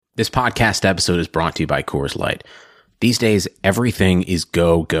This podcast episode is brought to you by Coors Light. These days, everything is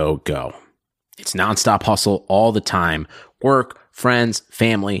go, go, go. It's nonstop hustle all the time. Work, friends,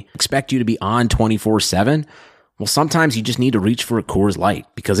 family expect you to be on 24/7. Well, sometimes you just need to reach for a Coors Light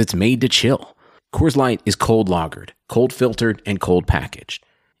because it's made to chill. Coors Light is cold lagered, cold filtered, and cold packaged.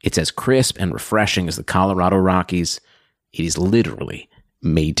 It's as crisp and refreshing as the Colorado Rockies. It is literally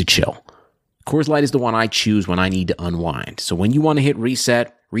made to chill. Coors Light is the one I choose when I need to unwind. So when you want to hit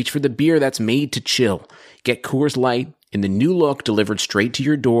reset, reach for the beer that's made to chill. Get Coors Light in the new look delivered straight to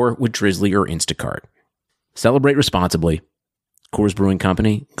your door with Drizzly or Instacart. Celebrate responsibly. Coors Brewing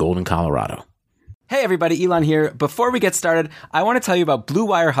Company, Golden, Colorado. Hey everybody, Elon here. Before we get started, I want to tell you about Blue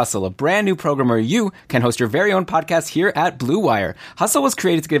Wire Hustle, a brand new program where you can host your very own podcast here at Blue Wire. Hustle was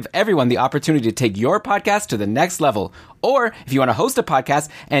created to give everyone the opportunity to take your podcast to the next level. Or if you want to host a podcast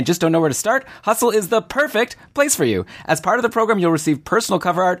and just don't know where to start, Hustle is the perfect place for you. As part of the program, you'll receive personal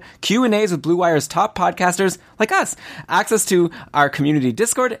cover art, Q&As with Blue Wire's top podcasters like us, access to our community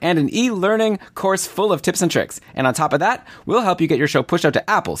Discord, and an e-learning course full of tips and tricks. And on top of that, we'll help you get your show pushed out to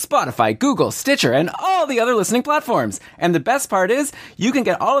Apple, Spotify, Google, Stitcher, and all the other listening platforms. And the best part is, you can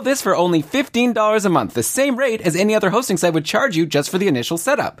get all of this for only $15 a month, the same rate as any other hosting site would charge you just for the initial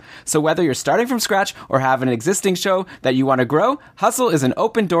setup. So whether you're starting from scratch or have an existing show that you want to grow, Hustle is an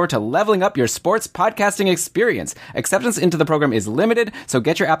open door to leveling up your sports podcasting experience. Acceptance into the program is limited, so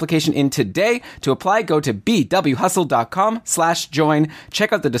get your application in today. To apply, go to bwhustle.com/join.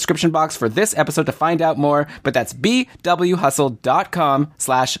 Check out the description box for this episode to find out more, but that's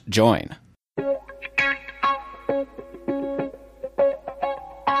bwhustle.com/join.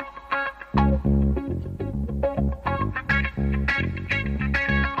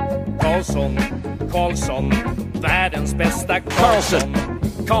 Karlsson, världens bästa Karlsson.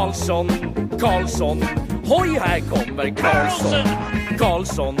 Karlsson, hoj här kommer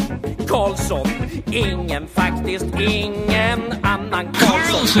Karlsson, ingen annan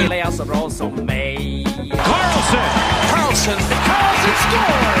Karlsson spelar jag så bra som mig. Karlsson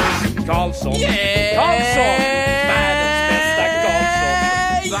scores! Karlsson, världens bästa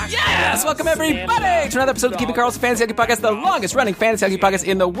Karlsson. Yes! Welcome everybody to another episode of Keeping Karlsson Fantasy Hockey Podcast, the longest running fantasy hockey podcast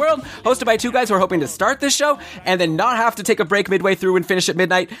in the world, hosted by two guys who are hoping to start this show and then not have to take a break midway through and finish at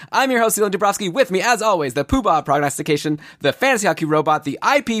midnight. I'm your host, Elon Dubrovsky. With me, as always, the Poobah Prognostication, the fantasy hockey robot, the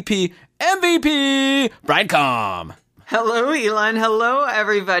IPP MVP, Brian Com. Hello, Elon. Hello,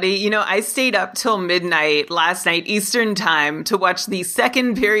 everybody. You know, I stayed up till midnight last night Eastern time to watch the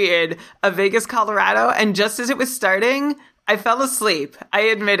second period of Vegas, Colorado, and just as it was starting, I fell asleep. I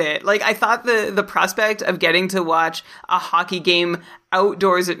admit it. Like, I thought the prospect of getting to watch a hockey game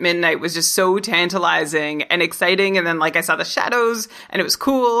outdoors at midnight was just so tantalizing and exciting. And then, like, I saw the shadows and it was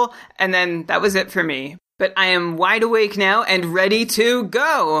cool. And then that was it for me. But I am wide awake now and ready to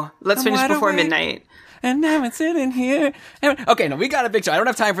go. Let's finish before midnight. And now I'm sitting here. Okay, no, we got a big show. I don't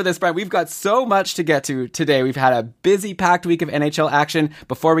have time for this, Brian. We've got so much to get to today. We've had a busy, packed week of NHL action.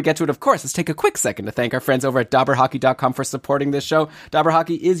 Before we get to it, of course, let's take a quick second to thank our friends over at DobberHockey.com for supporting this show. Dobber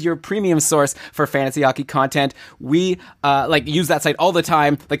Hockey is your premium source for fantasy hockey content. We use that site all the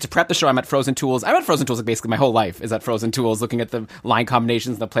time. Like, to prep the show, I'm at Frozen Tools. I'm at Frozen Tools, like, basically my whole life is at Frozen Tools, looking at the line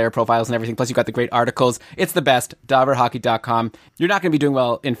combinations, the player profiles, and everything. Plus, you've got the great articles. It's the best. DobberHockey.com. You're not going to be doing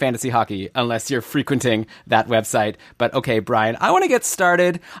well in fantasy hockey unless you're frequenting that website. But okay, Brian, I want to get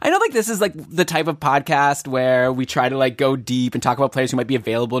started. I know, like, this is like the type of podcast where we try to like go deep and talk about players who might be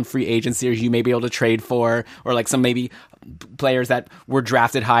available in free agency or you may be able to trade for, or like some maybe players that were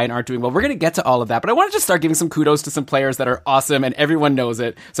drafted high and aren't doing well. We're going to get to all of that, but I want to just start giving some kudos to some players that are awesome and everyone knows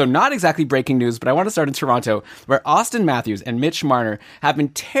it. So not exactly breaking news, but I want to start in Toronto, where Austin Matthews and Mitch Marner have been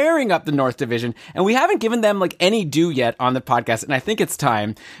tearing up the North Division, and we haven't given them like any due yet on the podcast, and I think it's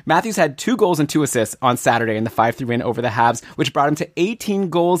time. Matthews had 2 goals and 2 assists on Saturday in the 5-3 win over the Habs, which brought him to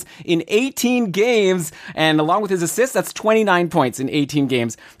 18 goals in 18 games, and along with his assists, that's 29 points in 18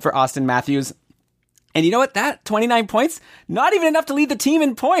 games for Austin Matthews. And you know what? That 29 points, not even enough to lead the team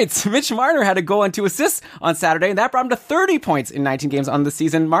in points. Mitch Marner had a goal and 2 assists on Saturday, and that brought him to 30 points in 19 games on the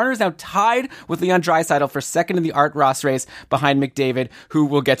season. Marner is now tied with Leon Draisaitl for second in the Art Ross race behind McDavid, who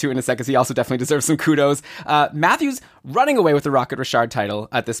we'll get to in a second. He also definitely deserves some kudos. Matthews running away with the Rocket Richard title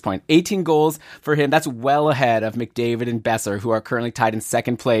at this point. 18 goals for him. That's well ahead of McDavid and Besser, who are currently tied in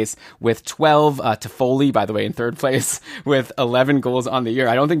second place with 12. Toffoli, by the way, in third place with 11 goals on the year.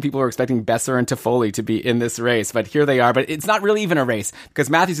 I don't think people were expecting Besser and Toffoli to to be in this race, but here they are. But it's not really even a race because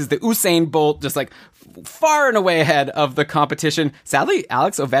Matthews is the Usain Bolt, just like far and away ahead of the competition. Sadly,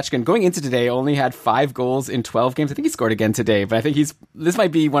 Alex Ovechkin going into today only had 5 goals in 12 games. I think he scored again today, but I think this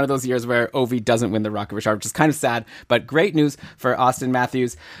might be one of those years where Ovi doesn't win the Rocket Richard, which is kind of sad, but great news for Austin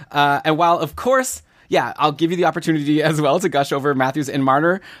Matthews. And while, of course, yeah, I'll give you the opportunity as well to gush over Matthews and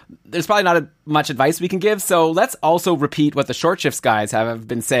Marner. There's probably not much advice we can give, so let's also repeat what the short shifts guys have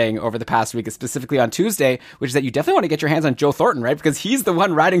been saying over the past week, specifically on Tuesday, which is that you definitely want to get your hands on Joe Thornton, right? Because he's the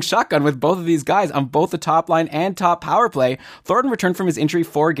one riding shotgun with both of these guys on both the top line and top power play. Thornton returned from his injury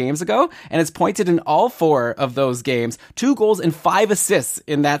 4 games ago and has pointed in all 4 of those games, 2 goals and 5 assists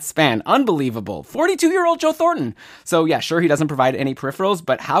in that span. Unbelievable. 42-year-old Joe Thornton. So yeah, sure, he doesn't provide any peripherals,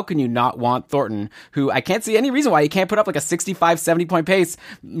 but how can you not want Thornton, who I can't see any reason why he can't put up like a 65, 70 point pace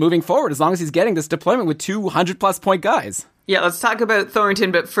moving forward as long as he's getting this deployment with 200 plus point guys. Yeah, let's talk about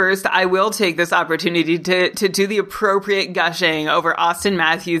Thornton, but first I will take this opportunity to do the appropriate gushing over Austin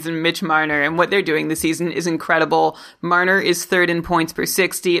Matthews and Mitch Marner, and what they're doing this season is incredible. Marner is 3rd in points per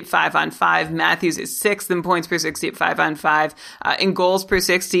 60 at 5-on-5. Matthews is 6th in points per 60 at 5-on-5. In goals per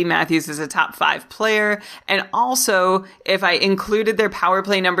 60, Matthews is a top 5 player. And also, if I included their power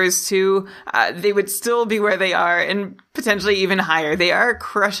play numbers too, they would still be where they are and potentially even higher. They are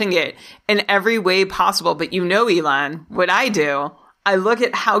crushing it in every way possible. But you know, Elon, what I do, I look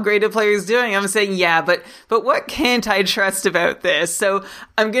at how great a player is doing. I'm saying, yeah, but what can't I trust about this? So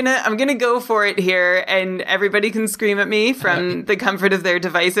I'm gonna go for it here, and everybody can scream at me from the comfort of their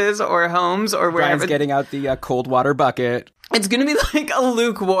devices or homes or wherever. Brian's getting out the cold water bucket. It's going to be like a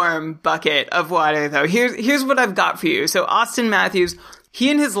lukewarm bucket of water, though. Here's what I've got for you. So Austin Matthews, he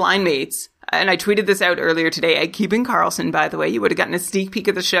and his line mates, and I tweeted this out earlier today at Keeping Karlsson, by the way. You would have gotten a sneak peek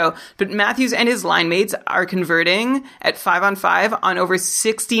of the show. But Matthews and his line mates are converting at 5-on-5 on over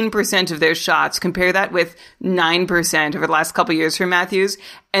 16% of their shots. Compare that with 9% over the last couple years for Matthews.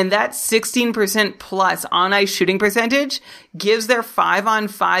 And that 16% plus on-ice shooting percentage gives their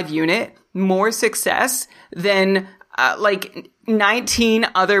 5-on-5 unit more success than like 19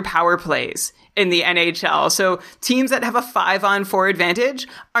 other power plays in the NHL. So teams that have a 5-on-4 advantage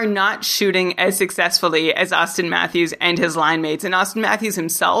are not shooting as successfully as Austin Matthews and his line mates. And Austin Matthews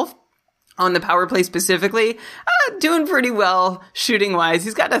himself, on the power play specifically, doing pretty well shooting wise.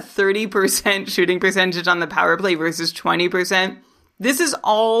 He's got a 30% shooting percentage on the power play versus 20%. This is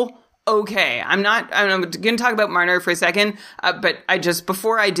all okay. I'm going to talk about Marner for a second, but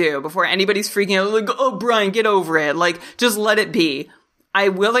before anybody's freaking out, like, oh, Brian, get over it. Like, just let it be. I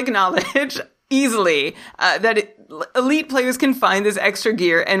will acknowledge easily that elite players can find this extra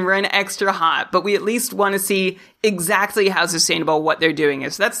gear and run extra hot, but we at least want to see exactly how sustainable what they're doing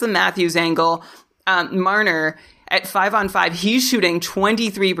is. So that's the Matthews angle. Marner, at 5-on-5, he's shooting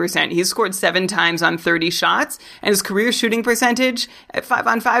 23%. He's scored 7 times on 30 shots, and his career shooting percentage at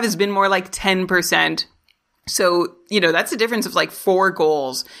 5-on-5 has been more like 10%. So, that's a difference of like 4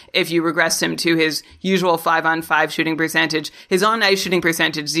 goals if you regress him to his usual 5-on-5 shooting percentage. His on-ice shooting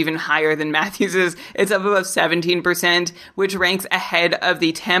percentage is even higher than Matthews's. It's up above 17%, which ranks ahead of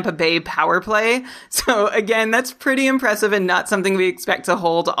the Tampa Bay power play. So again, that's pretty impressive and not something we expect to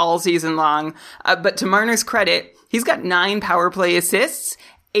hold all season long. But to Marner's credit, he's got 9 power play assists.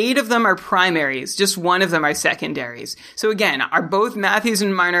 8 of them are primaries. Just 1 of them are secondaries. So again, are both Matthews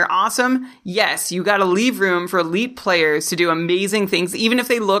and Marner awesome? Yes, you gotta leave room for elite players to do amazing things, even if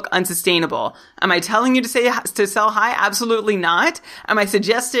they look unsustainable. Am I telling you to sell high? Absolutely not. Am I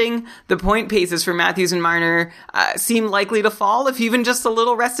suggesting the point paces for Matthews and Marner seem likely to fall if even just a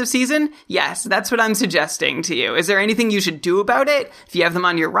little rest of season? Yes, that's what I'm suggesting to you. Is there anything you should do about it if you have them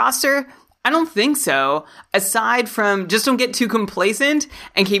on your roster? I don't think so. Aside from just don't get too complacent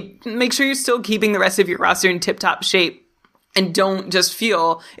and make sure you're still keeping the rest of your roster in tip-top shape. And don't just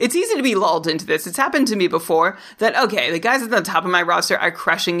feel, it's easy to be lulled into this. It's happened to me before that, okay, the guys at the top of my roster are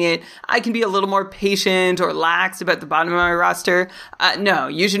crushing it. I can be a little more patient or lax about the bottom of my roster. No,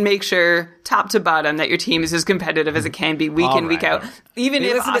 you should make sure top to bottom that your team is as competitive as it can be week in, week out. Even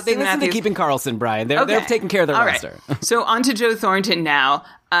if they listen to Keeping Karlsson, Brian. They're taking care of their roster. Right. So on to Joe Thornton now.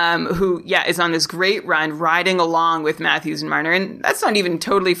 Who is on this great run, riding along with Matthews and Marner. And that's not even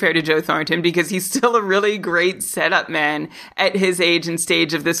totally fair to Joe Thornton because he's still a really great setup man at his age and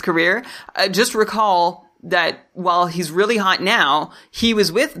stage of this career. Just recall that while he's really hot now, he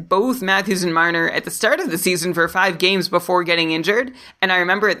was with both Matthews and Marner at the start of the season for 5 games before getting injured. And I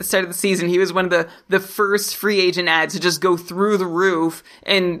remember at the start of the season, he was one of the first free agent ads to just go through the roof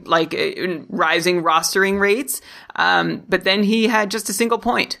in rising rostering rates. But then he had just a single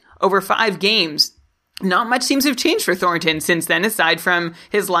point over 5 games not much seems to have changed for Thornton since then, aside from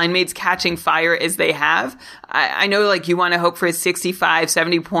his line mates catching fire as they have. I know, like, you want to hope for a 65,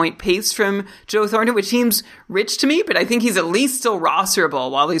 70-point pace from Joe Thornton, which seems rich to me, but I think he's at least still rosterable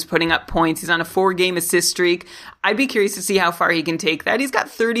while he's putting up points. He's on a 4-game assist streak. I'd be curious to see how far he can take that. He's got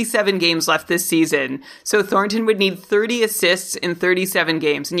 37 games left this season, so Thornton would need 30 assists in 37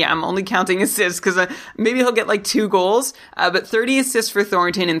 games. And yeah, I'm only counting assists because maybe he'll get like 2 goals, but 30 assists for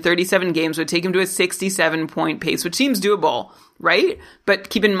Thornton in 37 games would take him to a 67-point pace, which seems doable, right? But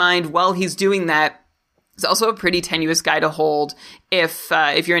keep in mind, while he's doing that, he's also a pretty tenuous guy to hold if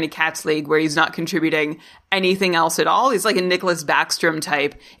you're in a Cats league where he's not contributing anything else at all. He's like a Nicholas Backstrom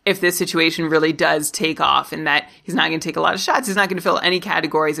type if this situation really does take off, in that he's not going to take a lot of shots. He's not going to fill any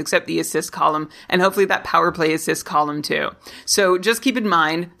categories except the assist column, and hopefully that power play assist column too. So just keep in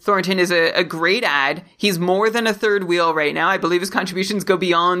mind, Thornton is a great ad. He's more than a third wheel right now. I believe his contributions go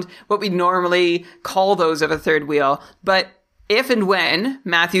beyond what we normally call those of a third wheel, but if and when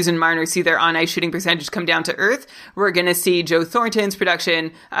Matthews and Marner see their on-ice shooting percentage come down to earth, we're going to see Joe Thornton's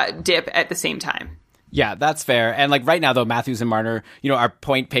production dip at the same time. Yeah, that's fair. And like right now, though, Matthews and Marner, are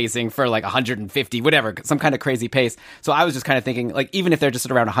point pacing for like 150, whatever, some kind of crazy pace. So I was just kind of thinking, like, even if they're just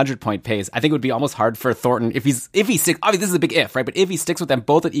at around 100-point pace, I think it would be almost hard for Thornton if he sticks. Obviously, this is a big if, right? But if he sticks with them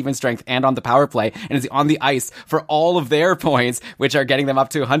both at even strength and on the power play and is on the ice for all of their points, which are getting them up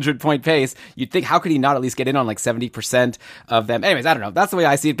to 100-point pace, you'd think, how could he not at least get in on like 70% of them? Anyways, I don't know. That's the way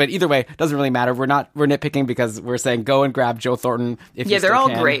I see it. But either way, it doesn't really matter. We're nitpicking because we're saying go and grab Joe Thornton if you they're all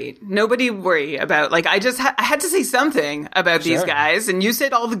can. Great. Nobody worry about, like, I had to say something about these guys, and you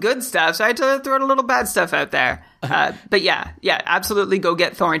said all the good stuff, so I had to throw a little bad stuff out there. But yeah, absolutely go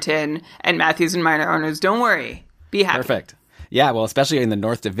get Thornton and Matthews and Marner owners. Don't worry. Be happy. Perfect. Yeah, well, especially in the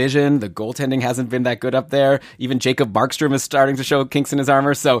North Division, the goaltending hasn't been that good up there. Even Jacob Markstrom is starting to show kinks in his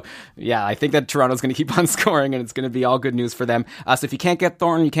armor. So, yeah, I think that Toronto's going to keep on scoring, and it's going to be all good news for them. So if you can't get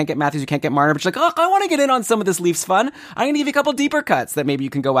Thornton, you can't get Matthews, you can't get Marner, but you're like, I want to get in on some of this Leafs fun. I'm going to give you a couple deeper cuts that maybe you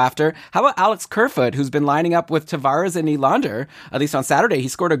can go after. How about Alex Kerfoot, who's been lining up with Tavares and Nylander? At least on Saturday, he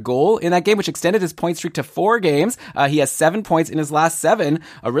scored a goal in that game, which extended his point streak to 4 games. He has 7 points in his last 7.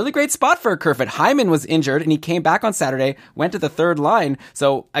 A really great spot for Kerfoot. Hyman was injured, and he came back on Saturday, went to the third line.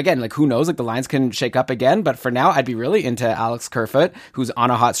 So again, like, who knows, like, the lines can shake up again, but for now I'd be really into Alex Kerfoot, who's on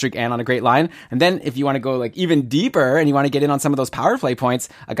a hot streak and on a great line. And then if you want to go like even deeper and you want to get in on some of those power play points,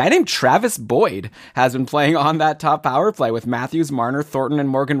 a guy named Travis Boyd has been playing on that top power play with Matthews, Marner, Thornton, and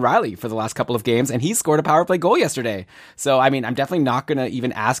Morgan Rielly for the last couple of games, and he scored a power play goal yesterday. So I mean, I'm definitely not going to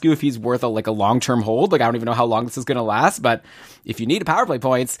even ask you if he's worth a long-term hold. Like, I don't even know how long this is going to last, but if you need power play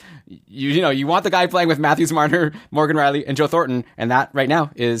points, you want the guy playing with Matthews, Marner, Morgan Rielly, and Joe Thornton, and that right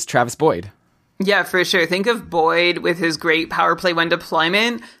now is Travis Boyd. Yeah, for sure. Think of Boyd with his great power play 1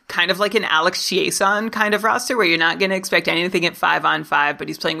 deployment, kind of like an Alex Chiasson kind of roster where you're not going to expect anything at 5-on-5, but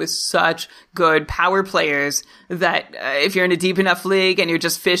he's playing with such good power players that if you're in a deep enough league and you're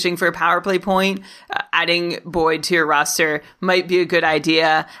just fishing for a power play point, adding Boyd to your roster might be a good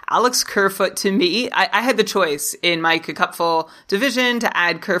idea. Alex Kerfoot, to me, I had the choice in my Cupful division to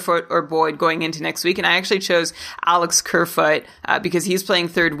add Kerfoot or Boyd going into next week, and I actually chose Alex Kerfoot because he's playing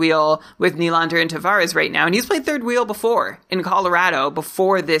third wheel with Nylander and Tavares right now, and he's played third wheel before in Colorado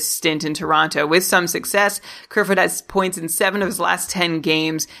before this stint in Toronto with some success. Kerfoot has points in 7 of his last 10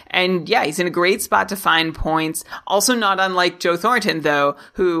 games, and yeah, he's in a great spot to find points. Also not unlike Joe Thornton, though,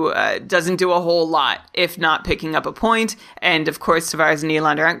 who doesn't do a whole lot if not picking up a point, and of course Tavares and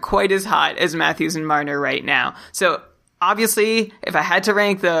Nylander aren't quite as hot as Matthews and Marner right now. So obviously, if I had to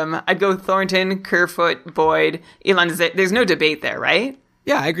rank them, I'd go Thornton, Kerfoot, Boyd, Nylander. There's no debate there, right?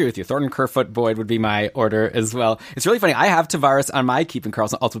 Yeah, I agree with you. Thornton, Kerfoot, Boyd would be my order as well. It's really funny. I have Tavares on my Keeping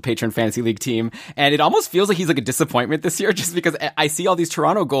Karlsson Ultimate Patron Fantasy League team, and it almost feels like he's like a disappointment this year just because I see all these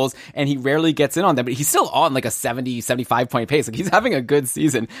Toronto goals and he rarely gets in on them, but he's still on like a 70, 75-point pace. Like, he's having a good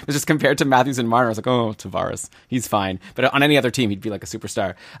season. But just compared to Matthews and Marner, I was like, oh, Tavares, he's fine. But on any other team, he'd be like a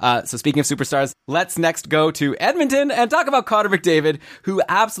superstar. So speaking of superstars, let's next go to Edmonton and talk about Connor McDavid, who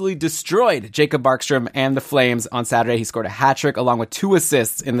absolutely destroyed Jacob Markstrom and the Flames on Saturday. He scored a hat trick along with 2 assists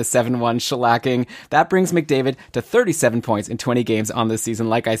in the 7-1 shellacking. That brings McDavid to 37 points in 20 games on this season.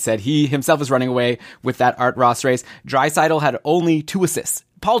 Like I said, he himself is running away with that Art Ross race. Draisaitl had only 2 assists.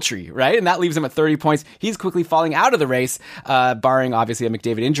 Paltry, right? And that leaves him at 30 points. He's quickly falling out of the race, barring obviously a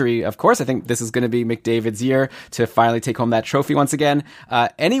McDavid injury. Of course, I think this is going to be McDavid's year to finally take home that trophy once again.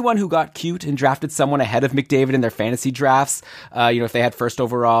 Anyone who got cute and drafted someone ahead of McDavid in their fantasy drafts, if they had first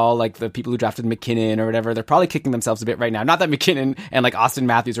overall, like the people who drafted McKinnon or whatever, they're probably kicking themselves a bit right now. Not that McKinnon and like Austin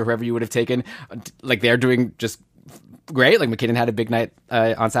Matthews or whoever you would have taken, like they're doing just great. Like McKinnon had a big night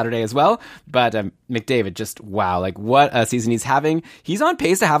on Saturday as well. But McDavid, just wow. Like what a season he's having. He's on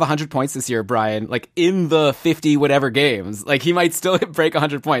pace to have 100 points this year, Brian, like in the 50 whatever games. Like he might still break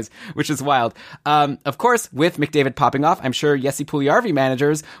 100 points, which is wild. Of course, with McDavid popping off, I'm sure Jesse Puljujarvi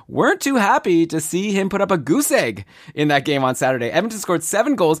managers weren't too happy to see him put up a goose egg in that game on Saturday. Edmonton scored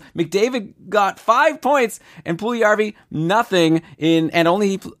 7 goals. McDavid got 5 points and Puljujarvi nothing and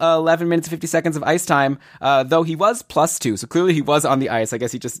only 11 minutes and 50 seconds of ice time, though he was +2. So clearly he was on the ice. I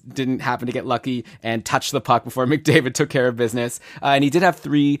guess he just didn't happen to get lucky and touch the puck before McDavid took care of business. And he did have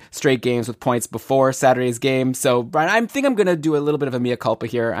 3 straight games with points before Saturday's game. So Brian, I think I'm going to do a little bit of a mea culpa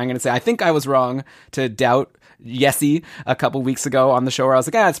here. I'm going to say I think I was wrong to doubt Yessie a couple weeks ago on the show where I was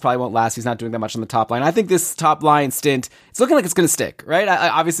like, it probably won't last. He's not doing that much on the top line. I think this top line stint, it's looking like it's going to stick, right?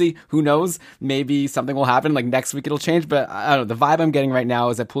 Obviously, who knows? Maybe something will happen. Like next week it'll change, but I don't know. The vibe I'm getting right now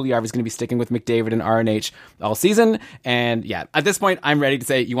is that Puljujarvi is going to be sticking with McDavid and RNH all season. And yeah, at this point, I'm ready to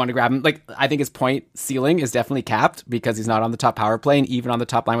say you want to grab him. Like I think his point ceiling is definitely capped because he's not on the top power play, and even on the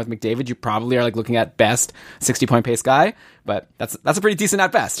top line with McDavid, you probably are like looking at best 60-point pace guy. But that's a pretty decent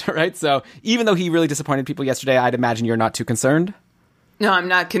at best, right? So even though he really disappointed people yesterday, I'd imagine you're not too concerned. No, I'm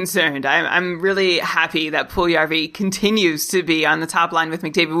not concerned. I'm really happy that Puljujarvi continues to be on the top line with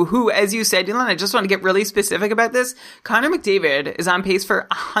McDavid, who, as you said, Dylan, I just want to get really specific about this. Connor McDavid is on pace for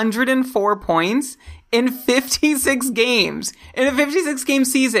 104 points in 56 games. In a 56-game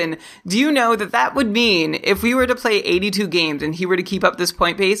season, do you know that would mean if we were to play 82 games and he were to keep up this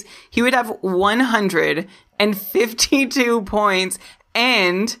point pace, he would have 152 points.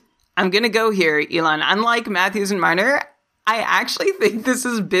 And I'm going to go here, Elon. Unlike Matthews and Marner, I actually think this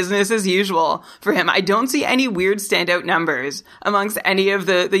is business as usual for him. I don't see any weird standout numbers amongst any of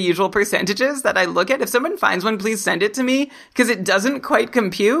the usual percentages that I look at. If someone finds one, please send it to me because it doesn't quite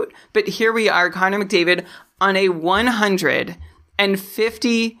compute. But here we are, Connor McDavid on a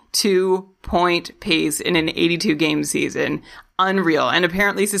 152-point pace in an 82-game season. Unreal, and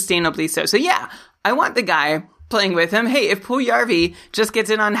apparently sustainably so. So yeah, I want the guy playing with him. Hey, if Puljujarvi just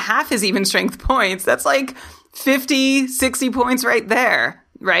gets in on half his even strength points, that's like 50, 60 points right there,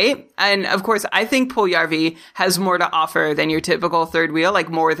 right? And of course, I think Puljujarvi has more to offer than your typical third wheel, like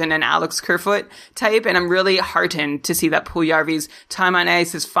more than an Alex Kerfoot type. And I'm really heartened to see that Puljujarvi's time on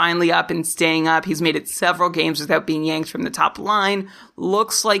ice is finally up and staying up. He's made it several games without being yanked from the top line.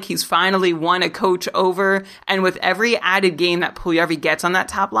 Looks like he's finally won a coach over. And with every added game that Puljujarvi gets on that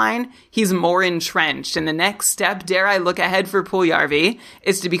top line, he's more entrenched. And the next step, dare I look ahead for Puljujarvi,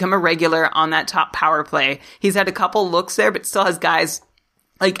 is to become a regular on that top power play. He's had a couple looks there, but still has guys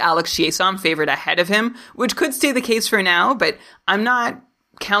like Alex Chiasson favored ahead of him, which could stay the case for now, but I'm not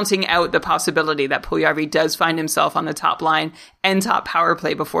counting out the possibility that Puljujarvi does find himself on the top line and top power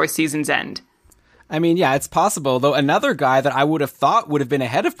play before season's end. I mean, yeah, it's possible, though another guy that I would have thought would have been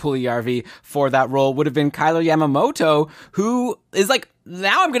ahead of Puljujarvi for that role would have been Kailer Yamamoto, who is like,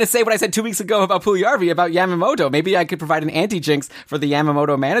 now I'm going to say what I said 2 weeks ago about Puljujarvi, about Yamamoto. Maybe I could provide an anti-jinx for the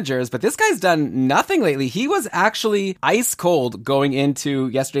Yamamoto managers, but this guy's done nothing lately. He was actually ice cold going into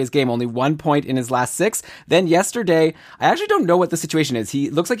yesterday's game, only 1 point in his last 6. Then yesterday, I actually don't know what the situation is. He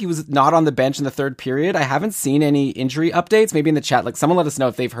looks like he was not on the bench in the third period. I haven't seen any injury updates. Maybe in the chat, like someone let us know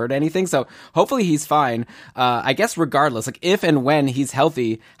if they've heard anything. So hopefully he's fine. I guess regardless, like if and when he's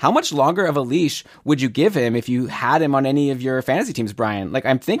healthy, how much longer of a leash would you give him if you had him on any of your fantasy teams, Brian? Like,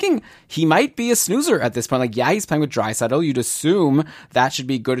 I'm thinking he might be a snoozer at this point. Like, yeah, he's playing with Draisaitl. You'd assume that should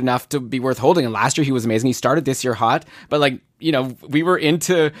be good enough to be worth holding. And last year he was amazing. He started this year hot, but like, you know, we were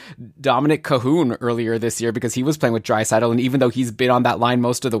into Dominic Cahoon earlier this year because he was playing with Draisaitl, and even though he's been on that line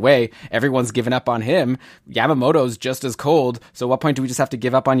most of the way, everyone's given up on him. Yamamoto's just as cold. So at what point do we just have to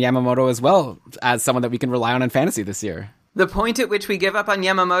give up on Yamamoto as well as someone that we can rely on in fantasy this year? The point at which we give up on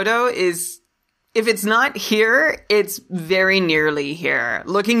Yamamoto is, if it's not here, it's very nearly here.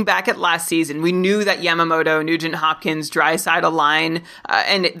 Looking back at last season, we knew that Yamamoto, Nugent-Hopkins, Draisaitl line,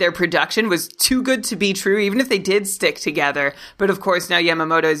 and their production was too good to be true, even if they did stick together. But of course, now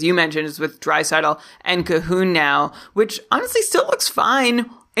Yamamoto, as you mentioned, is with Draisaitl and Cahoon now, which honestly still looks fine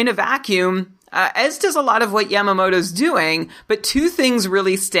in a vacuum. As does a lot of what Yamamoto's doing, but two things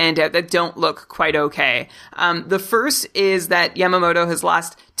really stand out that don't look quite okay. The first is that Yamamoto has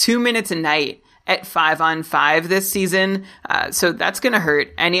lost 2 minutes a night at 5-on-5 this season, so that's going to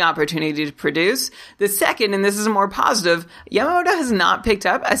hurt any opportunity to produce. The second, and this is more positive, Yamamoto has not picked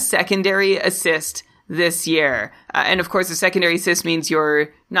up a secondary assist this year. And of course, a secondary assist means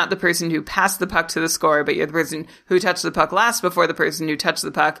you're not the person who passed the puck to the scorer, but you're the person who touched the puck last before the person who touched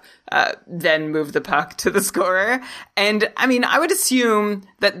the puck then moved the puck to the scorer. And I mean, I would assume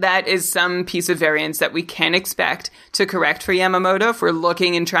that that is some piece of variance that we can expect to correct for Yamamoto if we're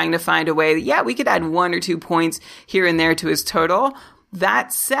looking and trying to find a way that, yeah, we could add 1 or 2 points here and there to his total.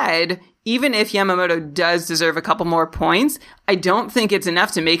 That said, even if Yamamoto does deserve a couple more points, I don't think it's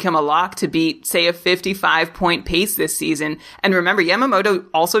enough to make him a lock to beat, say, a 55-point pace this season. And remember, Yamamoto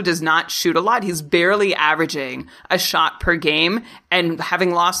also does not shoot a lot. He's barely averaging a shot per game. And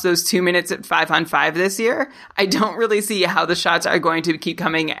having lost those 2 minutes at 5-on-5 this year, I don't really see how the shots are going to keep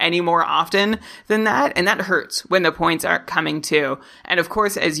coming any more often than that. And that hurts when the points aren't coming too. And of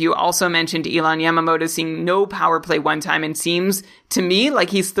course, as you also mentioned, Elon, Yamamoto seeing no power play one time and seems to me like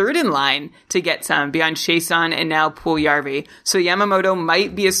he's third in line to get some behind Chiasson and now Puljujarvi. So Yamamoto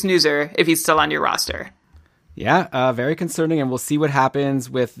might be a snoozer if he's still on your roster. Yeah, very concerning, and we'll see what happens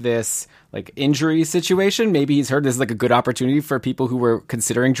with this injury situation. Maybe he's heard this is a good opportunity for people who were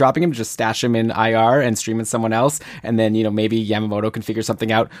considering dropping him to just stash him in IR and stream in someone else, and then maybe Yamamoto can figure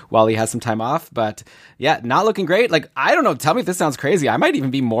something out while he has some time off. But yeah, not looking great. I don't know. Tell me if this sounds crazy. I might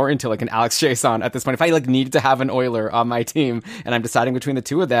even be more into an Alex Chiasson at this point. If I needed to have an Oiler on my team and I'm deciding between the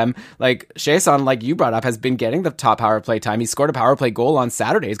two of them, Chiasson, like you brought up, has been getting the top power play time. He scored a power play goal on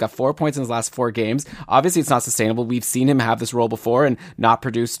Saturday. He's got 4 points in his last 4 games. Obviously, it's not sustainable. We've seen him have this role before and not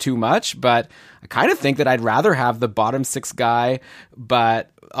produce too much, but I kind of think that I'd rather have the bottom 6 guy,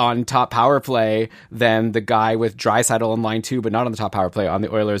 but on top power play, than the guy with Draisaitl on line 2, but not on the top power play on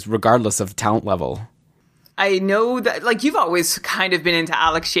the Oilers, regardless of talent level. I know that, you've always kind of been into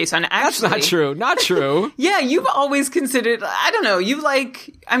Alex Chiasson. That's not true. Not true. Yeah, you've always considered, I don't know, you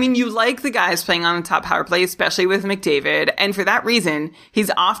like the guys playing on the top power play, especially with McDavid. And for that reason, he's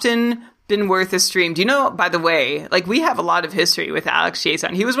often been worth a stream. Do you know, by the way, we have a lot of history with Alex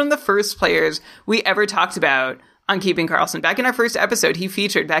Chiasson. He was one of the first players we ever talked about on Keeping Karlsson. Back in our first episode, he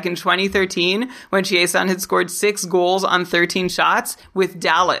featured back in 2013 when Chiasson had scored 6 goals on 13 shots with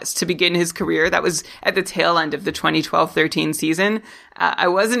Dallas to begin his career. That was at the tail end of the 2012-13 season. I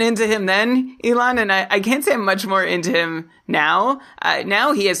wasn't into him then, Elon, and I can't say I'm much more into him now.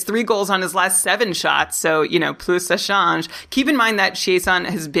 Now he has 3 goals on his last 7 shots, so, plus ça change. Keep in mind that Chiasson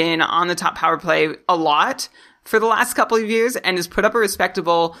has been on the top power play a lot for the last couple of years and has put up a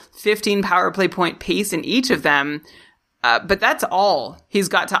respectable 15 power play point pace in each of them. But that's all he's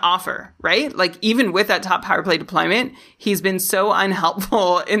got to offer, right? Even with that top power play deployment, he's been so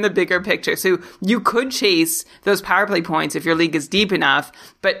unhelpful in the bigger picture. So you could chase those power play points if your league is deep enough.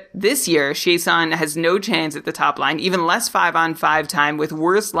 But this year, Chiasson has no chance at the top line, even less 5-on-5 time with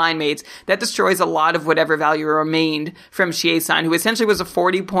worse line mates. That destroys a lot of whatever value remained from Chiasson, who essentially was a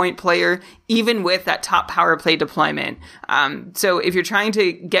 40-point player, even with that top power play deployment. So if you're trying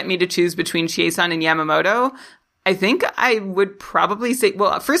to get me to choose between Chiasson and Yamamoto, I think I would probably say,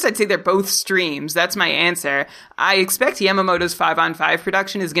 well, first I'd say they're both streams. That's my answer. I expect Yamamoto's 5-on-5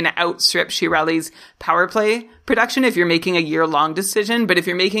 production is going to outstrip Chiarelli's power play production if you're making a year-long decision. But if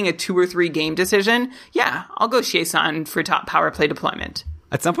you're making a 2 or 3 game decision, yeah, I'll go Chiasson for top power play deployment.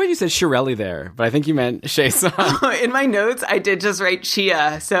 At some point you said Chiarelli there, but I think you meant Chiasson. In my notes, I did just write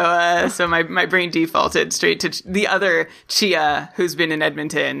Chia, so my brain defaulted straight to the other Chia who's been in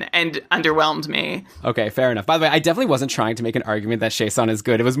Edmonton and underwhelmed me. Okay, fair enough. By the way, I definitely wasn't trying to make an argument that Chiasson is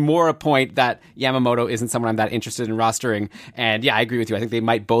good. It was more a point that Yamamoto isn't someone I'm that interested in rostering. And yeah, I agree with you. I think they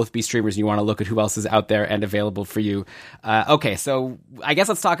might both be streamers and you want to look at who else is out there and available for you. Okay, so I guess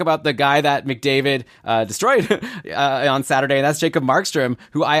let's talk about the guy that McDavid destroyed on Saturday, and that's Jacob Markstrom,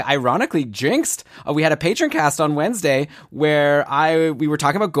 who I ironically jinxed. We had a patron cast on Wednesday where we were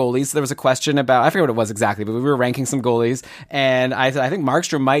talking about goalies. So there was a question about, I forget what it was exactly, but we were ranking some goalies. And I said, I think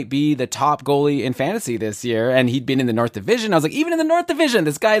Markstrom might be the top goalie in fantasy this year. And he'd been in the North Division. I was like, even in the North Division,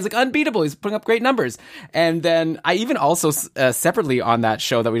 this guy is unbeatable. He's putting up great numbers. And then I even also separately on that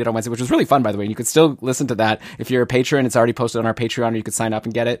show that we did on Wednesday, which was really fun, by the way. And you could still listen to that. If you're a patron, it's already posted on our Patreon, or you could sign up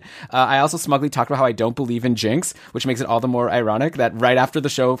and get it. I also smugly talked about how I don't believe in jinx, which makes it all the more ironic that right after the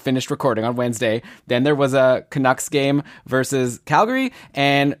show finished recording on Wednesday, then there was a Canucks game versus Calgary,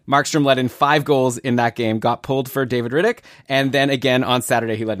 and Markstrom led in 5 goals in that game, got pulled for David Riddick, and then again on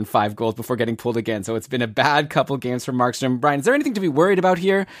Saturday he led in 5 goals before getting pulled again. So it's been a bad couple of games for Markstrom. Brian, is there anything to be worried about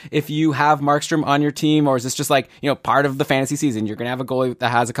here if you have Markstrom on your team, or is this just part of the fantasy season? You're going to have a goalie that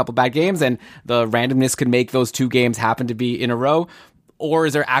has a couple bad games, and the randomness could make those 2 games happen to be in a row. Or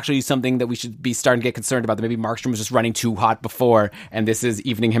is there actually something that we should be starting to get concerned about, that maybe Markstrom was just running too hot before and this is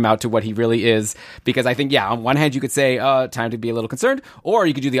evening him out to what he really is? Because I think, yeah, on one hand you could say, time to be a little concerned, or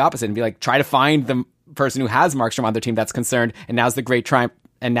you could do the opposite and be try to find the person who has Markstrom on their team that's concerned, and now's the great time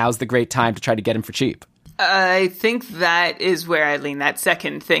to try to get him for cheap. I think that is where I lean, that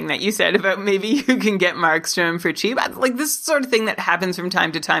second thing that you said about maybe you can get Markstrom for cheap. Like, this sort of thing that happens from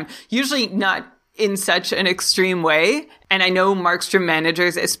time to time, usually not in such an extreme way. And I know Markstrom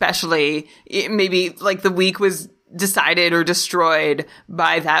managers, especially, maybe like the week was decided or destroyed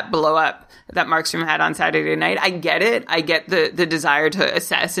by that blow up that Markstrom had on Saturday night. I get it. I get the desire to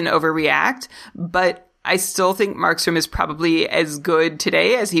assess and overreact, but I still think Markstrom is probably as good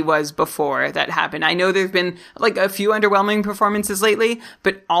today as he was before that happened. I know there's been like a few underwhelming performances lately,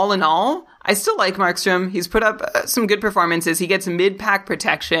 but all in all, I still like Markstrom. He's put up some good performances. He gets mid-pack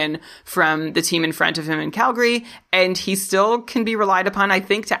protection from the team in front of him in Calgary, and he still can be relied upon, I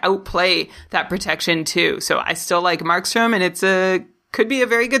think, to outplay that protection too. So I still like Markstrom, and could be a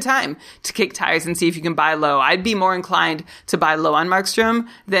very good time to kick tires and see if you can buy low. I'd be more inclined to buy low on Markstrom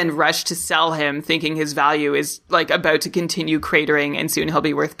than rush to sell him thinking his value is like about to continue cratering and soon he'll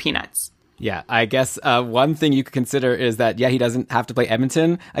be worth peanuts. Yeah, I guess one thing you could consider is that, he doesn't have to play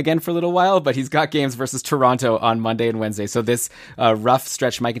Edmonton again for a little while, but he's got games versus Toronto on Monday and Wednesday. So this rough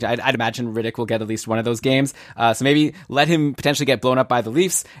stretch I'd imagine Riddick will get at least one of those games. So maybe let him potentially get blown up by the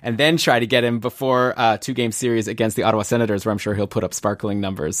Leafs and then try to get him before 2-game series against the Ottawa Senators, where I'm sure he'll put up sparkling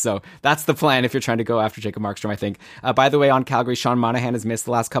numbers. So that's the plan if you're trying to go after Jacob Markstrom, I think. By the way, on Calgary, Sean Monahan has missed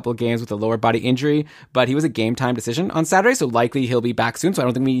the last couple of games with a lower body injury, but he was a game time decision on Saturday, so likely he'll be back soon. So I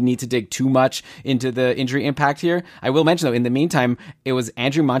don't think we need to dig too much into the injury impact here. I will mention, though, in the meantime, it was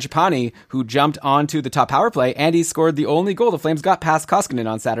Andrew Mangiapane who jumped onto the top power play, and he scored the only goal the Flames got past Koskinen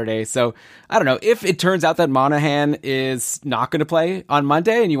on Saturday. So I don't know. If it turns out that Monahan is not going to play on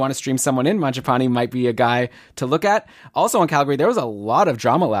Monday and you want to stream someone in, Mangiapane might be a guy to look at. Also on Calgary, there was a lot of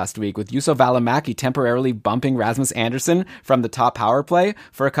drama last week with Juuso Välimäki temporarily bumping Rasmus Andersson from the top power play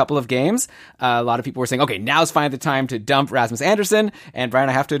for a couple of games. A lot of people were saying, okay, now's finally the time to dump Rasmus Andersson. And Brian,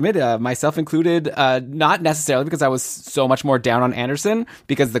 I have to admit, myself included, not necessarily because I was so much more down on Andersson,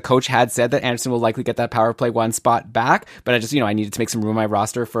 because the coach had said that Andersson will likely get that power play one spot back. But I just, I needed to make some room in my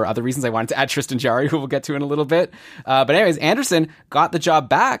roster for other reasons. I wanted to add Tristan Jarry, who we'll get to in a little bit. But anyways, Andersson got the job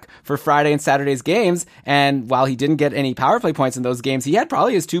back for Friday and Saturday's games. And while he didn't get any power play points in those games, he had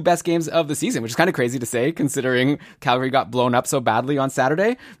probably his 2 best games of the season, which is kind of crazy to say considering Calgary got blown up so badly on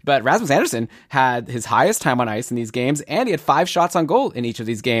Saturday. But Rasmus Andersson had his highest time on ice in these games, and he had 5 shots on goal in each of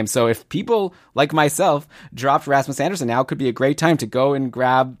these games. So if people like myself dropped Rasmus Andersson, now could be a great time to go and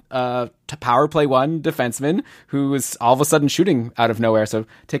grab power play one defenseman who is all of a sudden shooting out of nowhere. So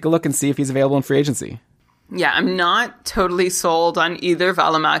take a look and see if he's available in free agency. Yeah, I'm not totally sold on either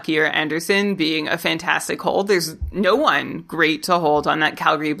Välimäki or Andersson being a fantastic hold. There's no one great to hold on that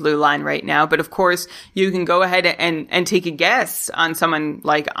Calgary blue line right now. But of course, you can go ahead and take a guess on someone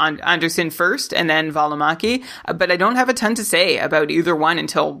like Andersson first and then Välimäki. But I don't have a ton to say about either one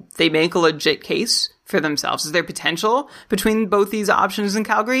until they make a legit case for themselves. Is there potential between both these options in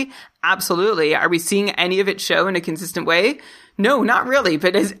Calgary? Absolutely. Are we seeing any of it show in a consistent way? No, not really.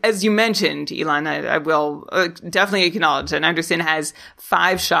 But as you mentioned, Elon, I will definitely acknowledge that Andersson has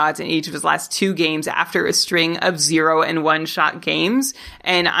 5 shots in each of his last 2 games after a string of 0 and 1 shot games.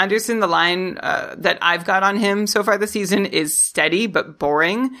 And Andersson, the line that I've got on him so far this season is steady but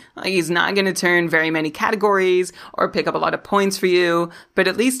boring. Like, he's not going to turn very many categories or pick up a lot of points for you, but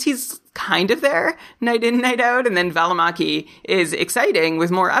at least he's kind of there night in, night out. And then Välimäki is exciting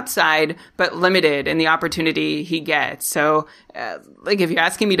with more upside, but limited in the opportunity he gets. So, if you're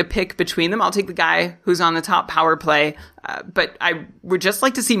asking me to pick between them, I'll take the guy who's on the top power play. But I would just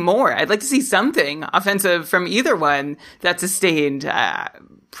like to see more. I'd like to see something offensive from either one that's sustained.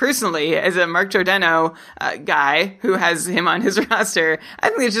 Personally, as a Mark Giordano guy who has him on his roster, I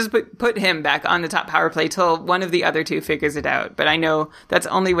think it's just put him back on the top power play till one of the other two figures it out. But I know that's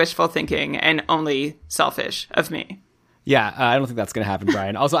only wishful thinking and only selfish of me. Yeah, I don't think that's going to happen,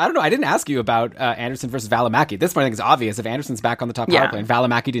 Brian. Also, I don't know. I didn't ask you about Andersson versus Välimäki. At this point, I think it's obvious. If Andersson's back on the top power play and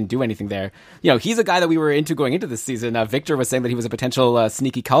Välimäki didn't do anything there, he's a guy that we were into going into this season. Victor was saying that he was a potential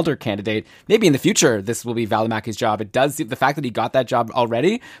sneaky Calder candidate. Maybe in the future, this will be Välimäki's job. It does seem the fact that he got that job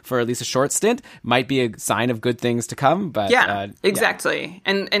already for at least a short stint might be a sign of good things to come. But exactly.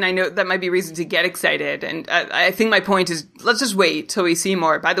 Yeah. And I know that might be reason to get excited. And I think my point is, let's just wait till we see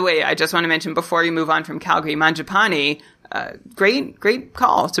more. By the way, I just want to mention before you move on from Calgary, Mangiapane great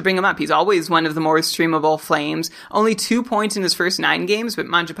call to bring him up. He's always one of the more streamable Flames. Only 2 points in his first 9 games, but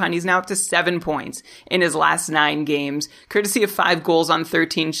Mangiapane's now up to 7 points in his last 9 games, courtesy of 5 goals on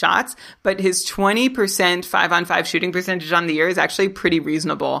 13 shots. But his 20% 5-on-5 shooting percentage on the year is actually pretty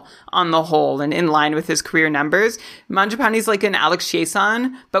reasonable on the whole and in line with his career numbers. Mangiapane's like an Alex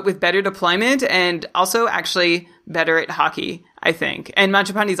Chiasson, but with better deployment and also actually better at hockey, I think. And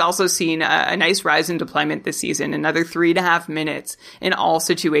Mangiapane's also seen a nice rise in deployment this season, another 3.5 minutes in all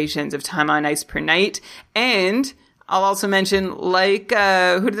situations of time on ice per night. And I'll also mention, like,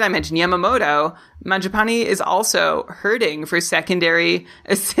 who did I mention? Yamamoto. Mangiapane is also hurting for secondary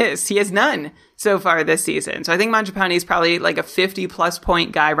assists. He has none so far this season. So I think Mangiapane is probably like a 50-plus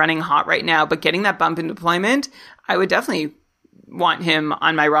point guy running hot right now, but getting that bump in deployment, I would definitely want him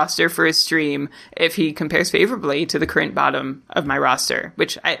on my roster for a stream if he compares favorably to the current bottom of my roster,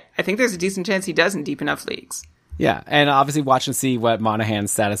 which I think there's a decent chance he does in deep enough leagues. Yeah, and obviously watch and see what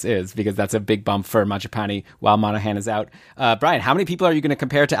Monahan's status is, because that's a big bump for Mangiapane while Monahan is out. Brian, how many people are you going to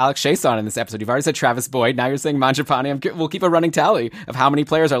compare to Alex Chiasson in this episode? You've already said Travis Boyd. Now you're saying Mangiapane. We'll keep a running tally of how many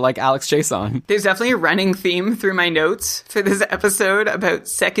players are like Alex Chiasson. There's definitely a running theme through my notes for this episode about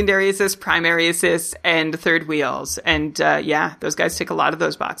secondary assists, primary assists, and third wheels. And yeah, those guys tick a lot of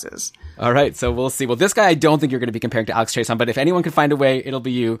those boxes. All right, so we'll see. Well, this guy I don't think you're going to be comparing to Alex Chiasson, but if anyone can find a way, it'll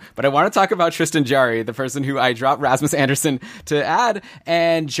be you. But I want to talk about Tristan Jarry, the person who I dropped Rasmus Anderson to add.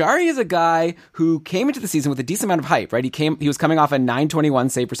 And Jarry is a guy who came into the season with a decent amount of hype, right? He was coming off a .921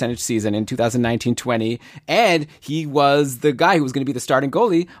 save percentage season in 2019-20, and he was the guy who was going to be the starting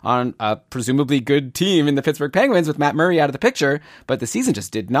goalie on a presumably good team in the Pittsburgh Penguins with Matt Murray out of the picture. But the season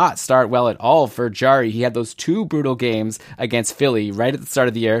just did not start well at all for Jarry. He had those 2 brutal games against Philly right at the start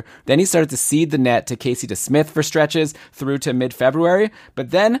of the year. Then he started to cede the net to Casey DeSmith for stretches through to mid-February.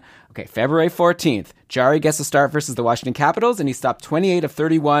 But then, February 14th, Jarry gets a start versus the Washington Capitals, and he stopped 28 of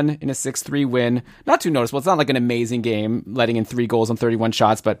 31 in a 6-3 win. Not too noticeable. It's not like an amazing game, letting in 3 goals on 31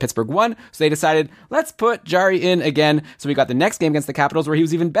 shots, but Pittsburgh won, so they decided, let's put Jarry in again. So we got the next game against the Capitals where he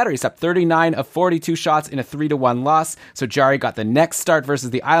was even better. He stopped 39 of 42 shots in a 3-1 loss. So Jarry got the next start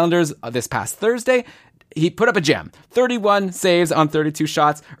versus the Islanders this past Thursday. He put up a gem, 31 saves on 32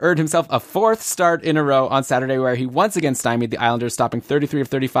 shots, earned himself a 4th start in a row on Saturday where he once again stymied the Islanders, stopping 33 of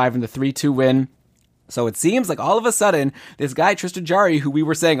 35 in the 3-2 win. So it seems like all of a sudden, this guy, Tristan Jarry, who we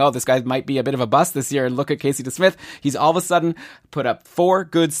were saying, this guy might be a bit of a bust this year, and look at Casey DeSmith, he's all of a sudden put up 4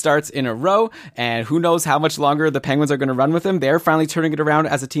 good starts in a row, and who knows how much longer the Penguins are going to run with him. They're finally turning it around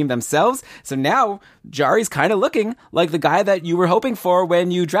as a team themselves. So now, Jarry's kind of looking like the guy that you were hoping for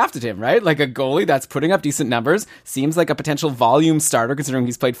when you drafted him, right? Like a goalie that's putting up decent numbers, seems like a potential volume starter considering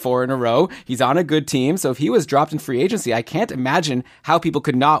he's played 4 in a row. He's on a good team, so if he was dropped in free agency, I can't imagine how people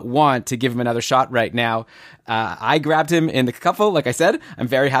could not want to give him another shot right now. I grabbed him in the couple, like I said. I'm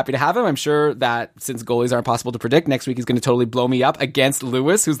very happy to have him. I'm sure that since goalies aren't possible to predict, next week he's going to totally blow me up against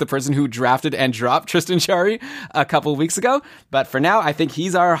Lewis, who's the person who drafted and dropped Tristan Jarry a couple of weeks ago. But for now, I think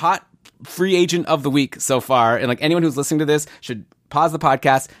he's our hot free agent of the week so far. And like anyone who's listening to this should pause the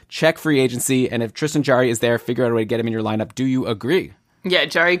podcast, check free agency, and if Tristan Jarry is there, figure out a way to get him in your lineup. Do you agree? Yeah,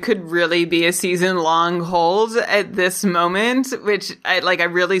 Jarry could really be a season-long hold at this moment, which I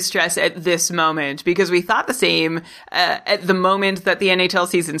really stress at this moment, because we thought the same at the moment that the NHL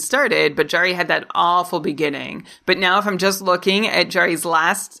season started, but Jarry had that awful beginning. But now if I'm just looking at Jarry's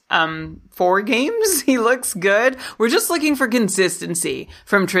last 4 games, he looks good. We're just looking for consistency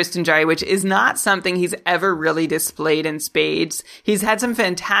from Tristan Jarry, which is not something he's ever really displayed in spades. He's had some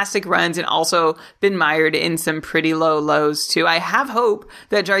fantastic runs and also been mired in some pretty low lows too. I have hope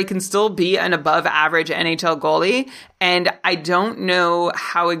that Jarry can still be an above average NHL goalie, and I don't know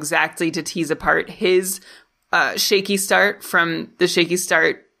how exactly to tease apart his shaky start from the shaky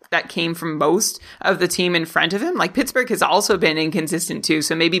start that came from most of the team in front of him. Like Pittsburgh has also been inconsistent too,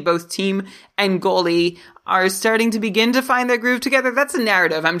 so maybe both team and goalie are starting to begin to find their groove together. That's a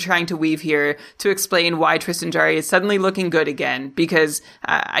narrative I'm trying to weave here to explain why Tristan Jarry is suddenly looking good again, because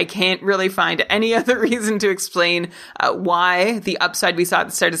I can't really find any other reason to explain why the upside we saw at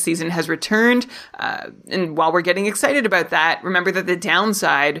the start of the season has returned. And while we're getting excited about that, remember that the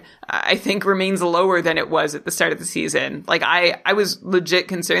downside, I think, remains lower than it was at the start of the season. Like I was legit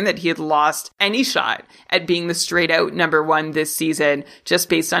concerned that he had lost any shot at being the straight out number 1 this season, just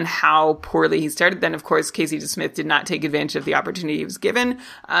based on how poorly he started. Then, of course, Casey DeSmith did not take advantage of the opportunity he was given.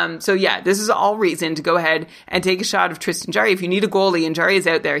 So yeah, this is all reason to go ahead and take a shot of Tristan Jarry. If you need a goalie and Jarry is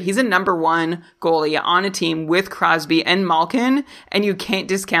out there, he's a number 1 goalie on a team with Crosby and Malkin, and you can't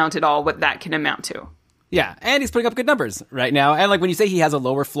discount at all what that can amount to. Yeah, and he's putting up good numbers right now. And like when you say he has a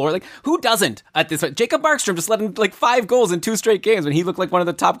lower floor, like who doesn't at this point? Jacob Markstrom just let him like 5 goals in 2 straight games when he looked like one of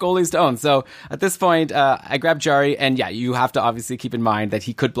the top goalies to own. So at this point, I grabbed Jarry, and yeah, you have to obviously keep in mind that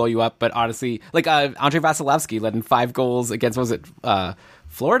he could blow you up. But honestly, like Andrei Vasilevsky led in 5 goals against, what was it,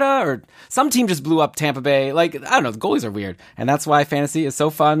 Florida, or some team just blew up Tampa Bay. Like, I don't know, the goalies are weird. And that's why fantasy is so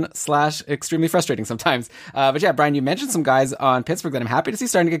fun / extremely frustrating sometimes. But yeah, Brian, you mentioned some guys on Pittsburgh that I'm happy to see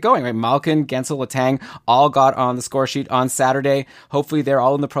starting to get going, right? Malkin, Gensel, Letang all got on the score sheet on Saturday. Hopefully they're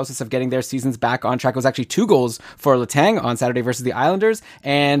all in the process of getting their seasons back on track. It was actually 2 goals for Letang on Saturday versus the Islanders.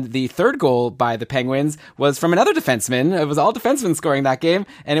 And the 3rd goal by the Penguins was from another defenseman. It was all defensemen scoring that game.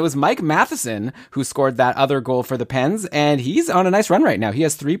 And it was Mike Matheson who scored that other goal for the Pens. And he's on a nice run right now. He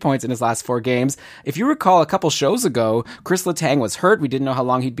has 3 points in his last 4 games. If you recall, a couple shows ago, Chris Letang was hurt. We didn't know how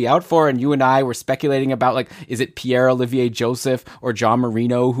long he'd be out for, and you and I were speculating about, like, is it Pierre-Olivier Joseph or John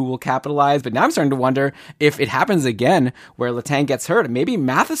Marino who will capitalize? But now I'm starting to wonder if it happens again where Letang gets hurt. Maybe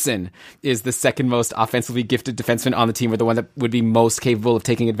Matheson is the second most offensively gifted defenseman on the team, or the one that would be most capable of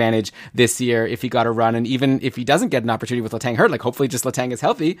taking advantage this year if he got a run. And even if he doesn't get an opportunity with Letang hurt, like hopefully just Letang is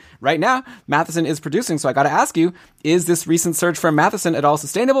healthy. Right now, Matheson is producing. So I got to ask you, is this recent surge from Matheson at all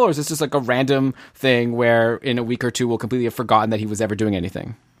sustainable, or is this just like a random thing where in a week or two we'll completely have forgotten that he was ever doing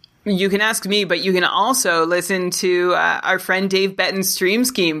anything? You can ask me, but you can also listen to our friend Dave Betton's Stream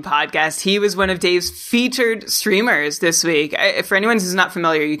Scheme podcast. He was one of Dave's featured streamers this week. For anyone who's not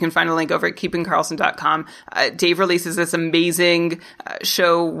familiar, you can find a link over at keepingkarlsson.com. Dave releases this amazing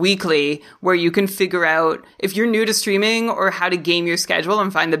show weekly where you can figure out if you're new to streaming or how to game your schedule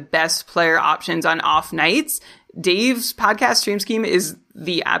and find the best player options on off nights. Dave's podcast Stream Scheme is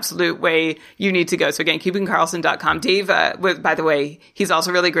the absolute way you need to go. So again, keepingkarlsson.com. Dave, by the way, he's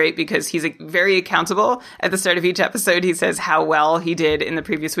also really great because he's very accountable. At the start of each episode, he says how well he did in the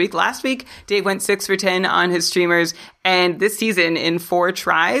previous week. Last week, Dave went 6 for 10 on his streamers. And this season, in 4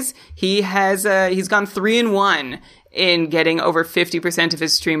 tries, he's gone 3-1 in getting over 50% of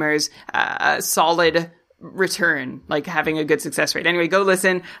his streamers solid return, like having a good success rate. Anyway, go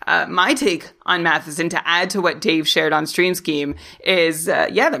listen. My take on Matheson, to add to what Dave shared on Stream Scheme, is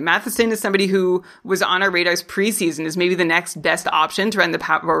that Matheson is somebody who was on our radars preseason as maybe the next best option to run the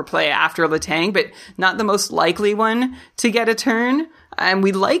power play after Letang, but not the most likely one to get a turn. And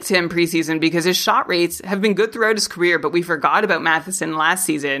we liked him preseason because his shot rates have been good throughout his career, but we forgot about Matheson last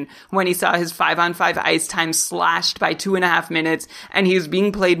season when he saw his 5-on-5 ice time slashed by 2.5 minutes, and he was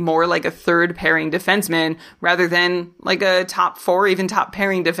being played more like a third pairing defenseman rather than like a top 4, even top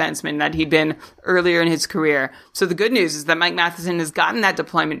pairing defenseman that he'd been earlier in his career. So the good news is that Mike Matheson has gotten that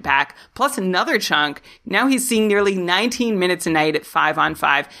deployment back, plus another chunk. Now he's seeing nearly 19 minutes a night at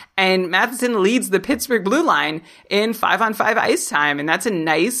 5-on-5, and Matheson leads the Pittsburgh Blue Line in 5-on-5 ice time. And that's a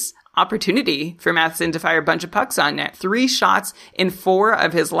nice opportunity for Matheson to fire a bunch of pucks on net. 3 shots in 4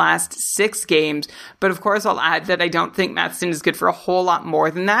 of his last 6 games. But of course, I'll add that I don't think Matheson is good for a whole lot more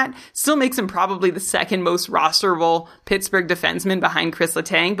than that. Still makes him probably the second most rosterable Pittsburgh defenseman behind Chris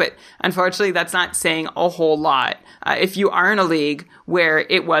Letang. But unfortunately, that's not saying a whole lot. If you are in a league where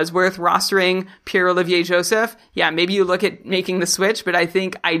it was worth rostering Pierre-Olivier Joseph, yeah, maybe you look at making the switch. But I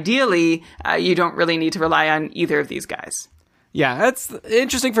think ideally, you don't really need to rely on either of these guys. Yeah, that's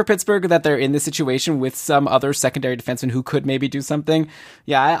interesting for Pittsburgh that they're in this situation with some other secondary defenseman who could maybe do something.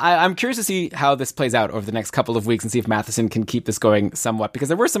 Yeah, I'm curious to see how this plays out over the next couple of weeks and see if Matheson can keep this going somewhat, because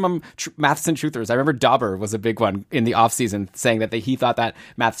there were some Matheson truthers. I remember Dauber was a big one in the offseason saying that he thought that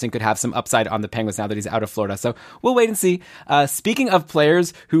Matheson could have some upside on the Penguins now that he's out of Florida. So we'll wait and see. Speaking of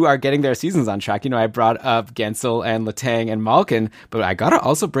players who are getting their seasons on track, I brought up Gensel and Letang and Malkin, but I got to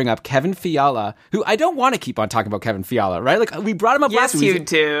also bring up Kevin Fiala, who I don't want to keep on talking about Kevin Fiala, right? Like, we brought him up last week. Yes, you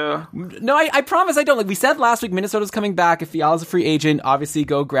do. No, I promise I don't. Like we said last week, Minnesota's coming back. If Fiala's a free agent, obviously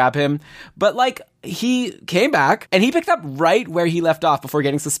go grab him. But like, he came back and he picked up right where he left off before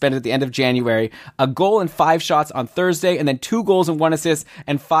getting suspended at the end of January. A goal and 5 shots on Thursday, and then 2 goals and 1 assist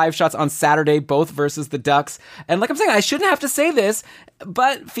and 5 shots on Saturday, both versus the Ducks. And like I'm saying, I shouldn't have to say this,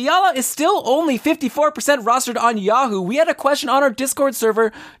 but Fiala is still only 54% rostered on Yahoo. We had a question on our Discord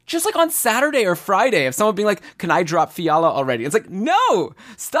server just like on Saturday or Friday of someone being like, can I drop Fiala already? It's like, no,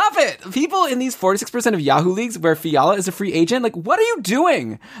 stop it. People in these 46% of Yahoo leagues where Fiala is a free agent, like, what are you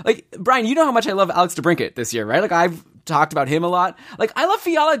doing? Like, Brian, you know how much I love Alex DeBrincat this year, right? Like, I've talked about him a lot. Like, I love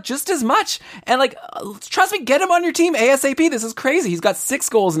Fiala just as much. And like, trust me, get him on your team ASAP. This is crazy. He's got 6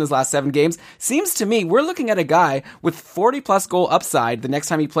 goals in his last 7 games. Seems to me we're looking at a guy with 40+ goal upside the next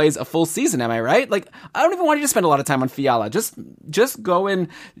time he plays a full season. Am I right? Like, I don't even want you to spend a lot of time on Fiala. Just go and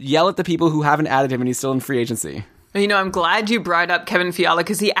yell at the people who haven't added him and he's still in free agency. I'm glad you brought up Kevin Fiala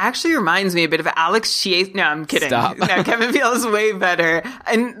because he actually reminds me a bit of Alex Chiesa. No, I'm kidding. Stop. No, Kevin Fiala's way better.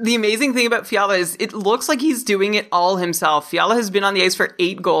 And the amazing thing about Fiala is it looks like he's doing it all himself. Fiala has been on the ice for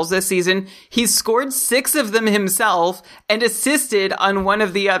 8 goals this season. He's scored 6 of them himself and assisted on one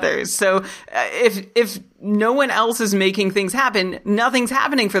of the others. So if no one else is making things happen, nothing's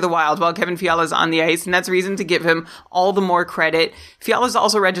happening for the Wild while Kevin Fiala's on the ice, and that's reason to give him all the more credit. Fiala's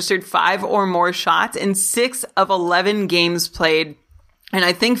also registered 5 or more shots in 6 of 11 games played. And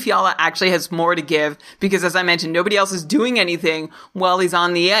I think Fiala actually has more to give because, as I mentioned, nobody else is doing anything while he's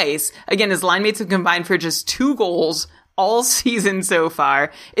on the ice. Again, his line mates have combined for just 2 goals all season so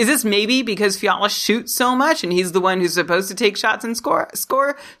far. Is this maybe because Fiala shoots so much and he's the one who's supposed to take shots and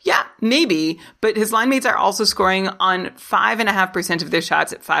score? Yeah, maybe. But his line mates are also scoring on 5.5% of their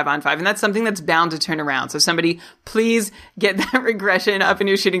shots at 5-on-5. And that's something that's bound to turn around. So somebody please get that regression up in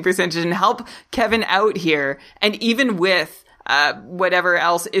your shooting percentage and help Kevin out here. And even with whatever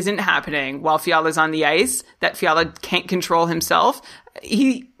else isn't happening while Fiala's on the ice, that Fiala can't control himself,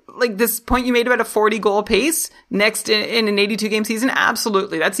 like this point you made about a 40 goal pace next in an 82 game season,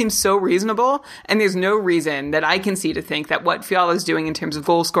 absolutely. That seems so reasonable. And there's no reason that I can see to think that what Fiala is doing in terms of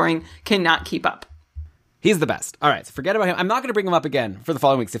goal scoring cannot keep up. He's the best. All right, so forget about him. I'm not going to bring him up again for the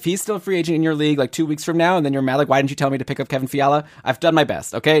following weeks. If he's still a free agent in your league like 2 weeks from now, and then you're mad like, why didn't you tell me to pick up Kevin Fiala? I've done my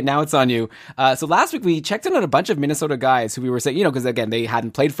best, okay? Now it's on you. So last week we checked in on a bunch of Minnesota guys who we were saying, because again, they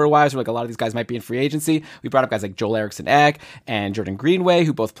hadn't played for a while, so like a lot of these guys might be in free agency. We brought up guys like Joel Eriksson Ek and Jordan Greenway,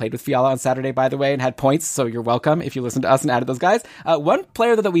 who both played with Fiala on Saturday, by the way, and had points, so you're welcome if you listened to us and added those guys. One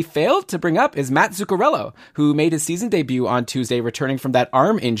player that we failed to bring up is Matt Zuccarello, who made his season debut on Tuesday, returning from that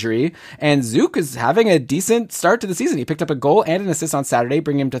arm injury, and Zook is having a decent start to the season. He picked up a goal and an assist on Saturday,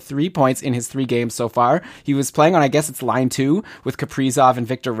 bringing him to 3 points in his 3 games so far. He was playing on, I guess it's line 2 with Kaprizov and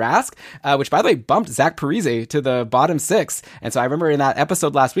Victor Rask, which by the way bumped Zach Parise to the bottom 6. And so I remember in that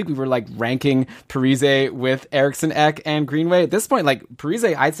episode last week, we were like ranking Parise with Eriksson Ek and Greenway. At this point, like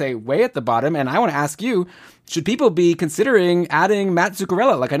Parise, I'd say way at the bottom. And I want to ask you, should people be considering adding Matt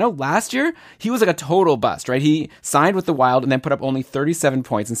Zuccarello? Like I know last year he was like a total bust, right? He signed with the Wild and then put up only 37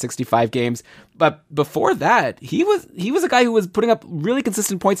 points in 65 games. But before that, he was a guy who was putting up really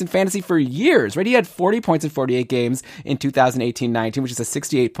consistent points in fantasy for years, right? He had 40 points in 48 games in 2018-19, which is a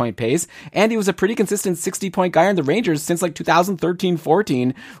 68 point pace. And he was a pretty consistent 60 point guy on the Rangers since like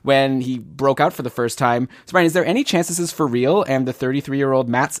 2013-14 when he broke out for the first time. So Brian, is there any chance this is for real and the 33-year-old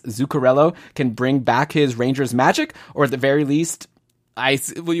Matt Zuccarello can bring back his Rangers magic, or at the very least,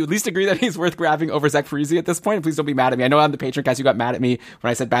 will you at least agree that he's worth grabbing over Zach Parise at this point? Please don't be mad at me. I know on the Patreon cast you got mad at me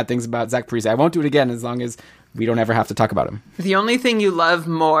when I said bad things about Zach Parise. I won't do it again as long as we don't ever have to talk about him. The only thing you love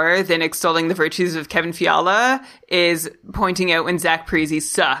more than extolling the virtues of Kevin Fiala is pointing out when Zach Parise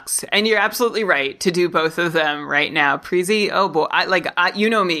sucks. And you're absolutely right to do both of them right now. Parise, oh boy, you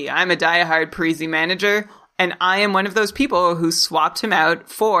know me. I'm a diehard Parise manager. And I am one of those people who swapped him out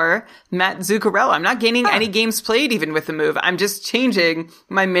for Matt Zuccarello. I'm not gaining any games played even with the move. I'm just changing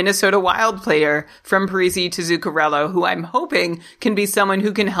my Minnesota Wild player from Parise to Zuccarello, who I'm hoping can be someone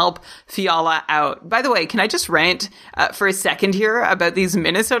who can help Fiala out. By the way, can I just rant for a second here about these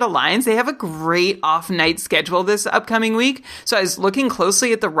Minnesota Lions? They have a great off-night schedule this upcoming week. So I was looking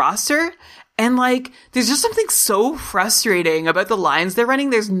closely at the roster, and there's just something so frustrating about the lines they're running.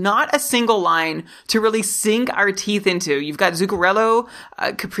 There's not a single line to really sink our teeth into. You've got Zuccarello,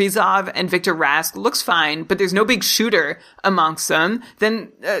 Kaprizov, and Victor Rask. Looks fine, but there's no big shooter amongst them.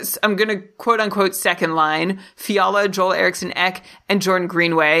 Then I'm going to quote unquote second line, Fiala, Joel Eriksson Ek, and Jordan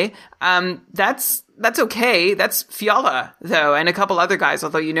Greenway. That's okay. That's Fiala, though, and a couple other guys,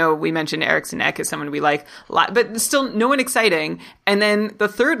 although, we mentioned Eriksson Ek as someone we like a lot, but still no one exciting. And then the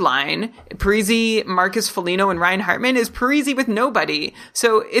third line, Parise, Marcus Foligno, and Ryan Hartman, is Parise with nobody.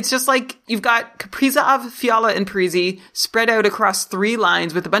 So it's just like you've got Kaprizov, Fiala, and Parise spread out across 3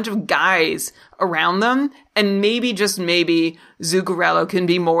 lines with a bunch of guys around them, and maybe, just maybe, Zuccarello can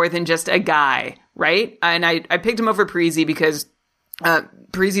be more than just a guy, right? And I picked him over Parise because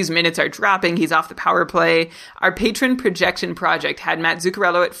Parise's minutes are dropping. He's off the power play. Our patron projection project had Matt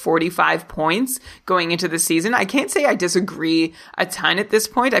Zuccarello at 45 points going into the season. I can't say I disagree a ton at this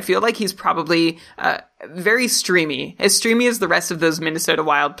point. I feel like he's probably very streamy, as streamy as the rest of those Minnesota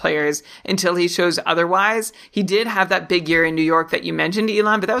Wild players until he shows otherwise. He did have that big year in New York that you mentioned,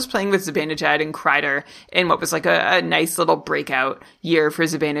 Elon, but that was playing with Zibanejad and Kreider in what was like a nice little breakout year for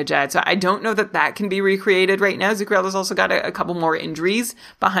Zibanejad. So I don't know that can be recreated right now. Zuccarello's also got a couple more injuries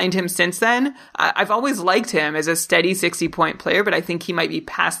behind him since then. I've always liked him as a steady 60-point player, but I think he might be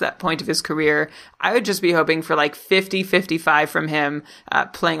past that point of his career. I would just be hoping for 50-55 from him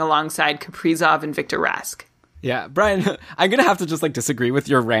playing alongside Kaprizov and Victor Rask. Yeah, Brian, I'm going to have to just disagree with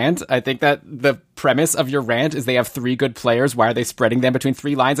your rant. I think that the premise of your rant is they have 3 good players. Why are they spreading them between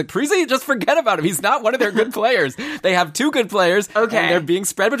 3 lines? Parise, just forget about him. He's not one of their good players. They have 2 good players. Okay. And they're being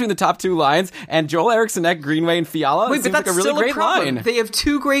spread between the top 2 lines. And Joel Eriksson Ek, Greenway, and Fiala seems like a really great line. They have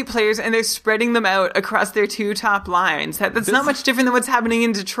 2 great players and they're spreading them out across their 2 top lines. That's not much different than what's happening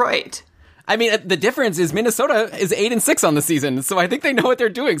in Detroit. I mean, the difference is Minnesota is 8-6 on the season, so I think they know what they're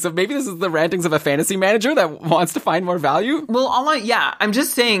doing. So maybe this is the rantings of a fantasy manager that wants to find more value. Well, I'm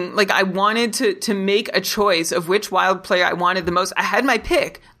just saying, I wanted to make a choice of which Wild player I wanted the most. I had my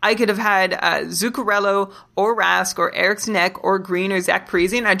pick. I could have had Zuccarello or Rask or Eriksson Ek or Green or Zach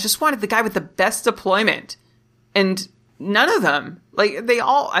Parise, and I just wanted the guy with the best deployment. And none of them.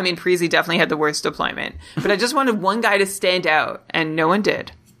 Parise definitely had the worst deployment, but I just wanted one guy to stand out, and no one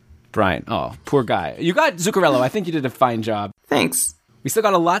did. Brian, oh, poor guy. You got Zuccarello. I think you did a fine job. Thanks. We still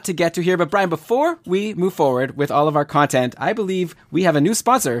got a lot to get to here, but Brian, before we move forward with all of our content, I believe we have a new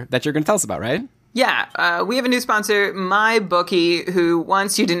sponsor that you're going to tell us about, right? Yeah, we have a new sponsor, MyBookie, who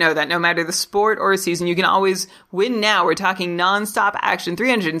wants you to know that no matter the sport or season, you can always win now. We're talking nonstop action,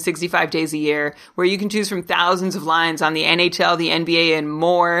 365 days a year, where you can choose from thousands of lines on the NHL, the NBA, and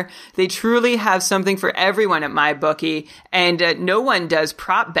more. They truly have something for everyone at MyBookie, and no one does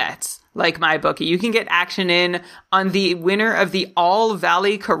prop bets like MyBookie. You can get action in on the winner of the All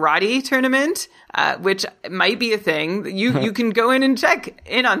Valley Karate Tournament, which might be a thing. You can go in and check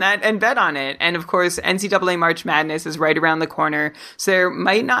in on that and bet on it. And of course, NCAA March Madness is right around the corner. So there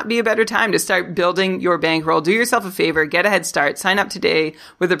might not be a better time to start building your bankroll. Do yourself a favor, get a head start, sign up today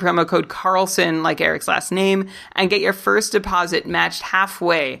with the promo code Carlson, like Eric's last name, and get your first deposit matched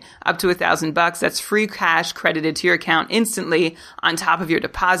halfway up to $1,000. That's free cash credited to your account instantly on top of your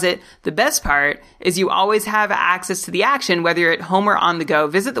deposit. The best part is you always have access to the action, whether you're at home or on the go.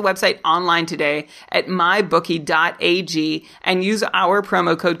 Visit the website online today at mybookie.ag and use our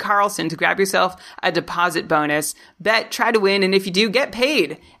promo code Carlson to grab yourself a deposit bonus. Bet, try to win, and if you do, get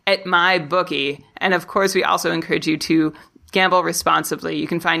paid at MyBookie. And of course, we also encourage you to gamble responsibly. You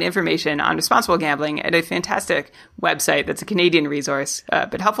can find information on responsible gambling at a fantastic website that's a Canadian resource,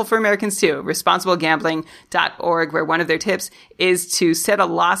 but helpful for Americans too, responsiblegambling.org, where one of their tips is to set a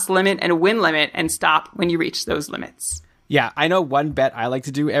loss limit and a win limit and stop when you reach those limits. Yeah, I know one bet I like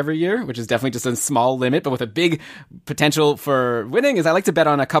to do every year, which is definitely just a small limit, but with a big potential for winning, is I like to bet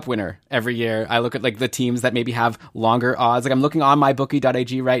on a cup winner every year. I look at the teams that maybe have longer odds. I'm looking on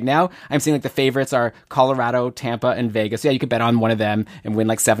mybookie.ag right now. I'm seeing the favorites are Colorado, Tampa, and Vegas. Yeah, you could bet on one of them and win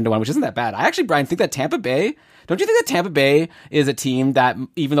 7-1, which isn't that bad. I actually, Brian, think that Tampa Bay, don't you think that Tampa Bay is a team that,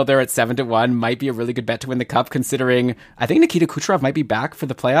 even though they're at 7-1, might be a really good bet to win the cup, considering I think Nikita Kucherov might be back for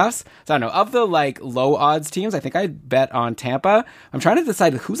the playoffs? So I don't know. Of the low odds teams, I think I'd bet on Tampa. I'm trying to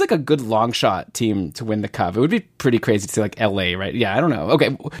decide who's a good long shot team to win the cup. It would be pretty crazy to see LA, right? Yeah, I don't know. Okay,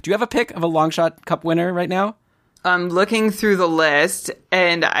 do you have a pick of a long shot cup winner right now? I'm looking through the list,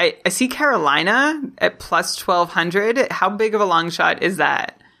 and I see Carolina at plus 1,200. How big of a long shot is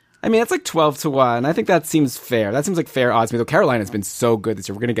that? I mean, it's 12-1. I think that seems fair. That seems like fair odds to me, though Carolina's been so good this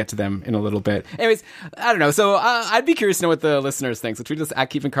year. We're going to get to them in a little bit. Anyways, I don't know. So I'd be curious to know what the listeners think. So tweet us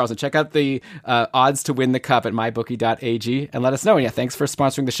at Keeping Carlson. Check out the odds to win the cup at mybookie.ag and let us know. And yeah, thanks for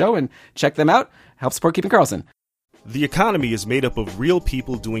sponsoring the show, and check them out. Help support Keeping Carlson. The economy is made up of real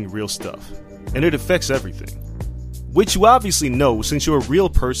people doing real stuff, and it affects everything. Which you obviously know since you're a real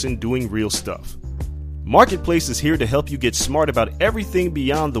person doing real stuff. Marketplace is here to help you get smart about everything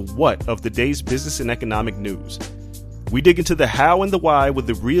beyond the what of the day's business and economic news. We dig into the how and the why with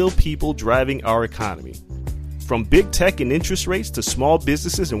the real people driving our economy. From big tech and interest rates to small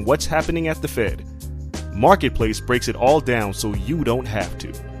businesses and what's happening at the Fed. Marketplace breaks it all down so you don't have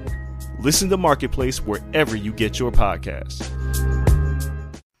to. Listen to Marketplace wherever you get your podcasts.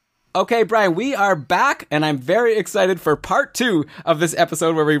 Okay, Brian, we are back, and I'm very excited for part 2 of this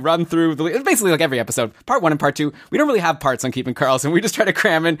episode where we run through it's basically like every episode, part 1 and part 2. We don't really have parts on Keeping Carlson. We just try to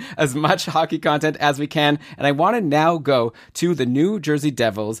cram in as much hockey content as we can, and I want to now go to the New Jersey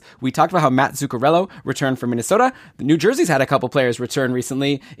Devils. We talked about how Matt Zuccarello returned from Minnesota. The New Jersey's had a couple players return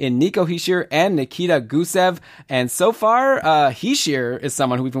recently in Nico Hischier and Nikita Gusev, and so far, Hischier is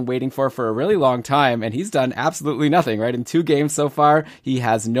someone who we've been waiting for a really long time, and he's done absolutely nothing, right? In 2 games so far, he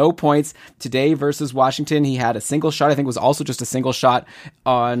has no points today versus Washington. He had a single shot. I think it was also just a single shot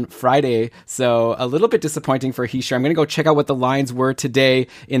on Friday. So a little bit disappointing for Hischier. I'm going to go check out what the lines were today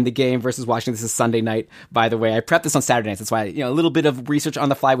in the game versus Washington. This is Sunday night, by the way. I prepped this on Saturday nights. That's why, a little bit of research on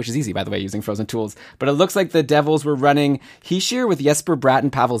the fly, which is easy, by the way, using Frozen Tools. But it looks like the Devils were running Hischier with Jesper Bratt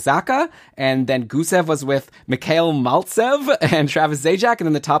and Pavel Zacha. And then Gusev was with Mikhail Maltsev and Travis Zajac. And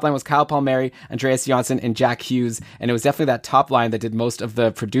then the top line was Kyle Palmieri, Andreas Johnsson, and Jack Hughes. And it was definitely that top line that did most of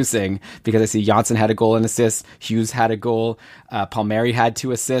the producing, because I see Johnsson had a goal and assist, Hughes had a goal, Palmieri had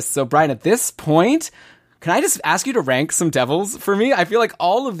 2 assists. So Brian, at this point, can I just ask you to rank some Devils for me? I feel like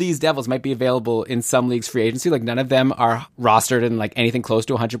all of these Devils might be available in some leagues free agency. Like none of them are rostered in like anything close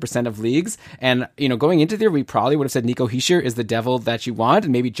to 100% of leagues. And, going into the year, we probably would have said Nico Hischier is the Devil that you want.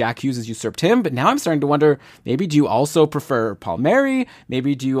 And maybe Jack Hughes has usurped him. But now I'm starting to wonder, maybe do you also prefer Palmieri?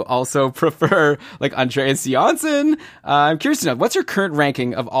 Maybe do you also prefer like Andreas Johnsson? I'm curious to know, what's your current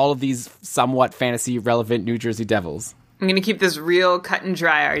ranking of all of these somewhat fantasy relevant New Jersey Devils? I'm going to keep this real cut and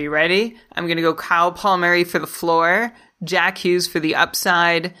dry. Are you ready? I'm going to go Kyle Palmieri for the floor, Jack Hughes for the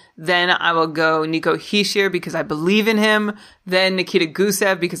upside. Then I will go Nico Hischier because I believe in him. Then Nikita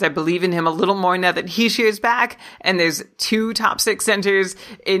Gusev because I believe in him a little more now that Hischier is back. And there's 2 top 6 centers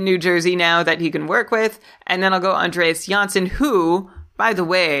in New Jersey now that he can work with. And then I'll go Andreas Johnsson, who, by the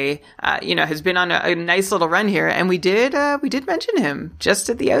way, has been on a nice little run here, and we did mention him just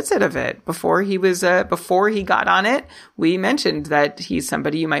at the outset of it before he got on it. We mentioned that he's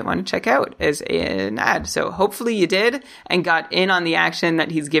somebody you might want to check out as an ad. So hopefully you did and got in on the action that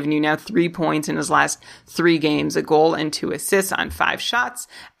he's given you now 3 points in his last 3 games, a goal and 2 assists on 5 shots.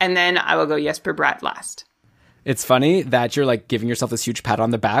 And then I will go Jesper Bratt last. It's funny that you're like giving yourself this huge pat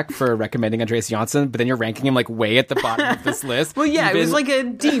on the back for recommending Andreas Johnsson, but then you're ranking him like way at the bottom of this list. Well, yeah, it was like a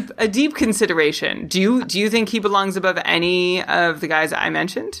deep consideration. Do you think he belongs above any of the guys I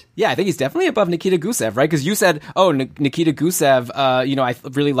mentioned? Yeah, I think he's definitely above Nikita Gusev, right? Because you said, Nikita Gusev, I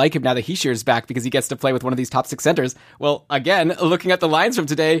really like him now that Hischier's back because he gets to play with one of these top 6 centers. Well, again, looking at the lines from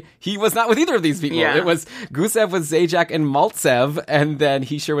today, he was not with either of these people. Yeah. It was Gusev with Zajac and Maltsev, and then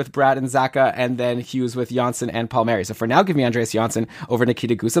Hischier with Bratt and Zacha, and then Hughes with Johnsson and Palmieri. So for now, give me Andreas Johnsson over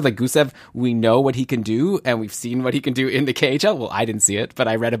Nikita Gusev. Like Gusev, we know what he can do, and we've seen what he can do in the KHL. Well, I didn't see it, but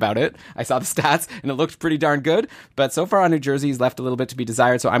I read about it. I saw the stats, and it looked pretty darn good. But so far on New Jersey, he's left a little bit to be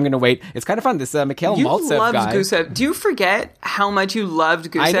desired, so I'm going to wait. It's kind of fun. This Mikhail Maltsev guy. Gusev. Do you forget how much you loved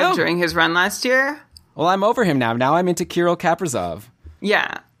Gusev during his run last year? Well, I'm over him now. Now I'm into Kirill Kaprizov.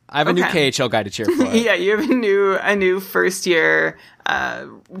 Yeah. I have a new KHL guy to cheer for. Yeah, you have a new first year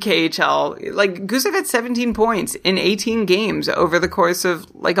KHL. Like Gusev had 17 points in 18 games over the course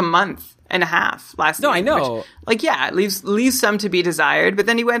of like a month and a half last year. No, I know. Which, it leaves some to be desired. But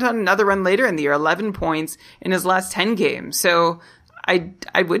then he went on another run later in the year, 11 points in his last 10 games. So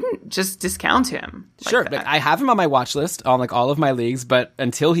I wouldn't just discount him. Sure, but I have him on my watch list on like all of my leagues, but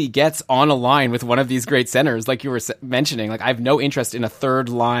until he gets on a line with one of these great centers, like you were mentioning, like I have no interest in a third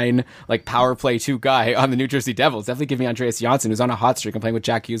line, like power play 2 guy on the New Jersey Devils. Definitely give me Andreas Johnsson, who's on a hot streak and playing with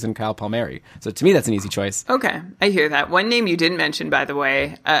Jack Hughes and Kyle Palmieri. So to me, that's an easy choice. Okay, I hear that. One name you didn't mention, by the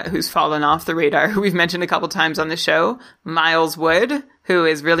way, who's fallen off the radar, who we've mentioned a couple times on the show, Miles Wood, who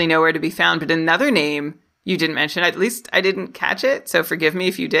is really nowhere to be found, but another name you didn't mention, at least I didn't catch it, so forgive me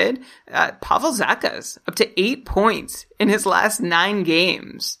if you did. Pavel Zacha's up to 8 points in his last 9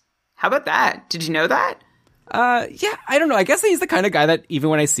 games. How about that? Did you know that? Yeah, I don't know. I guess he's the kind of guy that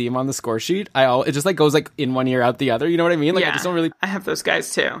even when I see him on the score sheet, it just like goes like in one ear out the other. You know what I mean? Like I just don't really. I have those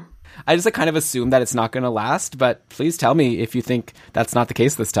guys too. I just like kind of assume that it's not going to last, but please tell me if you think that's not the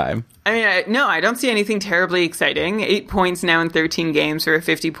case this time. I mean, no, I don't see anything terribly exciting. 8 points now in 13 games for a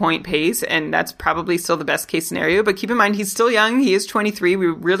 50-point pace, and that's probably still the best case scenario. But keep in mind, he's still young. He is 23. We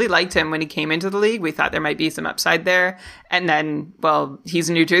really liked him when he came into the league. We thought there might be some upside there. And then, well, he's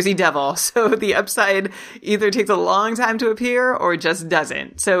a New Jersey Devil, so the upside either takes a long time to appear or just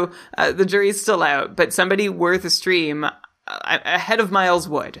doesn't. So the jury's still out, but somebody worth a stream ahead of Miles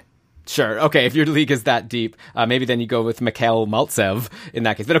Wood. Sure. Okay. If your league is that deep, maybe then you go with Mikhail Maltsev in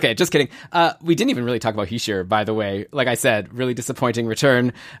that case. But okay, just kidding. We didn't even really talk about Hischier, by the way. Like I said, really disappointing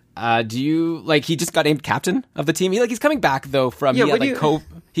return. He just got named captain of the team. He's coming back though from,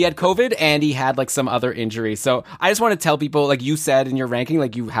 he had COVID and he had like some other injury. So I just want to tell people, like you said in your ranking,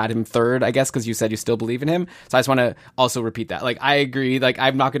 like you had him third, I guess, because you said you still believe in him. So I just want to also repeat that. Like I agree, like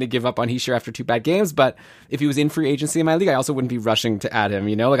I'm not going to give up on Hischier after 2 bad games, but if he was in free agency in my league, I also wouldn't be rushing to add him,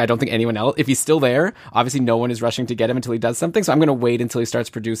 Like I don't think anyone else, if he's still there, obviously no one is rushing to get him until he does something. So I'm going to wait until he starts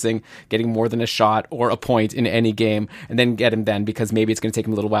producing, getting more than a shot or a point in any game, and then get him then, because maybe it's going to take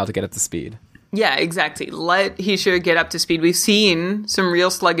him a little while to get up to speed. Yeah, exactly. Let Hischier get up to speed. We've seen some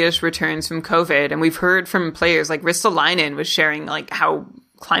real sluggish returns from COVID, and we've heard from players like Ristolainen was sharing like how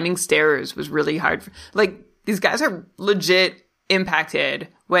climbing stairs was really hard. Like, these guys are legit impacted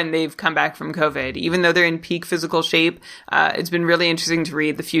when they've come back from COVID, even though they're in peak physical shape. It's been really interesting to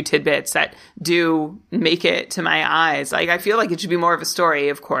read the few tidbits that do make it to my eyes. Like, I feel like it should be more of a story,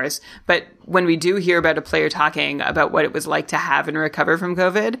 of course, but when we do hear about a player talking about what it was like to have and recover from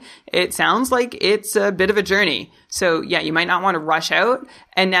COVID, it sounds like it's a bit of a journey. So yeah, you might not want to rush out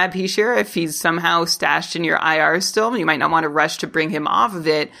and nab Hischier if he's somehow stashed in your IR still. You might not want to rush to bring him off of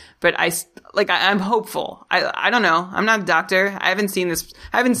it, but I'm hopeful. I don't know. I'm not a doctor. I haven't seen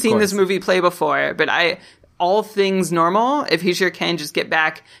this movie play before, but all things normal, if Hischier can just get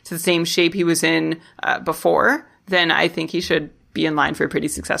back to the same shape he was in before, then I think he should be in line for a pretty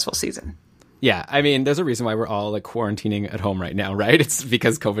successful season. Yeah, I mean, there's a reason why we're all like quarantining at home right now, right? It's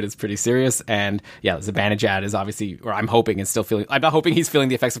because COVID is pretty serious. And yeah, Zibanejad is obviously, or I'm hoping is still feeling, I'm not hoping he's feeling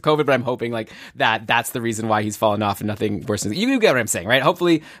the effects of COVID, but I'm hoping like that's the reason why he's fallen off and nothing worse. You get what I'm saying, right?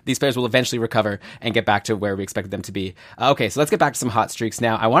 Hopefully these players will eventually recover and get back to where we expected them to be. Okay, so let's get back to some hot streaks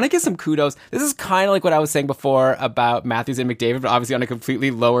now. I want to give some kudos. This is kind of like what I was saying before about Matthews and McDavid, but obviously on a completely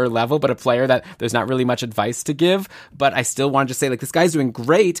lower level, but a player that there's not really much advice to give. But I still want to just say, like, this guy's doing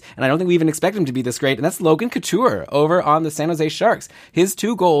great, and I don't think we even expect him to be this great. And that's Logan Couture over on the San Jose Sharks. His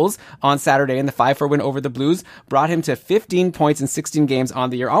 2 goals on Saturday in the 5-4 win over the Blues brought him to 15 points in 16 games on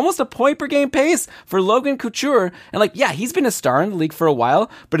the year. Almost a point per game pace for Logan Couture. And like, yeah, he's been a star in the league for a while,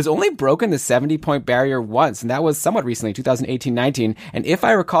 but has only broken the 70-point barrier once. And that was somewhat recently, 2018-19. And if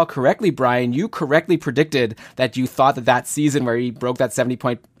I recall correctly, Brian, you correctly predicted that you thought that season where he broke that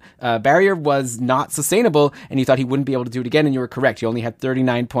 70-point barrier was not sustainable, and you thought he wouldn't be able to do it again, and you were correct. He only had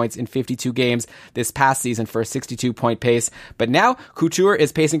 39 points in 52 games this past season for a 62-point pace. But now Couture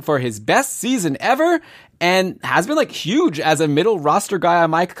is pacing for his best season ever, and has been like huge as a middle roster guy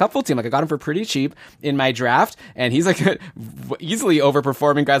on my Cupful team. Like, I got him for pretty cheap in my draft, and he's like easily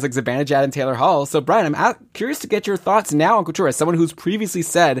overperforming guys like Zibanejad and Taylor Hall. So Brian, I'm curious to get your thoughts now on Couture as someone who's previously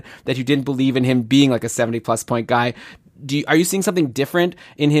said that you didn't believe in him being like a 70-plus point guy. Are you seeing something different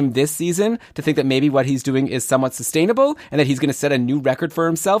in him this season to think that maybe what he's doing is somewhat sustainable and that he's going to set a new record for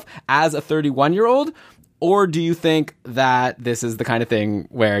himself as a 31-year-old? Or do you think that this is the kind of thing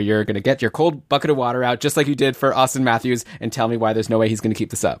where you're going to get your cold bucket of water out, just like you did for Austin Matthews, and tell me why there's no way he's going to keep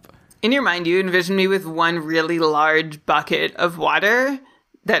this up? In your mind, you envision me with one really large bucket of water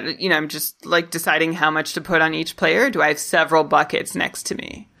that, you know, I'm just like deciding how much to put on each player? Do I have several buckets next to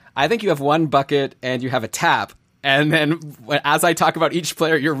me? I think you have one bucket and you have a tap. And then as I talk about each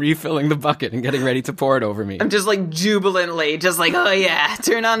player, you're refilling the bucket and getting ready to pour it over me. I'm just like jubilantly, just like, oh yeah,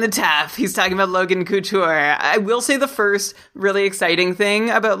 turn on the tap. He's talking about Logan Couture. I will say the first really exciting thing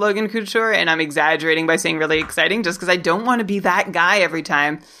about Logan Couture, and I'm exaggerating by saying really exciting just because I don't want to be that guy every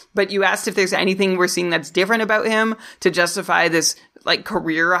time. But you asked if there's anything we're seeing that's different about him to justify this like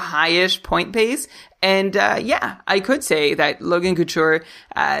career high-ish point pace. And yeah, I could say that Logan Couture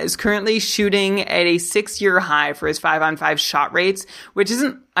is currently shooting at a 6-year high for his 5-on-5 shot rates, which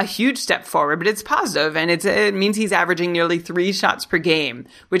isn't a huge step forward, but it's positive, and it means he's averaging nearly 3 shots per game,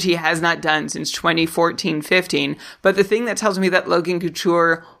 which he has not done since 2014-15. But the thing that tells me that Logan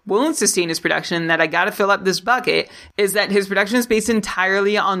Couture won't sustain his production, that I gotta fill up this bucket, is that his production is based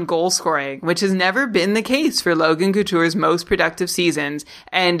entirely on goal scoring, which has never been the case for Logan Couture's most productive seasons.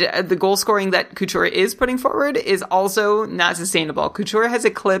 And the goal scoring that Couture is putting forward is also not sustainable. Couture has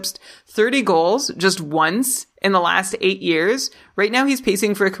eclipsed 30 goals just once in the last 8 years. Right now, he's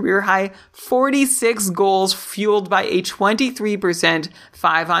pacing for a career high 46 goals, fueled by a 23%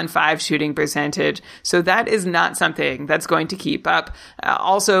 5-on-5 shooting percentage. So that is not something that's going to keep up.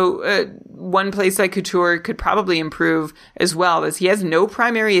 Also, one place that Couture could probably improve as well is he has no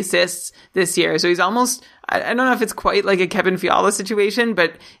primary assists this year. So he's almost, I don't know if it's quite like a Kevin Fiala situation,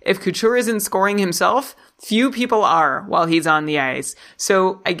 but if Couture isn't scoring himself, few people are while he's on the ice.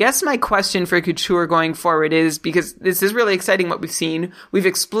 So I guess my question for Couture going forward is, because this is really exciting what we've seen. We've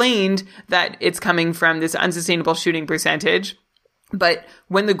explained that it's coming from this unsustainable shooting percentage. But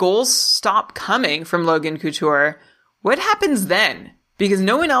when the goals stop coming from Logan Couture, what happens then? Because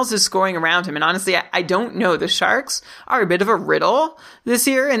no one else is scoring around him. And honestly, I don't know. The Sharks are a bit of a riddle this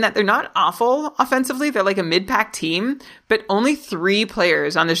year in that they're not awful offensively. They're like a mid-pack team, but only 3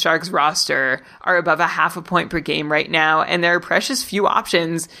 players on the Sharks roster are above a half a point per game right now. And there are precious few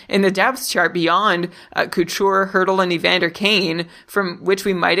options in the depth chart beyond Couture, Hertl, and Evander Kane, from which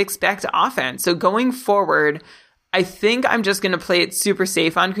we might expect offense. So going forward, I think I'm just going to play it super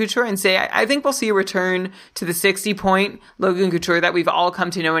safe on Couture and say I think we'll see a return to the 60-point Logan Couture that we've all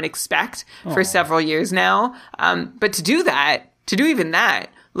come to know and expect for several years now. But to do even that,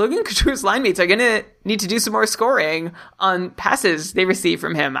 Logan Couture's line mates are going to need to do some more scoring on passes they receive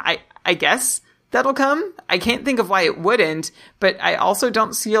from him. I guess that'll come. I can't think of why it wouldn't, but I also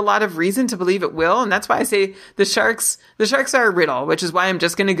don't see a lot of reason to believe it will. And that's why I say the Sharks are a riddle, which is why I'm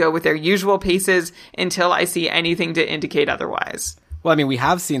just going to go with their usual paces until I see anything to indicate otherwise. Well, I mean, we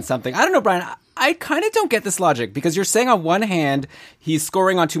have seen something. I don't know, Brian. I kind of don't get this logic because you're saying on one hand, he's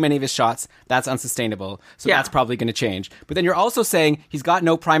scoring on too many of his shots. That's unsustainable. So that's probably going to change. But then you're also saying he's got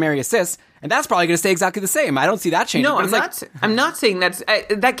no primary assists. And that's probably going to stay exactly the same. I don't see that changing. No, I'm not saying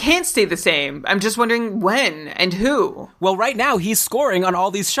that can't stay the same. I'm just wondering when and who. Well, right now he's scoring on all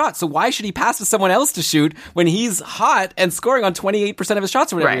these shots. So why should he pass to someone else to shoot when he's hot and scoring on 28% of his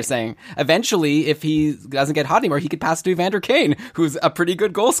shots or whatever you're saying? Eventually, if he doesn't get hot anymore, he could pass to Evander Kane, who's a pretty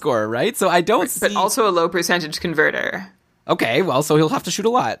good goal scorer, right? So I don't see... But also a low percentage converter. Okay, well, so he'll have to shoot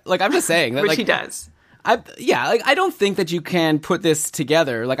a lot. Like, I'm just saying that, Which he does. I don't think that you can put this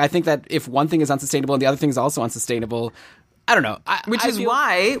together. Like, I think that if one thing is unsustainable and the other thing is also unsustainable, I don't know. Which is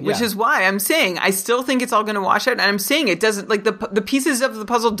why I'm saying I still think it's all going to wash out. And I'm saying it doesn't, like, the pieces of the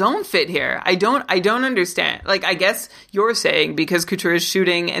puzzle don't fit here. I don't understand. Like, I guess you're saying because Couture is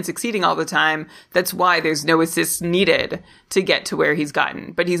shooting and succeeding all the time, that's why there's no assists needed to get to where he's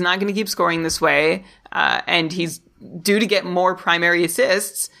gotten. But he's not going to keep scoring this way. And he's due to get more primary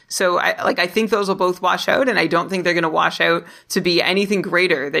assists. So I think those will both wash out, and I don't think they're going to wash out to be anything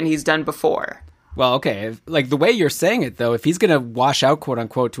greater than he's done before. Well, okay. Like, the way you're saying it, though, if he's going to wash out, quote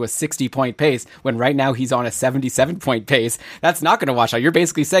unquote, to a 60-point pace, when right now he's on a 77-point pace, that's not going to wash out. You're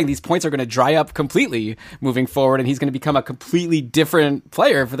basically saying these points are going to dry up completely moving forward, and he's going to become a completely different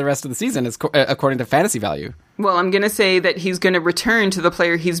player for the rest of the season, according to fantasy value. Well, I'm going to say that he's going to return to the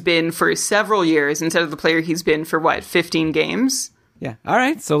player he's been for several years instead of the player he's been for, 15 games? Yeah. All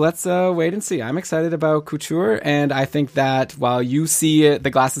right. So let's wait and see. I'm excited about Couture, and I think that while you see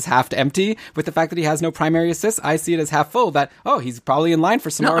the glass is half empty with the fact that he has no primary assists, I see it as half full. That he's probably in line for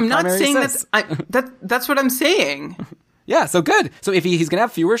some more primary assists. No, I'm not saying that's what I'm saying. Yeah, so good. So if he's going to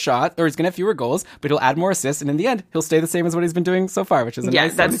have fewer shots, or he's going to have fewer goals, but he'll add more assists, and in the end, he'll stay the same as what he's been doing so far, which is a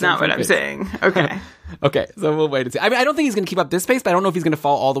nice... that's not what I'm saying. Okay. Okay, so we'll wait and see. I mean, I don't think he's going to keep up this pace, but I don't know if he's going to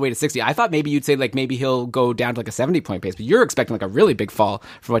fall all the way to 60. I thought maybe you'd say, like, maybe he'll go down to, like, a 70-point pace, but you're expecting, like, a really big fall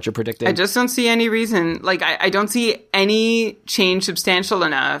from what you're predicting. I just don't see any reason. Like, I don't see any change substantial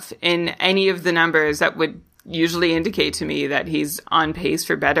enough in any of the numbers that would usually indicate to me that he's on pace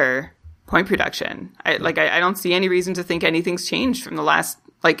for better point production. I don't see any reason to think anything's changed from the last,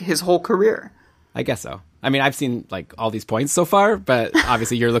 his whole career. I guess so. I mean, I've seen, all these points so far, but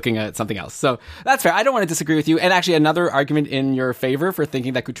obviously you're looking at something else. So that's fair. I don't want to disagree with you. And actually, another argument in your favor for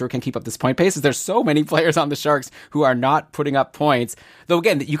thinking that Couture can keep up this point pace is there's so many players on the Sharks who are not putting up points. Though,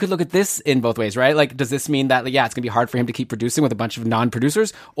 again, you could look at this in both ways, right? Like, does this mean that, it's going to be hard for him to keep producing with a bunch of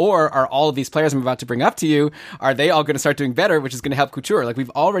non-producers? Or are all of these players I'm about to bring up to you, are they all going to start doing better, which is going to help Couture? Like,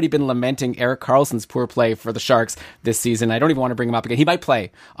 we've already been lamenting Erik Karlsson's poor play for the Sharks this season. I don't even want to bring him up again. He might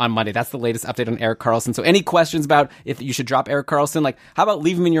play on Monday. That's the latest update on Erik Karlsson. So any questions about if you should drop Erik Karlsson, how about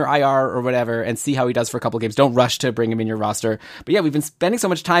leave him in your IR or whatever and see how he does for a couple games? Don't rush to bring him in your roster. But yeah, we've been spending so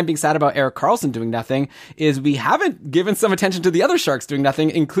much time being sad about Erik Karlsson doing nothing is we haven't given some attention to the other Sharks doing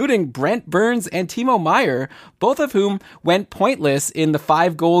nothing, including Brent Burns and Timo Meier, both of whom went pointless in the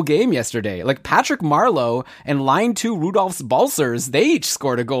 5-goal game yesterday. Like, Patrick Marleau and line 2 Rudolfs Balcers, they each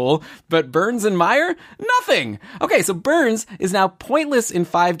scored a goal, but Burns and Meier, nothing. Okay, so Burns is now pointless in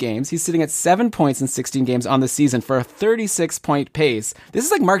 5 games. He's sitting at 7 points in 16 games on the season for a 36-point pace. This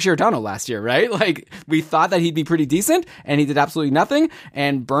is like Mark Giordano last year, right? Like, we thought that he'd be pretty decent, and he did absolutely nothing,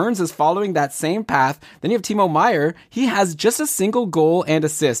 and Burns is following that same path. Then you have Timo Meier. He has just a single goal and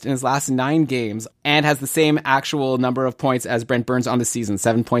assist in his last 9 games, and has the same actual number of points as Brent Burns on the season,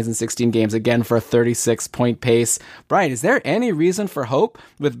 7 points in 16 games, again for a 36-point pace. Brian, is there any reason for hope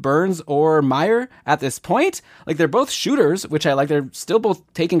with Burns or Meier at this point? Like, they're both shooters, which I like. They're still both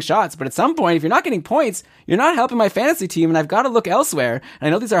taking shots, but at some point, if you're not getting points, you're not helping my fantasy team, and I've got to look elsewhere. And I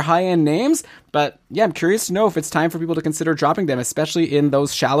know these are high-end names, but yeah, I'm curious to know if it's time for people to consider dropping them, especially in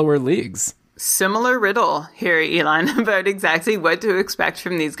those shallower leagues. Similar riddle here, Elon, about exactly what to expect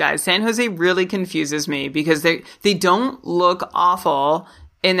from these guys. San Jose really confuses me because they don't look awful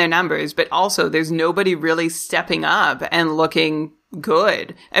in their numbers, but also there's nobody really stepping up and looking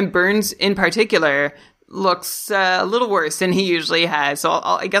good. And Burns in particular looks a little worse than he usually has. So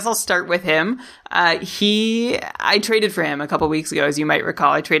I guess I'll start with him. I traded for him a couple weeks ago, as you might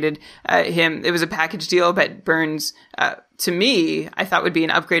recall. I traded him. It was a package deal, but Burns, to me, I thought would be an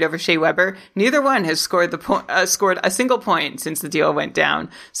upgrade over Shea Weber. Neither one has scored a single point since the deal went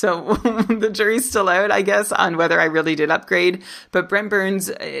down. So the jury's still out, I guess, on whether I really did upgrade. But Brent Burns,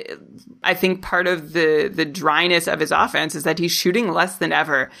 I think part of the dryness of his offense is that he's shooting less than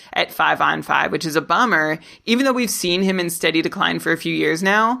ever at 5-on-5, which is a bummer. Even though we've seen him in steady decline for a few years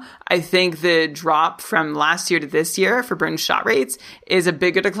now, I think the drop from last year to this year for Burns' shot rates is a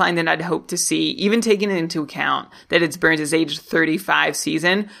bigger decline than I'd hoped to see, even taking into account that it's Burns' age 35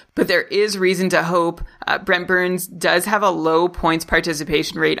 season. But there is reason to hope. Brent Burns does have a low points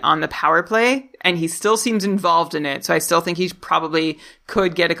participation rate on the power play, and he still seems involved in it. So I still think he probably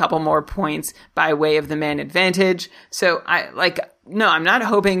could get a couple more points by way of the man advantage. So no, I'm not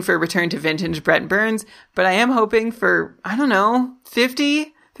hoping for a return to vintage Brent Burns, but I am hoping for,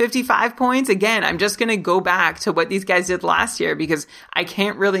 50, 55 points. Again, I'm just going to go back to what these guys did last year because I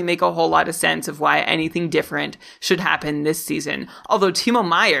can't really make a whole lot of sense of why anything different should happen this season. Although Timo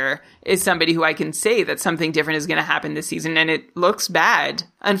Meier is somebody who I can say that something different is going to happen this season, and it looks bad,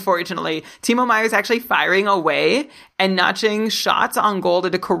 unfortunately. Timo Meier is actually firing away and notching shots on goal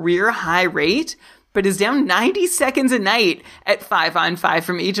at a career high rate, but is down 90 seconds a night at 5-on-5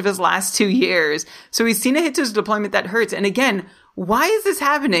 from each of his last 2 years. So he's seen a hit to his deployment that hurts. And again, why is this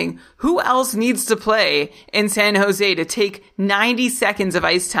happening? Who else needs to play in San Jose to take 90 seconds of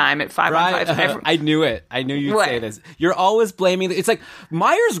ice time at 5-on-5? I knew it. I knew you'd say this. You're always blaming. It's like,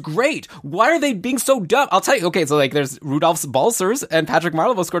 Meier's great. Why are they being so dumb? I'll tell you. Okay, so there's Rudolf Balcers and Patrick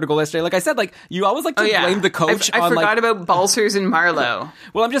Marleau scored a goal yesterday. Like I said, you always like to blame the coach. I forgot about Balcers and Marleau.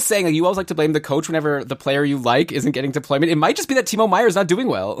 Well, I'm just saying, you always like to blame the coach whenever the player you like isn't getting deployment. It might just be that Timo Meier's not doing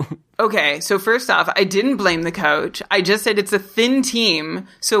well. Okay, so first off, I didn't blame the coach. I just said it's a thin team,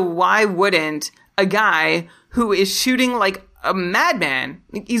 so why wouldn't a guy who is shooting like a madman,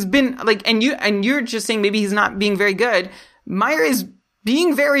 he's been and you're just saying maybe he's not being very good. Meier is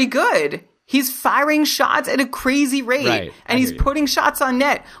being very good. He's firing shots at a crazy rate, right, and he's putting shots on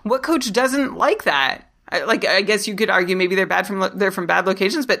net. What coach doesn't like that? I guess you could argue maybe they're from bad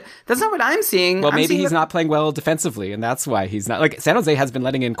locations, but that's not what I'm seeing. Well, maybe he's not playing well defensively, and that's why he's not. San Jose has been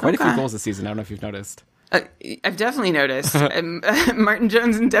letting in quite a few goals this season. I don't know if you've noticed. I've definitely noticed. Martin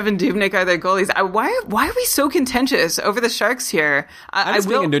Jones and Devin Dubnyk are their goalies. Why are we so contentious over the Sharks here? I'm just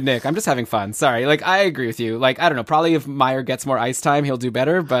being a Nudnik. I'm just having fun. Sorry. I agree with you. I don't know. Probably if Meier gets more ice time, he'll do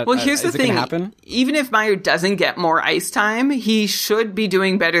better. But here's the thing. Happen? Even if Meier doesn't get more ice time, he should be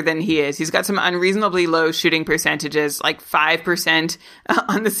doing better than he is. He's got some unreasonably low shooting percentages, 5%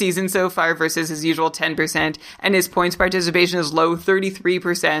 on the season so far versus his usual 10%. And his points participation is low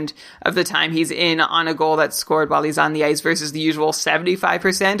 33% of the time he's in on a goal that's scored while he's on the ice versus the usual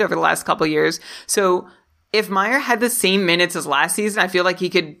 75% over the last couple of years. So if Meier had the same minutes as last season, I feel like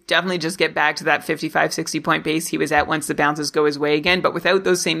he could definitely just get back to that 55, 60 point pace he was at once the bounces go his way again. But without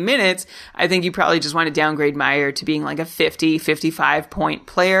those same minutes, I think you probably just want to downgrade Meier to being a 50, 55 point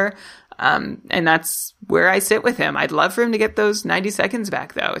player. And that's where I sit with him. I'd love for him to get those 90 seconds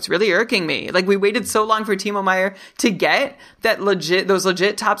back, though. It's really irking me. We waited so long for Timo Meier to get those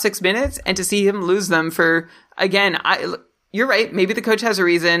legit top 6 minutes and to see him lose them for, again, you're right. Maybe the coach has a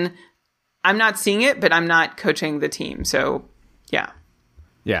reason. I'm not seeing it, but I'm not coaching the team. So, yeah.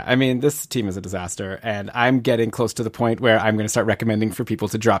 Yeah, I mean, this team is a disaster, and I'm getting close to the point where I'm going to start recommending for people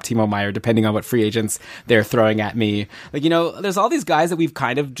to drop Timo Meier, depending on what free agents they're throwing at me. There's all these guys that we've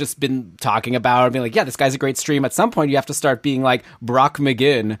kind of just been talking about, and being this guy's a great stream. At some point, you have to start being like Brock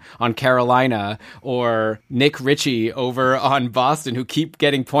McGinn on Carolina, or Nick Ritchie over on Boston, who keep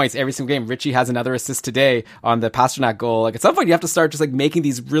getting points every single game. Ritchie has another assist today on the Pasternak goal. At some point, you have to start just making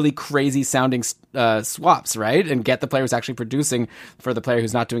these really crazy sounding swaps, right? And get the player who's actually producing for the player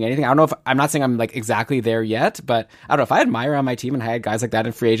who's not doing anything. I don't know if I'm not saying I'm exactly there yet, but I don't know if I had Meier on my team and I had guys like that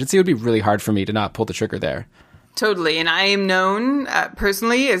in free agency, it would be really hard for me to not pull the trigger there. Totally. And I am known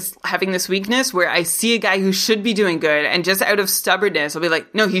personally as having this weakness where I see a guy who should be doing good and just out of stubbornness, I'll be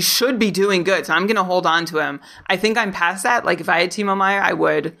like, no, he should be doing good. So I'm going to hold on to him. I think I'm past that. If I had Timo Meier, I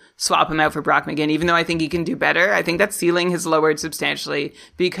would swap him out for Brock McGinn, even though I think he can do better. I think that ceiling has lowered substantially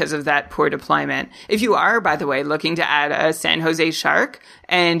because of that poor deployment. If you are, by the way, looking to add a San Jose Shark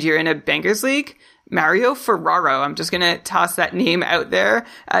and you're in a Bankers League, Mario Ferraro, I'm just going to toss that name out there.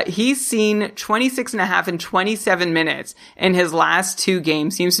 He's seen 26.5 and 27 minutes in his last 2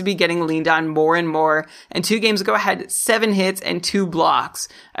 games. Seems to be getting leaned on more and more. And 2 games ago had 7 hits and 2 blocks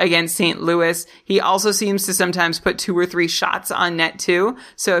against St. Louis. He also seems to sometimes put 2 or 3 shots on net too.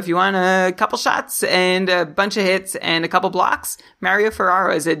 So if you want a couple shots and a bunch of hits and a couple blocks, Mario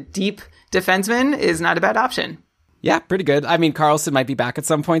Ferraro as a deep defenseman is not a bad option. Yeah, pretty good. I mean, Karlsson might be back at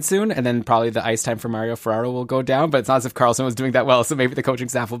some point soon, and then probably the ice time for Mario Ferraro will go down, but it's not as if Karlsson was doing that well, so maybe the coaching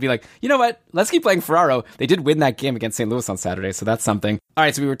staff will be like, you know what, let's keep playing Ferraro. They did win that game against St. Louis on Saturday, so that's something. All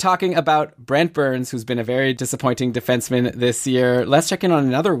right, so we were talking about Brent Burns, who's been a very disappointing defenseman this year. Let's check in on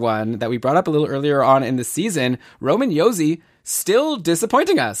another one that we brought up a little earlier on in the season. Roman Josi, still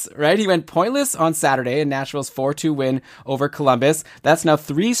disappointing us, right? He went pointless on Saturday in Nashville's 4-2 win over Columbus. That's now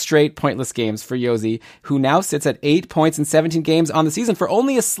 3 straight pointless games for Josi, who now sits at 8 points in 17 games on the season for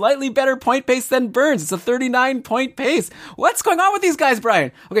only a slightly better point pace than Burns. It's a 39-point pace. What's going on with these guys,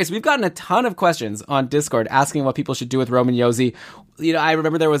 Brian? Okay, so we've gotten a ton of questions on Discord asking what people should do with Roman Josi. You know, I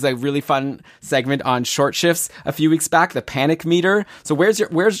remember there was a really fun segment on short shifts a few weeks back, the panic meter. So where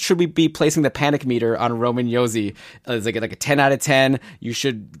should we be placing the panic meter on Roman Josi? Is it like a 10 out of 10? You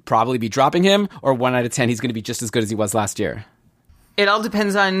should probably be dropping him, or 1 out of 10? He's going to be just as good as he was last year. It all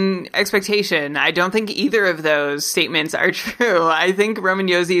depends on expectation. I don't think either of those statements are true. I think Roman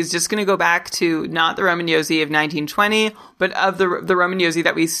Josi is just going to go back to not the Roman Josi of 1920, but of the Roman Josi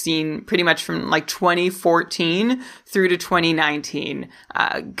that we've seen pretty much from like 2014 through to 2019.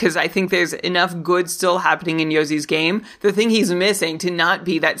 Because I think there's enough good still happening in Josi's game. The thing he's missing to not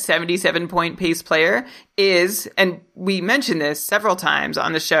be that 77-point pace player is, and we mentioned this several times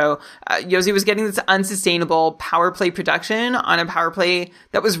on the show, Josi was getting this unsustainable power play production on a power play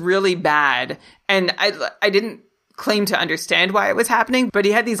that was really bad. And I didn't claim to understand why it was happening, but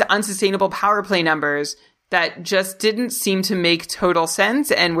he had these unsustainable power play numbers that just didn't seem to make total sense,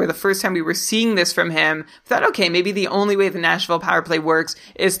 and were the first time we were seeing this from him. We thought, okay, maybe the only way the Nashville power play works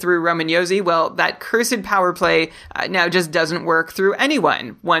is through Roman Josi. Well, that cursed power play now just doesn't work through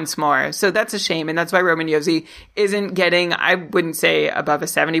anyone once more. So that's a shame, and that's why Roman Josi isn't getting, I wouldn't say, above a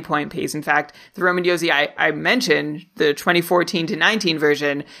 70-point pace. In fact, the Roman Josi I mentioned, the 2014 to 19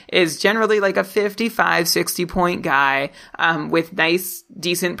 version, is generally like a 55, 60-point guy with nice,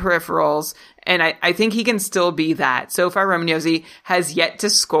 decent peripherals. And I think he can still be that. So far, Roman Josi has yet to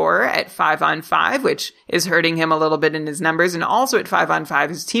score at 5-on-5, which is hurting him a little bit in his numbers. And also at 5-on-5,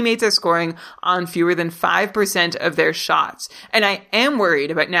 his teammates are scoring on fewer than 5% of their shots. And I am worried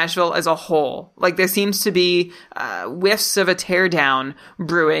about Nashville as a whole. Like, there seems to be whiffs of a teardown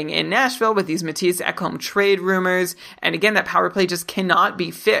brewing in Nashville with these Mattias Ekholm trade rumors. And again, that power play just cannot be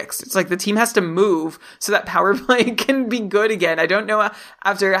fixed. It's like the team has to move so that power play can be good again. I don't know,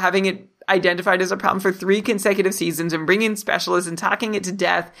 after having it identified as a problem for 3 consecutive seasons and bringing specialists and talking it to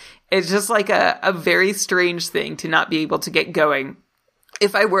death, it's just like a very strange thing to not be able to get going.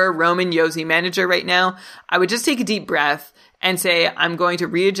 If I were a Roman Josi manager right now, I would just take a deep breath and say, I'm going to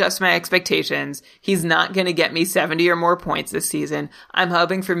readjust my expectations. He's not going to get me 70 or more points this season. I'm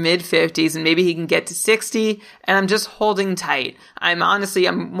hoping for mid-50s, and maybe he can get to 60, and I'm just holding tight.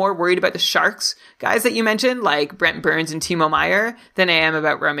 I'm more worried about the Sharks guys that you mentioned, like Brent Burns and Timo Meier, than I am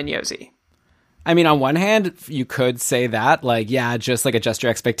about Roman Josi. I mean, on one hand, you could say that, like, yeah, just like adjust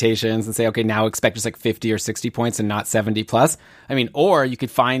your expectations and say, okay, now expect just like 50 or 60 points and not 70 plus. I mean, or you could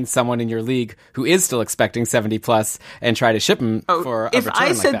find someone in your league who is still expecting 70 plus and try to ship him for a return. If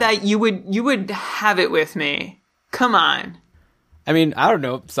I said that, you would have it with me. Come on. I mean, I don't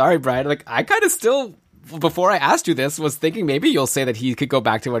know. Sorry, Brian. Like, I kind of still, before I asked you this, was thinking maybe you'll say that he could go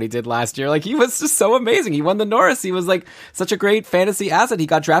back to what he did last year. Like, he was just so amazing. He won the Norris. He was like such a great fantasy asset. He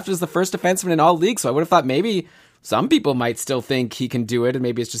got drafted as the first defenseman in all leagues. So I would have thought maybe some people might still think he can do it, and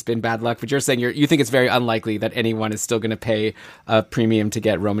maybe it's just been bad luck. But you're saying you think it's very unlikely that anyone is still going to pay a premium to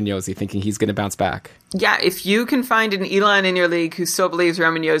get Roman Josi, thinking he's going to bounce back. Yeah, if you can find an Elon in your league who still believes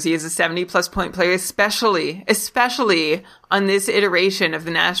Roman Josi is a 70-plus point player, especially on this iteration of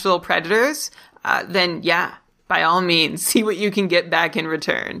the Nashville Predators, then yeah, by all means, see what you can get back in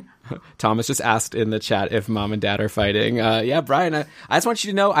return. Thomas just asked in the chat if mom and dad are fighting. Yeah, Brian, I just want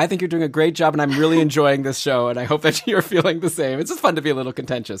you to know I think you're doing a great job, and I'm really enjoying this show, and I hope that you're feeling the same. It's just fun to be a little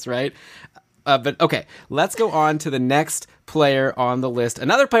contentious, right? But okay, let's go on to the next player on the list.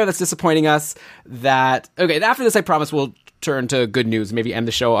 Another player that's disappointing us after this, I promise we'll turn to good news, maybe end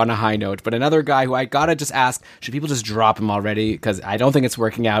the show on a high note. But another guy who I gotta just ask, should people just drop him already? Because I don't think it's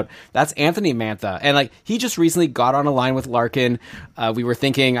working out. That's Anthony Mantha. And like, he just recently got on a line with Larkin. We were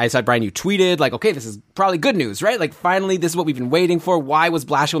thinking, I saw Brian, you tweeted like, okay, this is probably good news, right? Like, finally, this is what we've been waiting for. Why was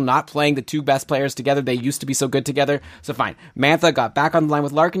Blashill not playing the two best players together? They used to be so good together. So fine. Mantha got back on the line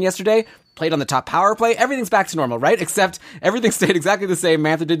with Larkin yesterday. Played on the top power play. Everything's back to normal, right? Except everything stayed exactly the same.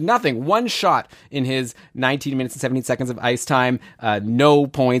 Mantha did nothing. One shot in his 19 minutes and 17 seconds of ice time. No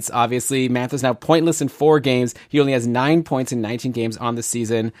points, obviously. Mantha's now pointless in 4 games. He only has 9 points in 19 games on the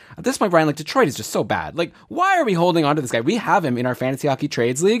season. At this point, Brian, like, Detroit is just so bad. Like, why are we holding on to this guy? We have him in our Fantasy Hockey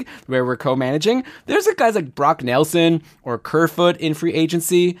Trades League where we're co-managing. There's guys like Brock Nelson or Kerfoot in free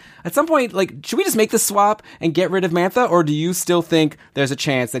agency. At some point, like, should we just make the swap and get rid of Mantha? Or do you still think there's a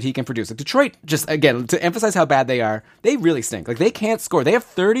chance that he can produce? Like, Detroit, just again, to emphasize how bad they are, they really stink. Like, they can't score. They have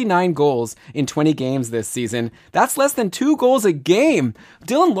 39 goals in 20 games this season. That's less than 2 goals a game.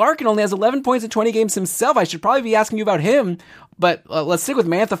 Dylan Larkin only has 11 points in 20 games himself. I should probably be asking you about him. But let's stick with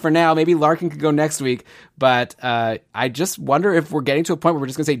Mantha for now. Maybe Larkin could go next week. But I just wonder if we're getting to a point where we're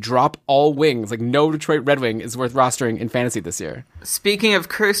just going to say drop all wings. Like, no Detroit Red Wing is worth rostering in fantasy this year. Speaking of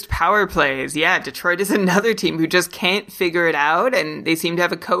cursed power plays, yeah, Detroit is another team who just can't figure it out. And they seem to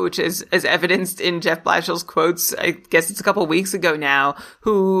have a coach, as evidenced in Jeff Blashill's quotes, I guess it's a couple weeks ago now,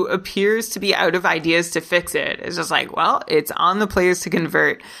 who appears to be out of ideas to fix it. It's just like, well, it's on the players to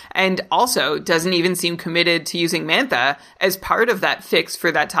convert. And also doesn't even seem committed to using Mantha as part of that fix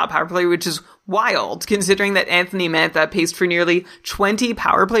for that top power play, which is wild, considering that Anthony Mantha paced for nearly 20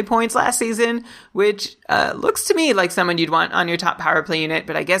 power play points last season, which looks to me like someone you'd want on your top power play unit,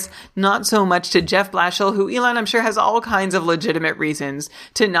 but I guess not so much to Jeff Blashill, who, Elon, I'm sure has all kinds of legitimate reasons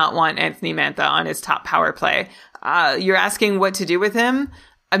to not want Anthony Mantha on his top power play. You're asking what to do with him?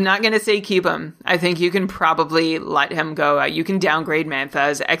 I'm not going to say keep him. I think you can probably let him go. You can downgrade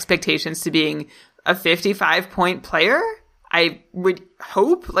Mantha's expectations to being a 55-point player. I would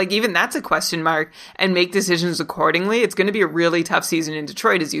hope, like, even that's a question mark, and make decisions accordingly. It's going to be a really tough season in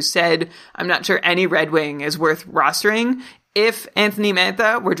Detroit. As you said, I'm not sure any Red Wing is worth rostering. If Anthony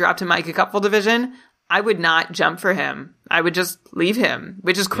Mantha were dropped in my Cupful division, I would not jump for him. I would just leave him,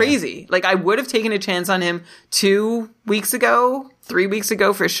 which is crazy. Yeah. Like, I would have taken a chance on him 2 weeks ago, 3 weeks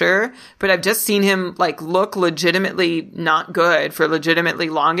ago for sure, but I've just seen him, like, look legitimately not good for legitimately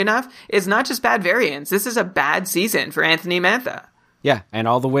long enough. It's not just bad variance. This is a bad season for Anthony Mantha. Yeah, and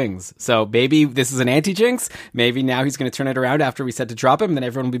all the wings. So maybe this is an anti-jinx. Maybe now he's going to turn it around after we said to drop him, and then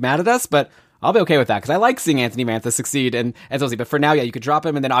everyone will be mad at us, but I'll be okay with that, because I like seeing Anthony Mantha succeed and Ozzy. But for now, yeah, you could drop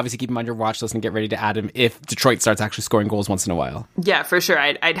him and then obviously keep him on your watch list and get ready to add him if Detroit starts actually scoring goals once in a while. Yeah, for sure.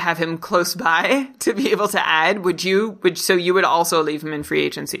 I'd have him close by to be able to add. So you would also leave him in free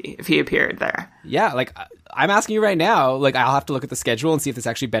agency if he appeared there? Yeah, like, I'm asking you right now, like, I'll have to look at the schedule and see if this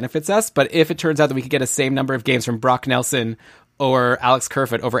actually benefits us. But if it turns out that we could get a same number of games from Brock Nelson or Alex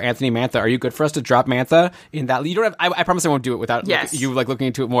Kerfoot over Anthony Mantha, are you good for us to drop Mantha in that? You don't have. I promise I won't do it without you looking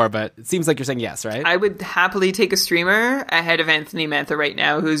into it more. But it seems like you're saying yes, right? I would happily take a streamer ahead of Anthony Mantha right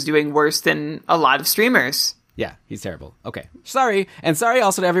now, who's doing worse than a lot of streamers. Yeah, he's terrible. Okay. Sorry. And sorry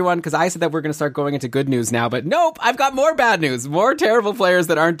also to everyone, because I said that we're going to start going into good news now, but nope, I've got more bad news. More terrible players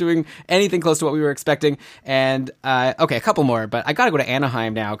that aren't doing anything close to what we were expecting. And, okay, a couple more, but I got to go to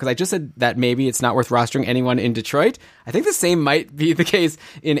Anaheim now, because I just said that maybe it's not worth rostering anyone in Detroit. I think the same might be the case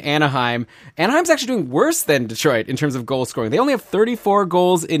in Anaheim. Anaheim's actually doing worse than Detroit in terms of goal scoring. They only have 34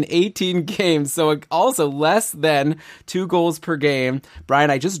 goals in 18 games, so also less than 2 goals per game. Brian,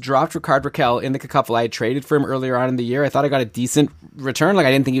 I just dropped Rickard Rakell in the Cupful. I had traded for him earlier on in the year. I thought I got a decent return. Like,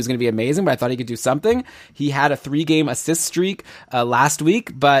 I didn't think he was going to be amazing, but I thought he could do something. He had a 3-game assist streak last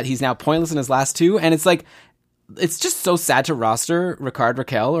week, but he's now pointless in his last 2. And it's like, it's just so sad to roster Rickard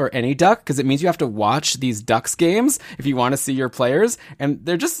Rakell or any Duck, because it means you have to watch these Ducks games if you want to see your players, and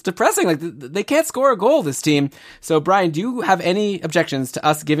they're just depressing. Like, they can't score a goal, this team. So, Brian, do you have any objections to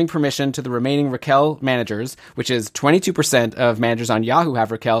us giving permission to the remaining Rakell managers, which is 22% of managers on Yahoo have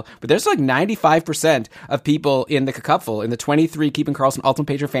Rakell, but there's like 95% of people in the Cupful, in the 23 Keeping Karlsson Ultimate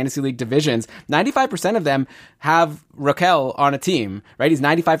Patriot Fantasy League divisions, 95% of them have Rakell on a team, right? He's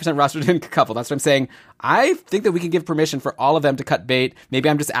 95% rostered in Cupful. That's what I'm saying. I think that we can give permission for all of them to cut bait. Maybe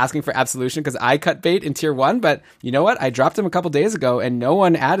I'm just asking for absolution because I cut bait in tier 1, but you know what? I dropped him a couple days ago and no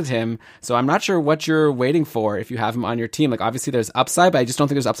one added him. So I'm not sure what you're waiting for if you have him on your team. Like, obviously there's upside, but I just don't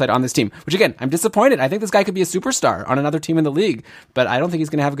think there's upside on this team, which again, I'm disappointed. I think this guy could be a superstar on another team in the league, but I don't think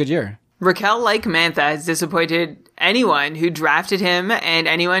he's going to have a good year. Rakell, like Mantha, has disappointed anyone who drafted him and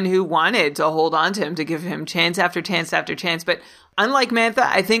anyone who wanted to hold on to him to give him chance after chance after chance. But unlike Mantha,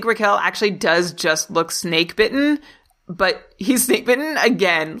 I think Rakell actually does just look snake bitten. but he's snake bitten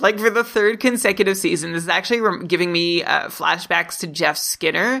again, like for the third consecutive season. This is actually giving me flashbacks to Jeff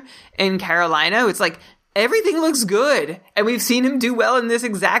Skinner in Carolina. It's like, everything looks good, and we've seen him do well in this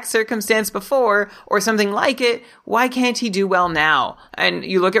exact circumstance before, or something like it. Why can't he do well now? And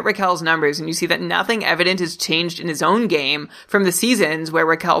you look at Raquel's numbers, and you see that nothing evident has changed in his own game from the seasons where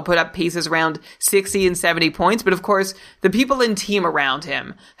Raquel put up paces around 60 and 70 points. But of course, the people and team around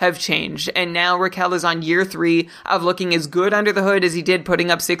him have changed, and now Raquel is on year 3 of looking as good under the hood as he did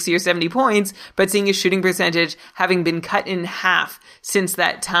putting up 60 or 70 points, but seeing his shooting percentage having been cut in half since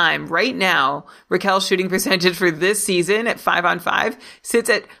that time. Right now, Raquel's shooting percentage for this season at 5-on-5 sits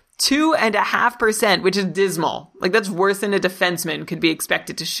at 2.5%, which is dismal. Like, that's worse than a defenseman could be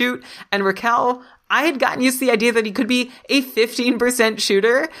expected to shoot. And Raquel, I had gotten used to the idea that he could be a 15%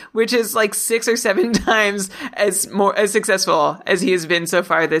 shooter, which is like 6 or 7 times as successful as he has been so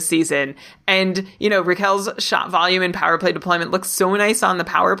far this season. And, you know, Raquel's shot volume and power play deployment looks so nice on the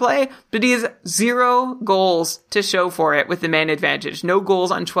power play, but he has 0 goals to show for it with the man advantage. No goals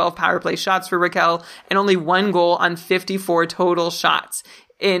on 12 power play shots for Raquel, and only 1 goal on 54 total shots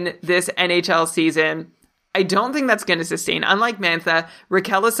in this NHL season. I don't think that's going to sustain. Unlike Mantha,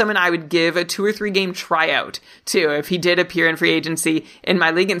 Raquel is someone I would give a 2 or 3 game tryout to if he did appear in free agency in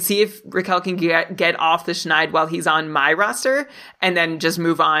my league, and see if Raquel can get off the schneid while he's on my roster, and then just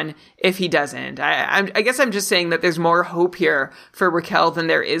move on if he doesn't. I guess I'm just saying that there's more hope here for Raquel than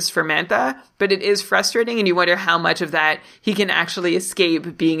there is for Mantha, but it is frustrating, and you wonder how much of that he can actually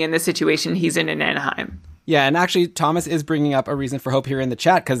escape being in the situation he's in Anaheim. Yeah, and actually, Thomas is bringing up a reason for hope here in the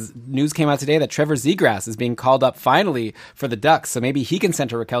chat, because news came out today that Trevor Zegras is being called up finally for the Ducks, so maybe he can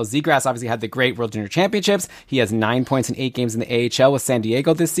center Raquel. Zegras obviously had the great World Junior Championships. He has 9 points in 8 games in the AHL with San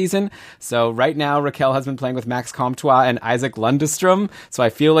Diego this season. So right now, Raquel has been playing with Max Comtois and Isaac Lundestrom, so I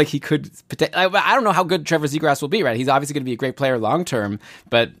feel like he could... I don't know how good Trevor Zegras will be, right? He's obviously going to be a great player long-term,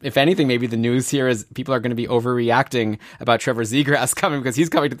 but if anything, maybe the news here is people are going to be overreacting about Trevor Zegras coming, because he's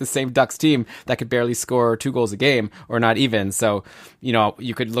coming to the same Ducks team that could barely score 2 goals a game, or not even. So, you know,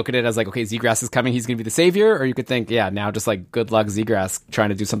 you could look at it as like, okay, Zegras is coming, he's going to be the savior, or you could think, yeah, now just like, good luck Zegras trying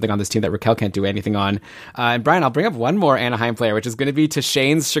to do something on this team that Raquel can't do anything on. And Brian, I'll bring up one more Anaheim player, which is going to be to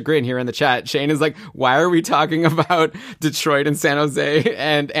Shane's chagrin here in the chat. Shane is like, why are we talking about Detroit and San Jose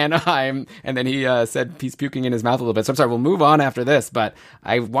and Anaheim? And then he said he's puking in his mouth a little bit. So I'm sorry, we'll move on after this, but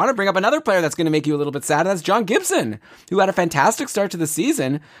I want to bring up another player that's going to make you a little bit sad, and that's John Gibson, who had a fantastic start to the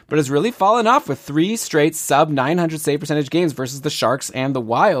season, but has really fallen off with 3 straight sub-900 save percentage games versus the Sharks and the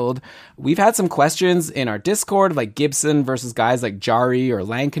Wild. We've had some questions in our Discord, like Gibson versus guys like Jari or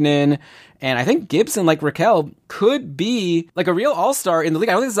Lankinen. And I think Gibson, like Raquel, could be like a real all-star in the league.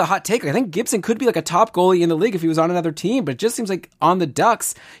 I don't think this is a hot take. I think Gibson could be like a top goalie in the league if he was on another team, but it just seems like on the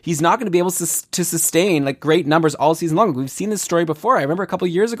Ducks, he's not going to be able to sustain like great numbers all season long. We've seen this story before. I remember a couple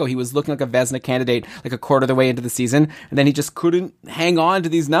of years ago, he was looking like a Vezina candidate like a quarter of the way into the season, and then he just couldn't hang on to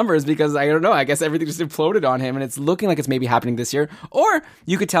these numbers because, I don't know, I guess everything just imploded on him, and it's looking like it's maybe happening this year. Or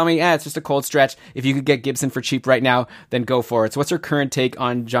you could tell me, it's just a cold stretch. If you could get Gibson for cheap right now, then go for it. So what's your current take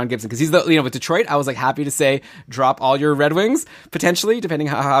on John Gibson? Because he's the, with Detroit, I was like happy to say drop all your Red Wings, potentially, depending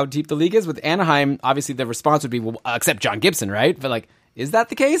how deep the league is. With Anaheim, obviously the response would be, well, accept John Gibson, right? But like, is that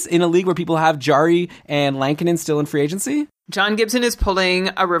the case in a league where people have Jari and Lankinen still in free agency? John Gibson is pulling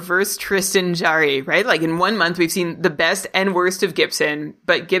a reverse Tristan Jarry, right? Like in 1 month, we've seen the best and worst of Gibson,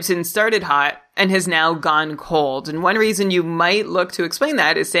 but Gibson started hot and has now gone cold. And one reason you might look to explain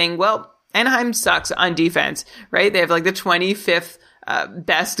that is saying, well, Anaheim sucks on defense, right? They have like the 25th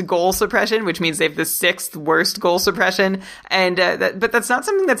best goal suppression, which means they have the 6th worst goal suppression. And but that's not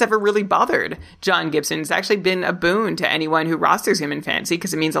something that's ever really bothered John Gibson. It's actually been a boon to anyone who rosters him in fantasy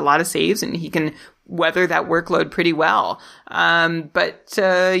because it means a lot of saves and he can weather that workload pretty well. But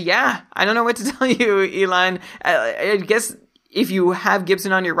yeah, I don't know what to tell you, Elon. I guess if you have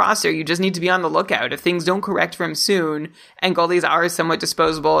Gibson on your roster, you just need to be on the lookout. If things don't correct for him soon and goalies are somewhat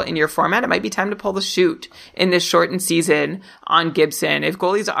disposable in your format, it might be time to pull the chute in this shortened season on Gibson. If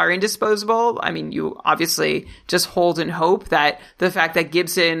goalies are indisposable, I mean, you obviously just hold and hope that the fact that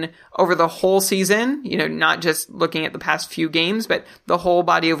Gibson over the whole season, not just looking at the past few games, but the whole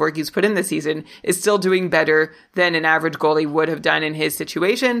body of work he's put in this season is still doing better than an average goalie would have done in his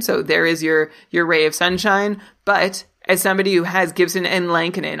situation. So there is your ray of sunshine. But as somebody who has Gibson and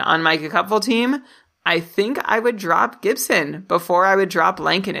Lankinen on my Cupful team, I think I would drop Gibson before I would drop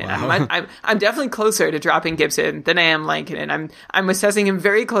Lankinen. Wow. I'm definitely closer to dropping Gibson than I am Lankinen. I'm assessing him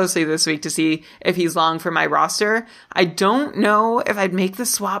very closely this week to see if he's long for my roster. I don't know if I'd make the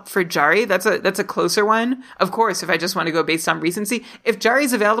swap for Jarry. That's a closer one. Of course, if I just want to go based on recency, if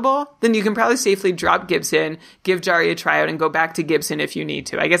Jarry's available, then you can probably safely drop Gibson, give Jarry a tryout, and go back to Gibson if you need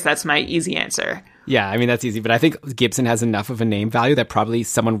to. I guess that's my easy answer. Yeah, I mean, that's easy, but I think Gibson has enough of a name value that probably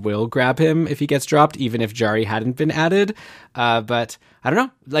someone will grab him if he gets dropped, even if Jarry hadn't been added. But I don't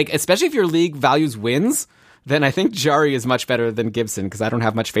know, like, especially if your league values wins, then I think Jarry is much better than Gibson, because I don't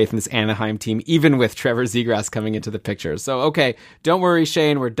have much faith in this Anaheim team, even with Trevor Zegras coming into the picture. So, okay, don't worry,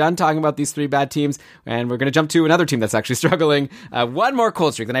 Shane. We're done talking about these three bad teams, and we're going to jump to another team that's actually struggling. One more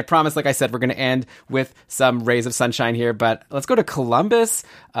cold streak. Then I promise, like I said, we're going to end with some rays of sunshine here. But let's go to Columbus,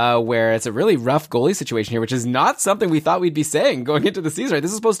 where it's a really rough goalie situation here, which is not something we thought we'd be saying going into the season, right? This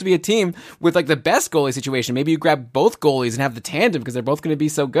is supposed to be a team with, like, the best goalie situation. Maybe you grab both goalies and have the tandem because they're both going to be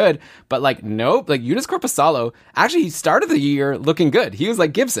so good. But, like, nope. Like, Joonas Korpisalo, actually, he started the year looking good. He was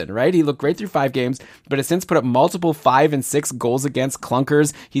like Gibson, right? He looked great through 5 games, but has since put up multiple 5 and 6 goals against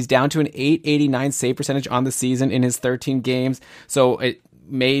clunkers. He's down to an .889 save percentage on the season in his 13 games. So it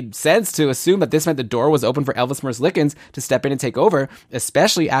made sense to assume that this meant the door was open for Elvis Merzlikins to step in and take over,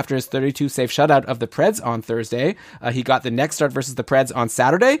 especially after his 32 save shutout of the Preds on Thursday. He got the next start versus the Preds on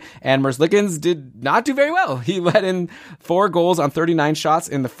Saturday, and Merzlikins did not do very well. He let in 4 goals on 39 shots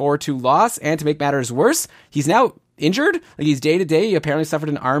in the 4-2 loss, and to make matters worse, he's now injured. Like, he's day to day. He apparently suffered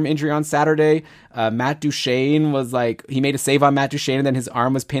an arm injury on Saturday. Matt Duchene was like, he made a save on Matt Duchene and then his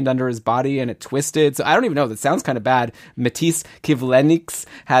arm was pinned under his body and it twisted. So I don't even know. That sounds kind of bad. Matisse Kivlenieks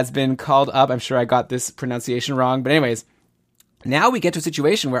has been called up. I'm sure I got this pronunciation wrong, but anyways, now we get to a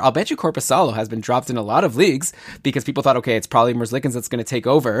situation where I'll bet you Korpisalo has been dropped in a lot of leagues because people thought, okay, it's probably Merzlikins that's going to take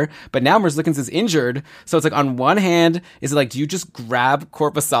over. But now Merzlikins is injured. So it's like, on one hand, is it like, do you just grab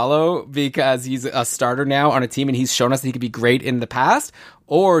Korpisalo because he's a starter now on a team and he's shown us that he could be great in the past?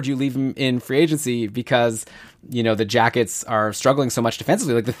 Or do you leave him in free agency because, you know, the Jackets are struggling so much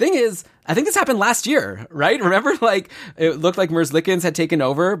defensively? Like, the thing is, I think this happened last year, right? Remember, like, it looked like Merzlikins had taken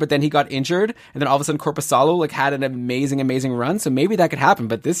over, but then he got injured, and then all of a sudden Korpisalo, like, had an amazing run. So maybe that could happen,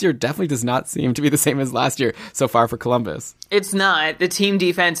 but this year definitely does not seem to be the same as last year so far for Columbus. It's not. The team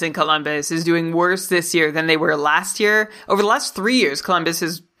defense in Columbus is doing worse this year than they were last year. Over the last 3 years, Columbus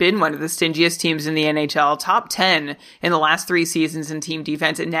has been one of the stingiest teams in the NHL, top 10 in the last 3 seasons in team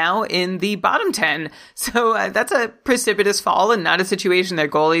defense, and now in the bottom 10. So that's a precipitous fall and not a situation their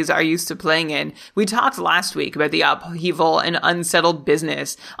goalies are used to playing in. We talked last week about the upheaval and unsettled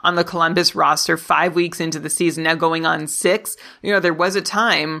business on the Columbus roster 5 weeks into the season, now going on 6. You know, there was a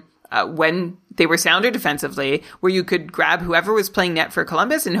time when they were sounder defensively, where you could grab whoever was playing net for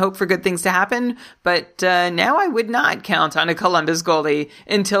Columbus and hope for good things to happen. But now I would not count on a Columbus goalie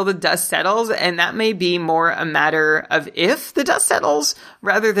until the dust settles, and that may be more a matter of if the dust settles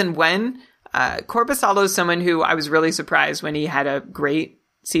rather than when. Korpisalo is someone who I was really surprised when he had a great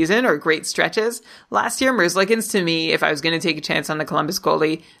season or great stretches last year. Merzlikins, to me, if I was going to take a chance on the Columbus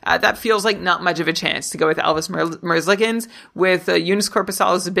goalie, that feels like not much of a chance to go with Elvis Merzlikins. With Joonas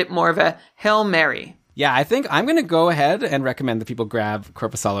Korpisalo is a bit more of a Hail Mary. Yeah, I think I'm going to go ahead and recommend that people grab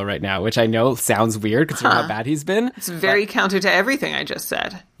Korpisalo right now, which I know sounds weird considering how bad he's been. It's very counter to everything I just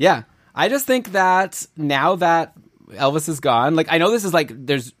said. Yeah, I just think that now that Elvis is gone, like, I know this is like,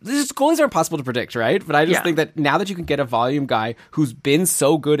 this goalies are impossible to predict, right? But I just think that now that you can get a volume guy who's been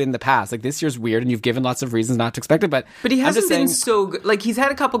so good in the past, like, this year's weird and you've given lots of reasons not to expect it, but he hasn't been so good. Like, he's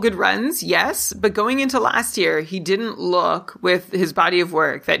had a couple good runs, yes, but going into last year, he didn't look with his body of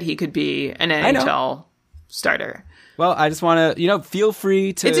work that he could be an NHL starter. Well, I just want to, feel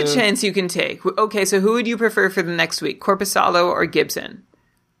free to... It's a chance you can take. Okay, so who would you prefer for the next week? Korpisalo or Gibson?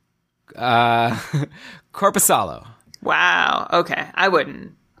 Korpisalo. Wow. Okay. I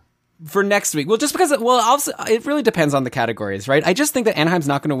wouldn't. For next week. Well, just because, also, it really depends on the categories, right? I just think that Anaheim's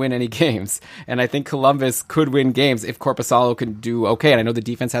not going to win any games. And I think Columbus could win games if Korpisalo can do okay. And I know the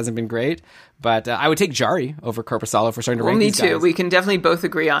defense hasn't been great, but I would take Jarry over Korpisalo for starting to rank these guys. Me too. We can definitely both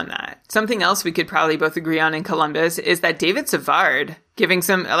agree on that. Something else we could probably both agree on in Columbus is that David Savard giving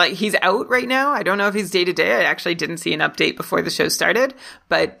some, like, he's out right now. I don't know if he's day to day. I actually didn't see an update before the show started,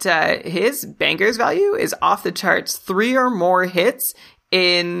 but his bangers value is off the charts. 3 or more hits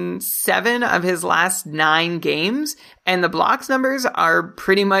in 7 of his last 9 games, and the blocks numbers are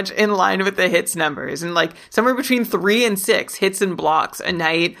pretty much in line with the hits numbers, and like somewhere between 3 and 6 hits and blocks a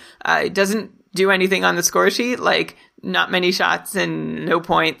night. It doesn't do anything on the score sheet, like not many shots and no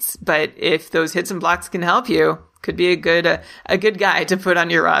points, but if those hits and blocks can help you, could be a good guy to put on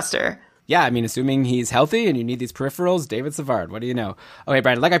your roster. yeah, I mean, assuming he's healthy and you need these peripherals, David Savard, what do you know? Okay,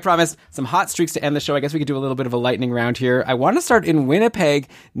 Brian, like I promised, some hot streaks to end the show. I guess we could do a little bit of a lightning round here. I want to start in Winnipeg.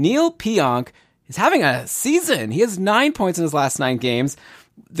 Neil Pionk is having a season. He has 9 points in his last 9 games.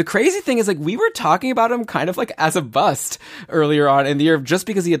 The crazy thing is, like, we were talking about him kind of like as a bust earlier on in the year just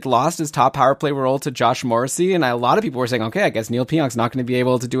because he had lost his top power play role to Josh Morrissey. And a lot of people were saying, okay, I guess Neil Pionk's not going to be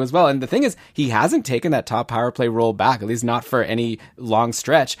able to do as well. And the thing is, he hasn't taken that top power play role back, at least not for any long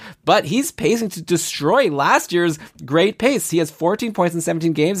stretch. But he's pacing to destroy last year's great pace. He has 14 points in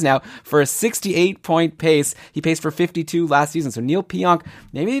 17 games now for a 68-point pace. He paced for 52 last season. So Neil Pionk,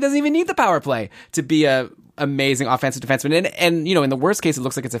 maybe he doesn't even need the power play to be a amazing offensive defenseman. And, you know, in the worst case, it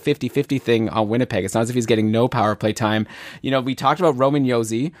looks like it's a 50-50 thing on Winnipeg. It's not as if he's getting no power play time. You know, we talked about Roman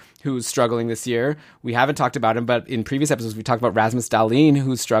Josi, who's struggling this year. We haven't talked about him, but in previous episodes, we talked about Rasmus Dahlin,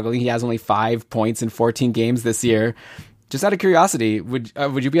 who's struggling. He has only 5 points in 14 games this year. Just out of curiosity, would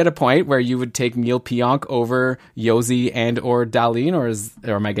you be at a point where you would take Neil Pionk over Josi and or Dahlin,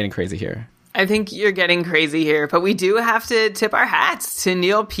 or am I getting crazy here? I think you're getting crazy here, but we do have to tip our hats to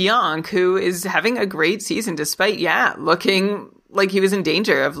Neil Pionk, who is having a great season despite, looking like he was in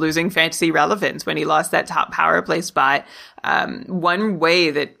danger of losing fantasy relevance when he lost that top power play spot. One way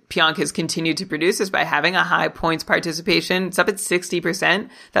that Pionk has continued to produce is by having a high points participation. It's up at 60%.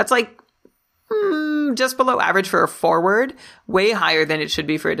 That's like just below average for a forward, way higher than it should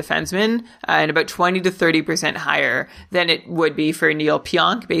be for a defenseman, and about 20 to 30% higher than it would be for Neil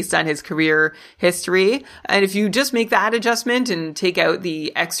Pionk based on his career history. And if you just make that adjustment and take out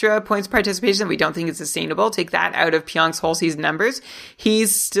the extra points participation, we don't think it's sustainable, take that out of Pionk's whole season numbers,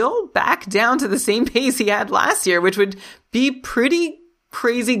 he's still back down to the same pace he had last year, which would be pretty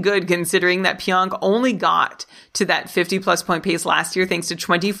crazy good considering that Pionk only got to that 50-plus point pace last year thanks to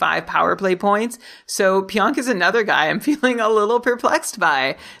 25 power play points. So Pionk is another guy I'm feeling a little perplexed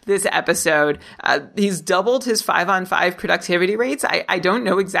by this episode. He's doubled his 5-on-5 productivity rates. I don't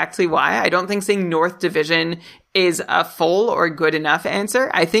know exactly why. I don't think saying North Division is a full or good enough answer.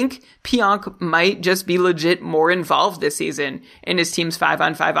 I think Pionk might just be legit more involved this season in his team's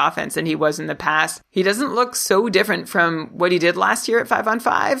 5-on-5 offense than he was in the past. He doesn't look so different from what he did last year at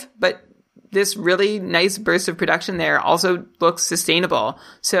 5-on-5, but this really nice burst of production there also looks sustainable.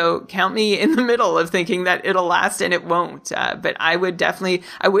 So count me in the middle of thinking that it'll last and it won't. But I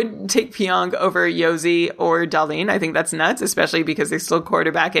wouldn't take Pionk over Josi or Dahlin. I think that's nuts, especially because they're still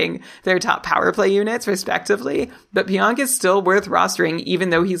quarterbacking their top power play units respectively. But Pionk is still worth rostering even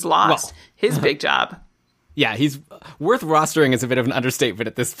though he's lost his big job. Yeah, he's worth rostering is a bit of an understatement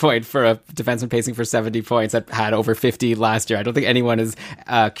at this point for a defenseman pacing for 70 points that had over 50 last year. I don't think anyone is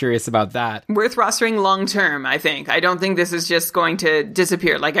curious about that. Worth rostering long term, I think. I don't think this is just going to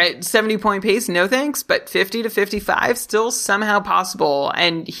disappear. Like 70-point pace, no thanks, but 50 to 55 still somehow possible.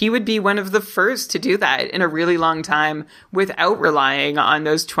 And he would be one of the first to do that in a really long time without relying on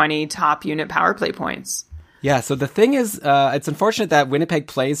those 20 top unit power play points. Yeah, so the thing is, it's unfortunate that Winnipeg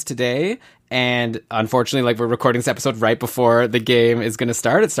plays today, and unfortunately, like, we're recording this episode right before the game is going to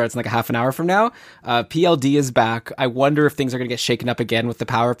start. It starts in like a half an hour from now. PLD is back. I wonder if things are going to get shaken up again with the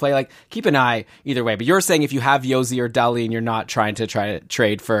power play. Like, keep an eye either way. But you're saying if you have Josi or Dahlin, you're not trying to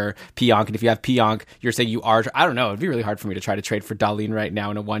trade for Pionk. And if you have Pionk, you're saying you are. I don't know. It'd be really hard for me to try to trade for Dahlin right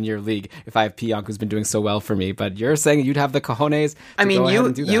now in a one-year league if I have Pionk who's been doing so well for me. But you're saying you'd have the cojones to go ahead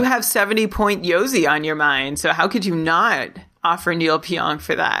and do that. You have 70-point Josi on your mind. So how could you not offer Neil Pionk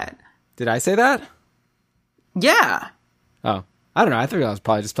for that? Did I say that? Yeah. Oh, I don't know. I think I was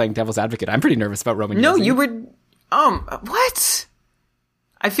probably just playing devil's advocate. I'm pretty nervous about Roman. No, Josi. you were. What?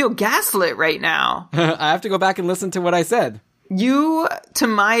 I feel gaslit right now. I have to go back and listen to what I said. You, to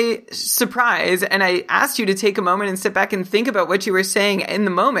my surprise, and I asked you to take a moment and sit back and think about what you were saying in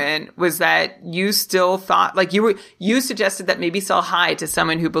the moment, was that you still thought, like, you suggested that maybe sell high to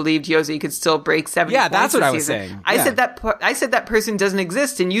someone who believed Josi could still break 70 points that's what I was season. saying. I said that person doesn't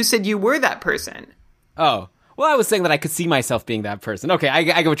exist, and you said you were that person. Oh. Well, I was saying that I could see myself being that person. Okay, I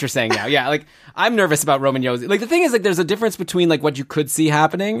get what you're saying now. Yeah, like, I'm nervous about Roman Josi. Like, the thing is, like, there's a difference between, like, what you could see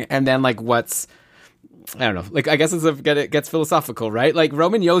happening and then, like, what's... I don't know. Like, I guess it gets philosophical, right? Like,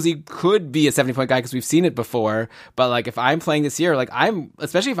 Roman Josi could be a 70-point guy because we've seen it before. But, like, if I'm playing this year, like,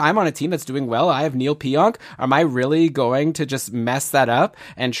 especially if I'm on a team that's doing well, I have Neil Pionk. Am I really going to just mess that up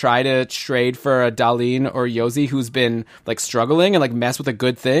and try to trade for a Dahlin or Josi who's been, like, struggling and, like, mess with a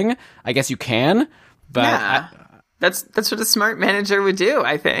good thing? I guess you can. But yeah. That's what a smart manager would do,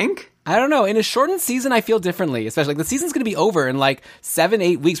 I think. I don't know. In a shortened season, I feel differently. Especially, like, the season's going to be over in, like,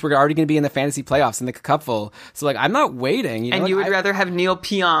 7-8 weeks. We're already going to be in the fantasy playoffs in the cupful. So, like, I'm not waiting. You would rather have Neil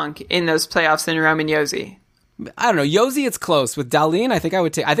Pionk in those playoffs than Roman Josi? I don't know. Josi, it's close. With Dahlin, I think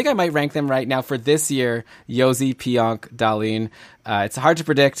I might rank them right now for this year. Josi, Pionk, Dahlin. It's hard to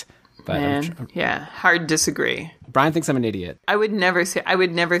predict, but hard disagree. Brian thinks I'm an idiot. I would never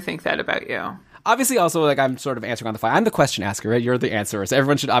think that about you. Obviously, also, like, I'm sort of answering on the fly. I'm the question asker, right? You're the answerer. So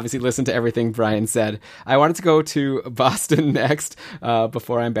everyone should obviously listen to everything Brian said. I wanted to go to Boston next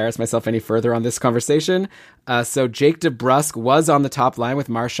before I embarrass myself any further on this conversation. So Jake DeBrusk was on the top line with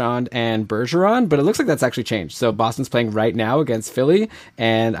Marchand and Bergeron, but it looks like that's actually changed. So Boston's playing right now against Philly,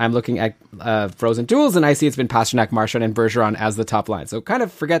 and I'm looking at Frozen Duels, and I see it's been Pastrnak, Marchand, and Bergeron as the top line. So kind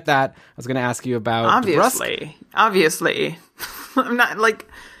of forget that. I was going to ask you about DeBrusk. Obviously. I'm not, like...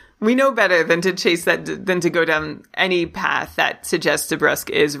 We know better than to chase that, than to go down any path that suggests DeBrusk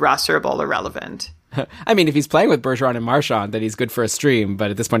is rosterable or relevant. I mean, if he's playing with Bergeron and Marchand, then he's good for a stream,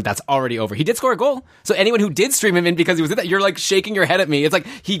 but at this point, that's already over. He did score a goal. So anyone who did stream him in because he was in that, you're like shaking your head at me. It's like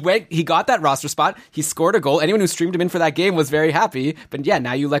he got that roster spot, he scored a goal. Anyone who streamed him in for that game was very happy. But yeah,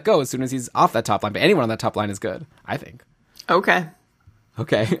 now you let go as soon as he's off that top line. But anyone on that top line is good, I think. Okay.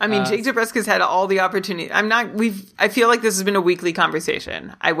 I mean, Jake DeBrusk has had all the opportunity. I feel like this has been a weekly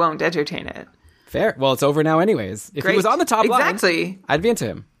conversation. I won't entertain it. Fair. Well, it's over now anyways. If he was on the top line, I'd be into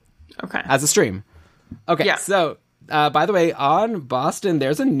him. Okay. As a stream. Okay. Yeah. So, by the way, on Boston,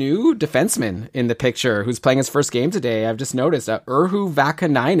 there's a new defenseman in the picture who's playing his first game today. I've just noticed Urho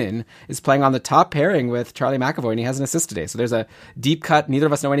Vakanainen is playing on the top pairing with Charlie McAvoy, and he has an assist today. So there's a deep cut. Neither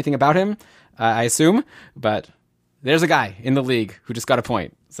of us know anything about him, I assume, but... There's a guy in the league who just got a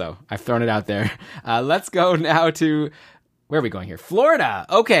point, so I've thrown it out there. Let's go now to... Where are we going here? Florida.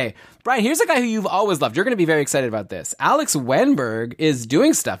 Okay. Brian, here's a guy who you've always loved. You're going to be very excited about this. Alex Wenberg is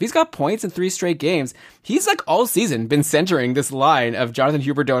doing stuff. He's got points in 3 straight games. He's like all season been centering this line of Jonathan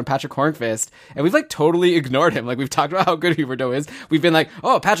Huberdeau and Patrick Hornqvist, and we've like totally ignored him. Like we've talked about how good Huberdeau is. We've been like,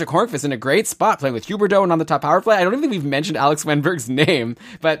 oh, Patrick Hornqvist in a great spot playing with Huberdeau and on the top power play. I don't even think we've mentioned Alex Wenberg's name,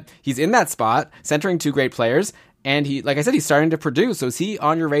 but he's in that spot, centering 2 great players, and he, like I said, he's starting to produce. So is he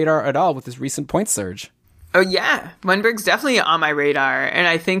on your radar at all with this recent point surge? Oh, yeah. Wenberg's definitely on my radar. And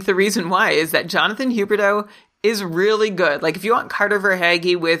I think the reason why is that Jonathan Huberdeau is really good. Like, if you want Carter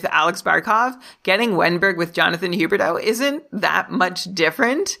Verhaeghe with Alex Barkov, getting Wenberg with Jonathan Huberdeau isn't that much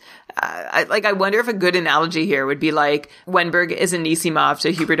different. I wonder if a good analogy here would be like Wenberg is Anisimov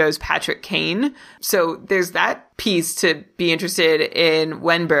to Huberdeau's Patrick Kane. So there's that piece to be interested in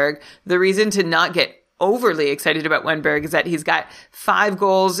Wenberg. The reason to not get overly excited about Wenberg is that he's got 5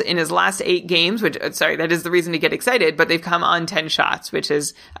 goals in his last 8 games, that is the reason to get excited, but they've come on 10 shots, which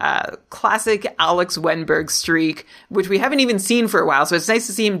is a classic Alex Wenberg streak, which we haven't even seen for a while. So it's nice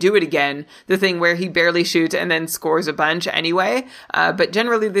to see him do it again. The thing where he barely shoots and then scores a bunch anyway. But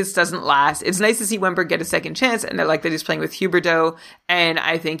generally this doesn't last. It's nice to see Wenberg get a second chance, and I like that he's playing with Huberdeau, and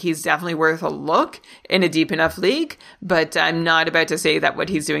I think he's definitely worth a look in a deep enough league, but I'm not about to say that what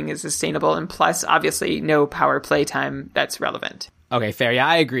he's doing is sustainable, and plus, obviously, no power play time that's relevant. Okay, fair. Yeah,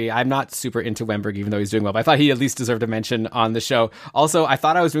 I agree. I'm not super into Wenberg, even though he's doing well, but I thought he at least deserved a mention on the show. Also, I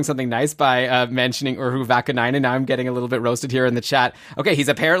thought I was doing something nice by mentioning Urho Vakanainen. Now I'm getting a little bit roasted here in the chat. Okay, he's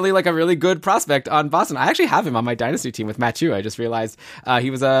apparently like a really good prospect on Boston. I actually have him on my dynasty team with Mathieu. I just realized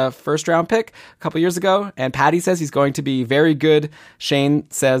he was a first-round pick a couple years ago, and Patty says he's going to be very good. Shane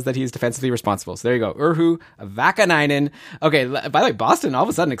says that he's defensively responsible. So there you go. Urho Vakanainen. Okay, by the way, Boston all of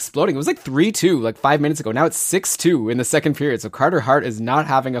a sudden exploding. It was like 3-2 like 5 minutes ago. Now it's 6-2 in the second period. So Carter Hart is not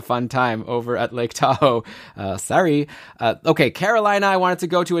having a fun time over at Lake Tahoe. Sorry. Okay, Carolina, I wanted to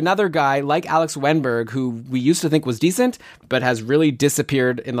go to another guy like Alex Wenberg, who we used to think was decent, but has really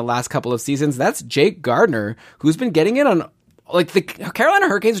disappeared in the last couple of seasons. That's Jake Gardiner, who's been getting in on... Like, the Carolina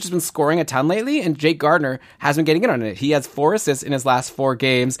Hurricanes have just been scoring a ton lately, and Jake Gardiner has been getting in on it. He has 4 assists in his last 4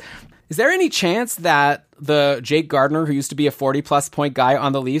 games. Is there any chance that the Jake Gardiner, who used to be a 40-plus point guy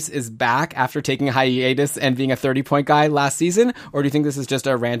on the Leafs, is back after taking a hiatus and being a 30-point guy last season? Or do you think this is just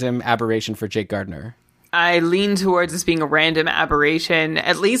a random aberration for Jake Gardiner? I lean towards this being a random aberration,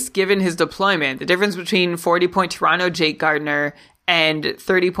 at least given his deployment. The difference between 40-point Toronto Jake Gardiner and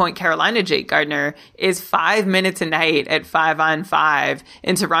 30-point Carolina Jake Gardiner is 5 minutes a night at 5-on-5.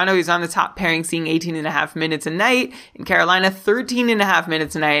 In Toronto, he's on the top pairing, seeing 18.5 minutes a night. In Carolina, 13.5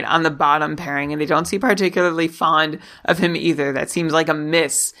 minutes a night on the bottom pairing, and they don't seem particularly fond of him either. That seems like a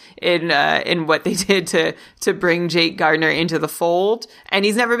miss in what they did to bring Jake Gardiner into the fold. And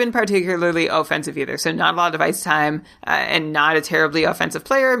he's never been particularly offensive either, so not a lot of ice time, and not a terribly offensive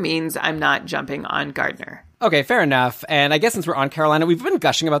player means I'm not jumping on Gardiner. Okay, fair enough. And I guess since we're on Carolina, we've been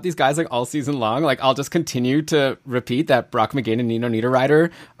gushing about these guys like all season long. Like, I'll just continue to repeat that Brock McGinn and Nino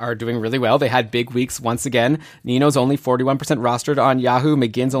Niederreiter are doing really well. They had big weeks once again. Nino's only 41% rostered on Yahoo.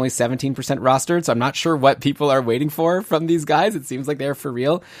 McGinn's only 17% rostered. So I'm not sure what people are waiting for from these guys. It seems like they're for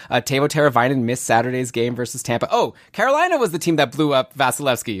real. Teuvo Teravainen missed Saturday's game versus Tampa. Oh, Carolina was the team that blew up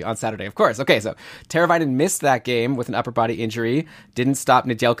Vasilevsky on Saturday, of course. Okay, so Teravainen missed that game with an upper body injury. Didn't stop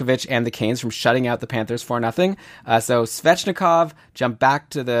Nedeljkovic and the Canes from shutting out the Panthers 4-0. So Svechnikov jumped back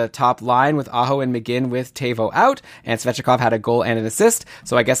to the top line with Aho and McGinn with Teuvo out, and Svechnikov had a goal and an assist.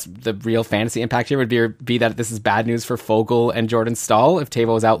 So I guess the real fantasy impact here would be that this is bad news for Foegele and Jordan Staal if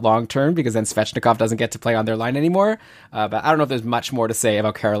Teuvo is out long term, because then Svechnikov doesn't get to play on their line anymore. But I don't know if there's much more to say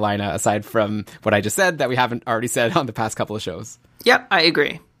about Carolina aside from what I just said that we haven't already said on the past couple of shows. Yep, I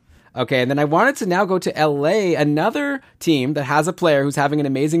agree. Okay, and then I wanted to now go to LA, another team that has a player who's having an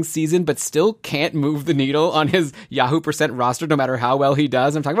amazing season but still can't move the needle on his Yahoo percent roster no matter how well he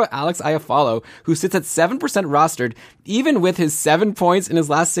does. I'm talking about Alex Iafallo, who sits at 7% rostered, even with his 7 points in his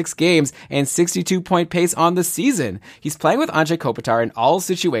last 6 games and 62-point pace on the season. He's playing with Anze Kopitar in all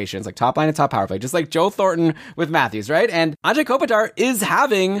situations, like top line and top power play, just like Joe Thornton with Matthews, right? And Anze Kopitar is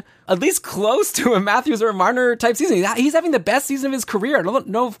having at least close to a Matthews or a Marner type season. He's having the best season of his career. I don't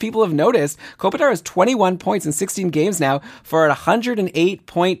know if people have noticed. Kopitar has 21 points in 16 games now for a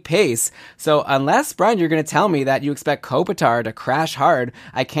 108-point pace. So unless, Brian, you're going to tell me that you expect Kopitar to crash hard,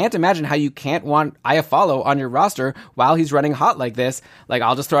 I can't imagine how you can't want Iafallo on your roster while he's running hot like this. Like,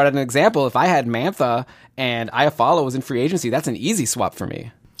 I'll just throw out an example. If I had Mantha and Iafallo was in free agency, that's an easy swap for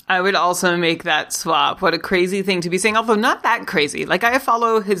me. I would also make that swap. What a crazy thing to be saying, although not that crazy. Like,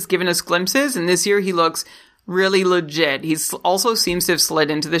 Iafallo has given us glimpses, and this year he looks really legit. He's also seems to have slid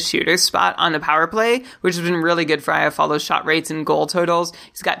into the shooter spot on the power play, which has been really good for Iafallo's shot rates and goal totals.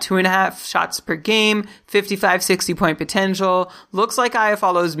 He's got 2.5 shots per game, 55, 60 point potential. Looks like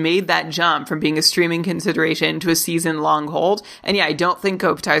Iafallo's made that jump from being a streaming consideration to a season long hold. And yeah, I don't think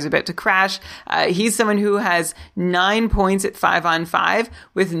Kopitar's about to crash. He's someone who has 9 points at 5-on-5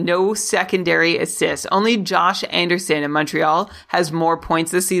 with no secondary assists. Only Josh Anderson in Montreal has more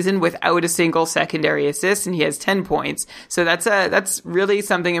points this season without a single secondary assist, and he has 10 points. So that's really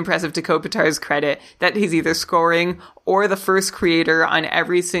something impressive to Kopitar's credit, that he's either scoring or the first creator on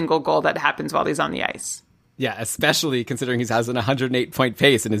every single goal that happens while he's on the ice. Yeah, especially considering he has an 108-point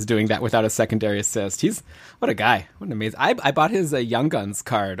pace and is doing that without a secondary assist. What a guy. What an amazing... I bought his Young Guns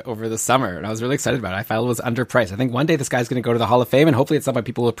card over the summer, and I was really excited about it. I felt it was underpriced. I think one day this guy's going to go to the Hall of Fame, and hopefully at some point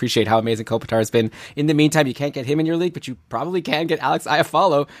people will appreciate how amazing Kopitar has been. In the meantime, you can't get him in your league, but you probably can get Alex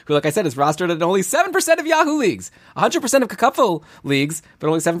Iafallo, who, like I said, is rostered at only 7% of Yahoo leagues. 100% of Cupful leagues, but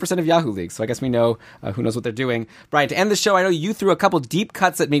only 7% of Yahoo leagues. So I guess we know who knows what they're doing. Brian, to end the show, I know you threw a couple deep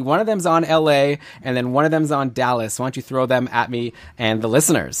cuts at me. One of them's on LA, and then one of them's on Dallas. Why don't you throw them at me and the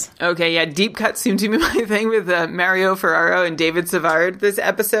listeners? Okay, yeah, deep cuts seem to be my thing with Mario Ferraro and David Savard this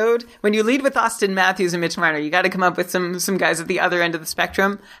episode. When you lead with Austin Matthews and Mitch Marner, you got to come up with some guys at the other end of the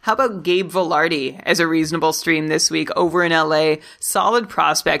spectrum. How about Gabe Vilardi as a reasonable stream this week over in LA? Solid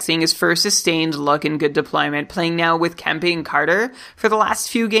prospect, seeing his first sustained look and good deployment, playing now with Kempe and Carter for the last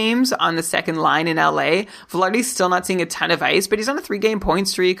few games on the second line in LA. Vilardi's still not seeing a ton of ice, but he's on a 3-game point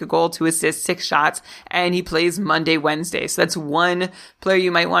streak, a goal, 2 assists, 6 shots, and he plays Monday, Wednesday. So that's one player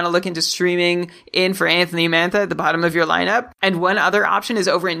you might want to look into streaming in for Anthony Mantha at the bottom of your lineup. And one other option is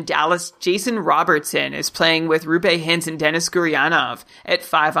over in Dallas. Jason Robertson is playing with Rupe Hintz and Denis Gurianov at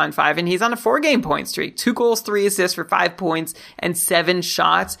 5-on-5, and he's on a 4-game point streak. 2 goals, 3 assists for 5 points and 7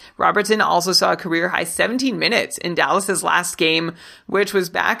 shots. Robertson also saw a career high 17 minutes in Dallas's last game, which was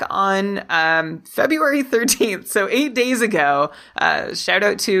back on February 13th, so 8 days ago. Shout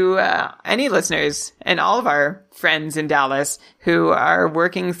out to any listeners and all of our friends in Dallas who are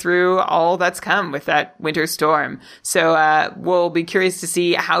working through all that's come with that winter storm. So we'll be curious to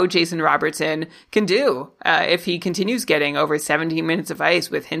see how Jason Robertson can do if he continues getting over 17 minutes of ice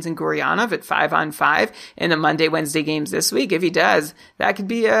with Hintz and Gurianov at 5-on-5 in the Monday, Wednesday games this week. If he does, that could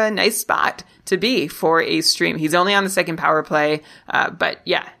be a nice spot to be for a stream. He's only on the second power play, but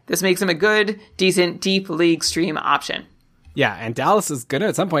yeah, this makes him a good, decent, deep league stream option. Yeah, and Dallas is going to,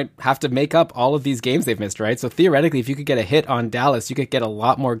 at some point, have to make up all of these games they've missed, right? So theoretically, if you could get a hit on Dallas, you could get a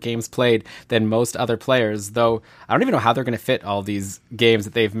lot more games played than most other players, though I don't even know how they're going to fit all these games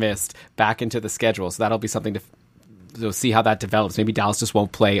that they've missed back into the schedule. So that'll be something to we'll see how that develops. Maybe Dallas just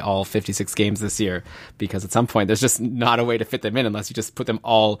won't play all 56 games this year because at some point there's just not a way to fit them in unless you just put them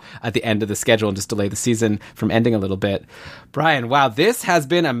all at the end of the schedule and just delay the season from ending a little bit. Brian, wow, this has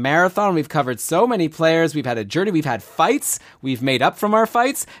been a marathon. We've covered so many players. We've had a journey. We've had fights. We've made up from our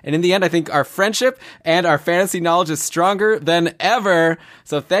fights. And in the end, I think our friendship and our fantasy knowledge is stronger than ever.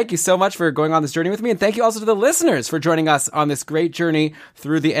 So thank you so much for going on this journey with me. And thank you also to the listeners for joining us on this great journey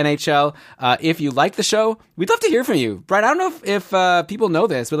through the NHL. If you like the show, we'd love to hear from you. Brian, I don't know if people know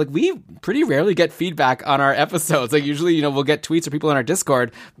this, but like we pretty rarely get feedback on our episodes. Like usually, we'll get tweets or people in our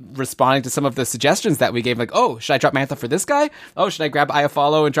Discord responding to some of the suggestions that we gave. Like, oh, should I drop Mantha for this guy? Oh, should I grab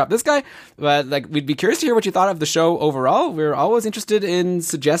Iafallo and drop this guy? But like, we'd be curious to hear what you thought of the show overall. We're always interested in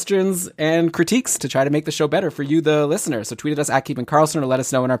suggestions and critiques to try to make the show better for you, the listener. So tweet at us at Keeping Karlsson or let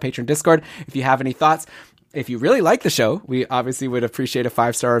us know in our Patreon Discord if you have any thoughts. If you really like the show, we obviously would appreciate a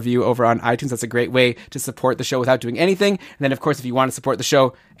 5-star review over on iTunes. That's a great way to support the show without doing anything. And then, of course, if you want to support the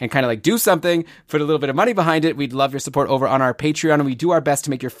show and kind of like do something, put a little bit of money behind it, we'd love your support over on our Patreon. And we do our best to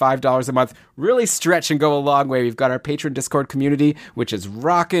make your $5 a month really stretch and go a long way. We've got our Patreon Discord community, which is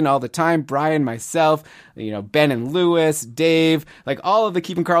rocking all the time. Brian, myself, Ben and Lewis, Dave, like all of the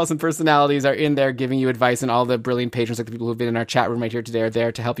Keeping Karlsson personalities are in there giving you advice, and all the brilliant patrons, like the people who've been in our chat room right here today, are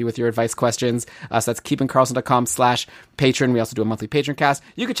there to help you with your advice questions. So that's keepingkarlsson.com/patron. We also do a monthly patron cast.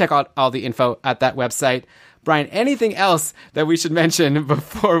 You can check out all the info at that website. Brian, anything else that we should mention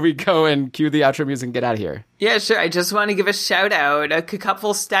before we go and cue the outro music and get out of here? Yeah, sure. I just want to give a shout out, a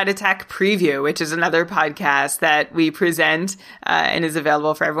Cupful Stat Attack Preview, which is another podcast that we present and is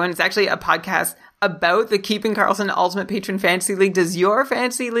available for everyone. It's actually a podcast about the Keeping Karlsson Ultimate Patron Fantasy League. Does your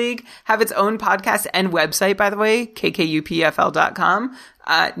fantasy league have its own podcast and website, by the way? kkupfl.com.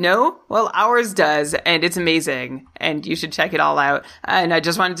 No? Well, ours does, and it's amazing, and you should check it all out. And I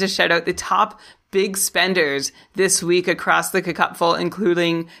just wanted to shout out the top big spenders this week across the Cupful,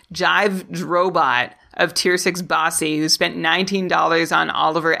 including Jive Drobot of Tier 6 Bossy, who spent $19 on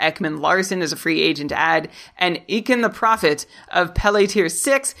Oliver Ekman-Larsson as a free agent ad, and Ekin the Prophet of Pele Tier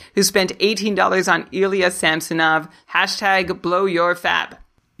 6, who spent $18 on Ilya Samsonov. #BlowYourFab.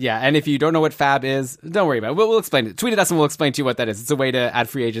 Yeah, and if you don't know what Fab is, don't worry about it. We'll explain it. Tweet at us and we'll explain to you what that is. It's a way to add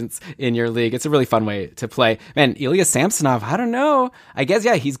free agents in your league. It's a really fun way to play. Man, Ilya Samsonov, I don't know. I guess,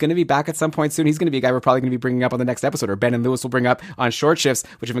 yeah, he's going to be back at some point soon. He's going to be a guy we're probably going to be bringing up on the next episode, or Ben and Lewis will bring up on Short Shifts,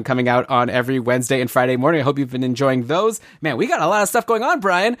 which have been coming out on every Wednesday and Friday morning. I hope you've been enjoying those. Man, we got a lot of stuff going on,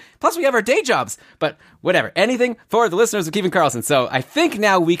 Brian. Plus, we have our day jobs. But whatever. Anything for the listeners of Keeping Karlsson. So I think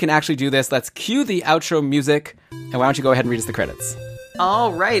now we can actually do this. Let's cue the outro music. And why don't you go ahead and read us the credits?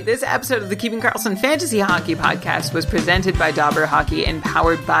 All right, this episode of the Keeping Karlsson Fantasy Hockey Podcast was presented by Dobber Hockey and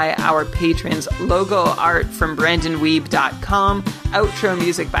powered by our patrons. Logo art from BrandonWeeb.com. Outro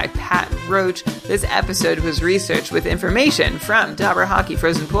music by Pat Roach. This episode was researched with information from Dobber Hockey,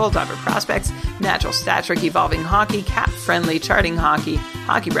 Frozen Pool, Dobber Prospects, Natural Stat Trick, Evolving Hockey, Cap Friendly, Charting Hockey,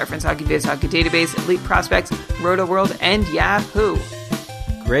 Hockey Reference, Hockey Viz, Hockey Database, Elite Prospects, Roto World, and Yahoo.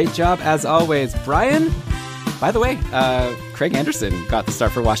 Great job as always, Brian. By the way, Craig Anderson got the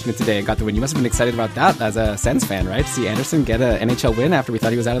start for Washington today and got the win. You must have been excited about that as a Sens fan, right? To see Anderson get an NHL win after we thought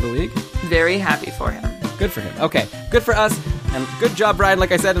he was out of the league. Very happy for him. Good for him. Okay, good for us. And good job, Brian,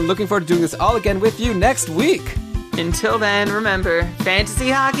 like I said, and looking forward to doing this all again with you next week. Until then, remember, fantasy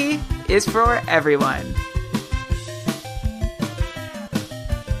hockey is for everyone.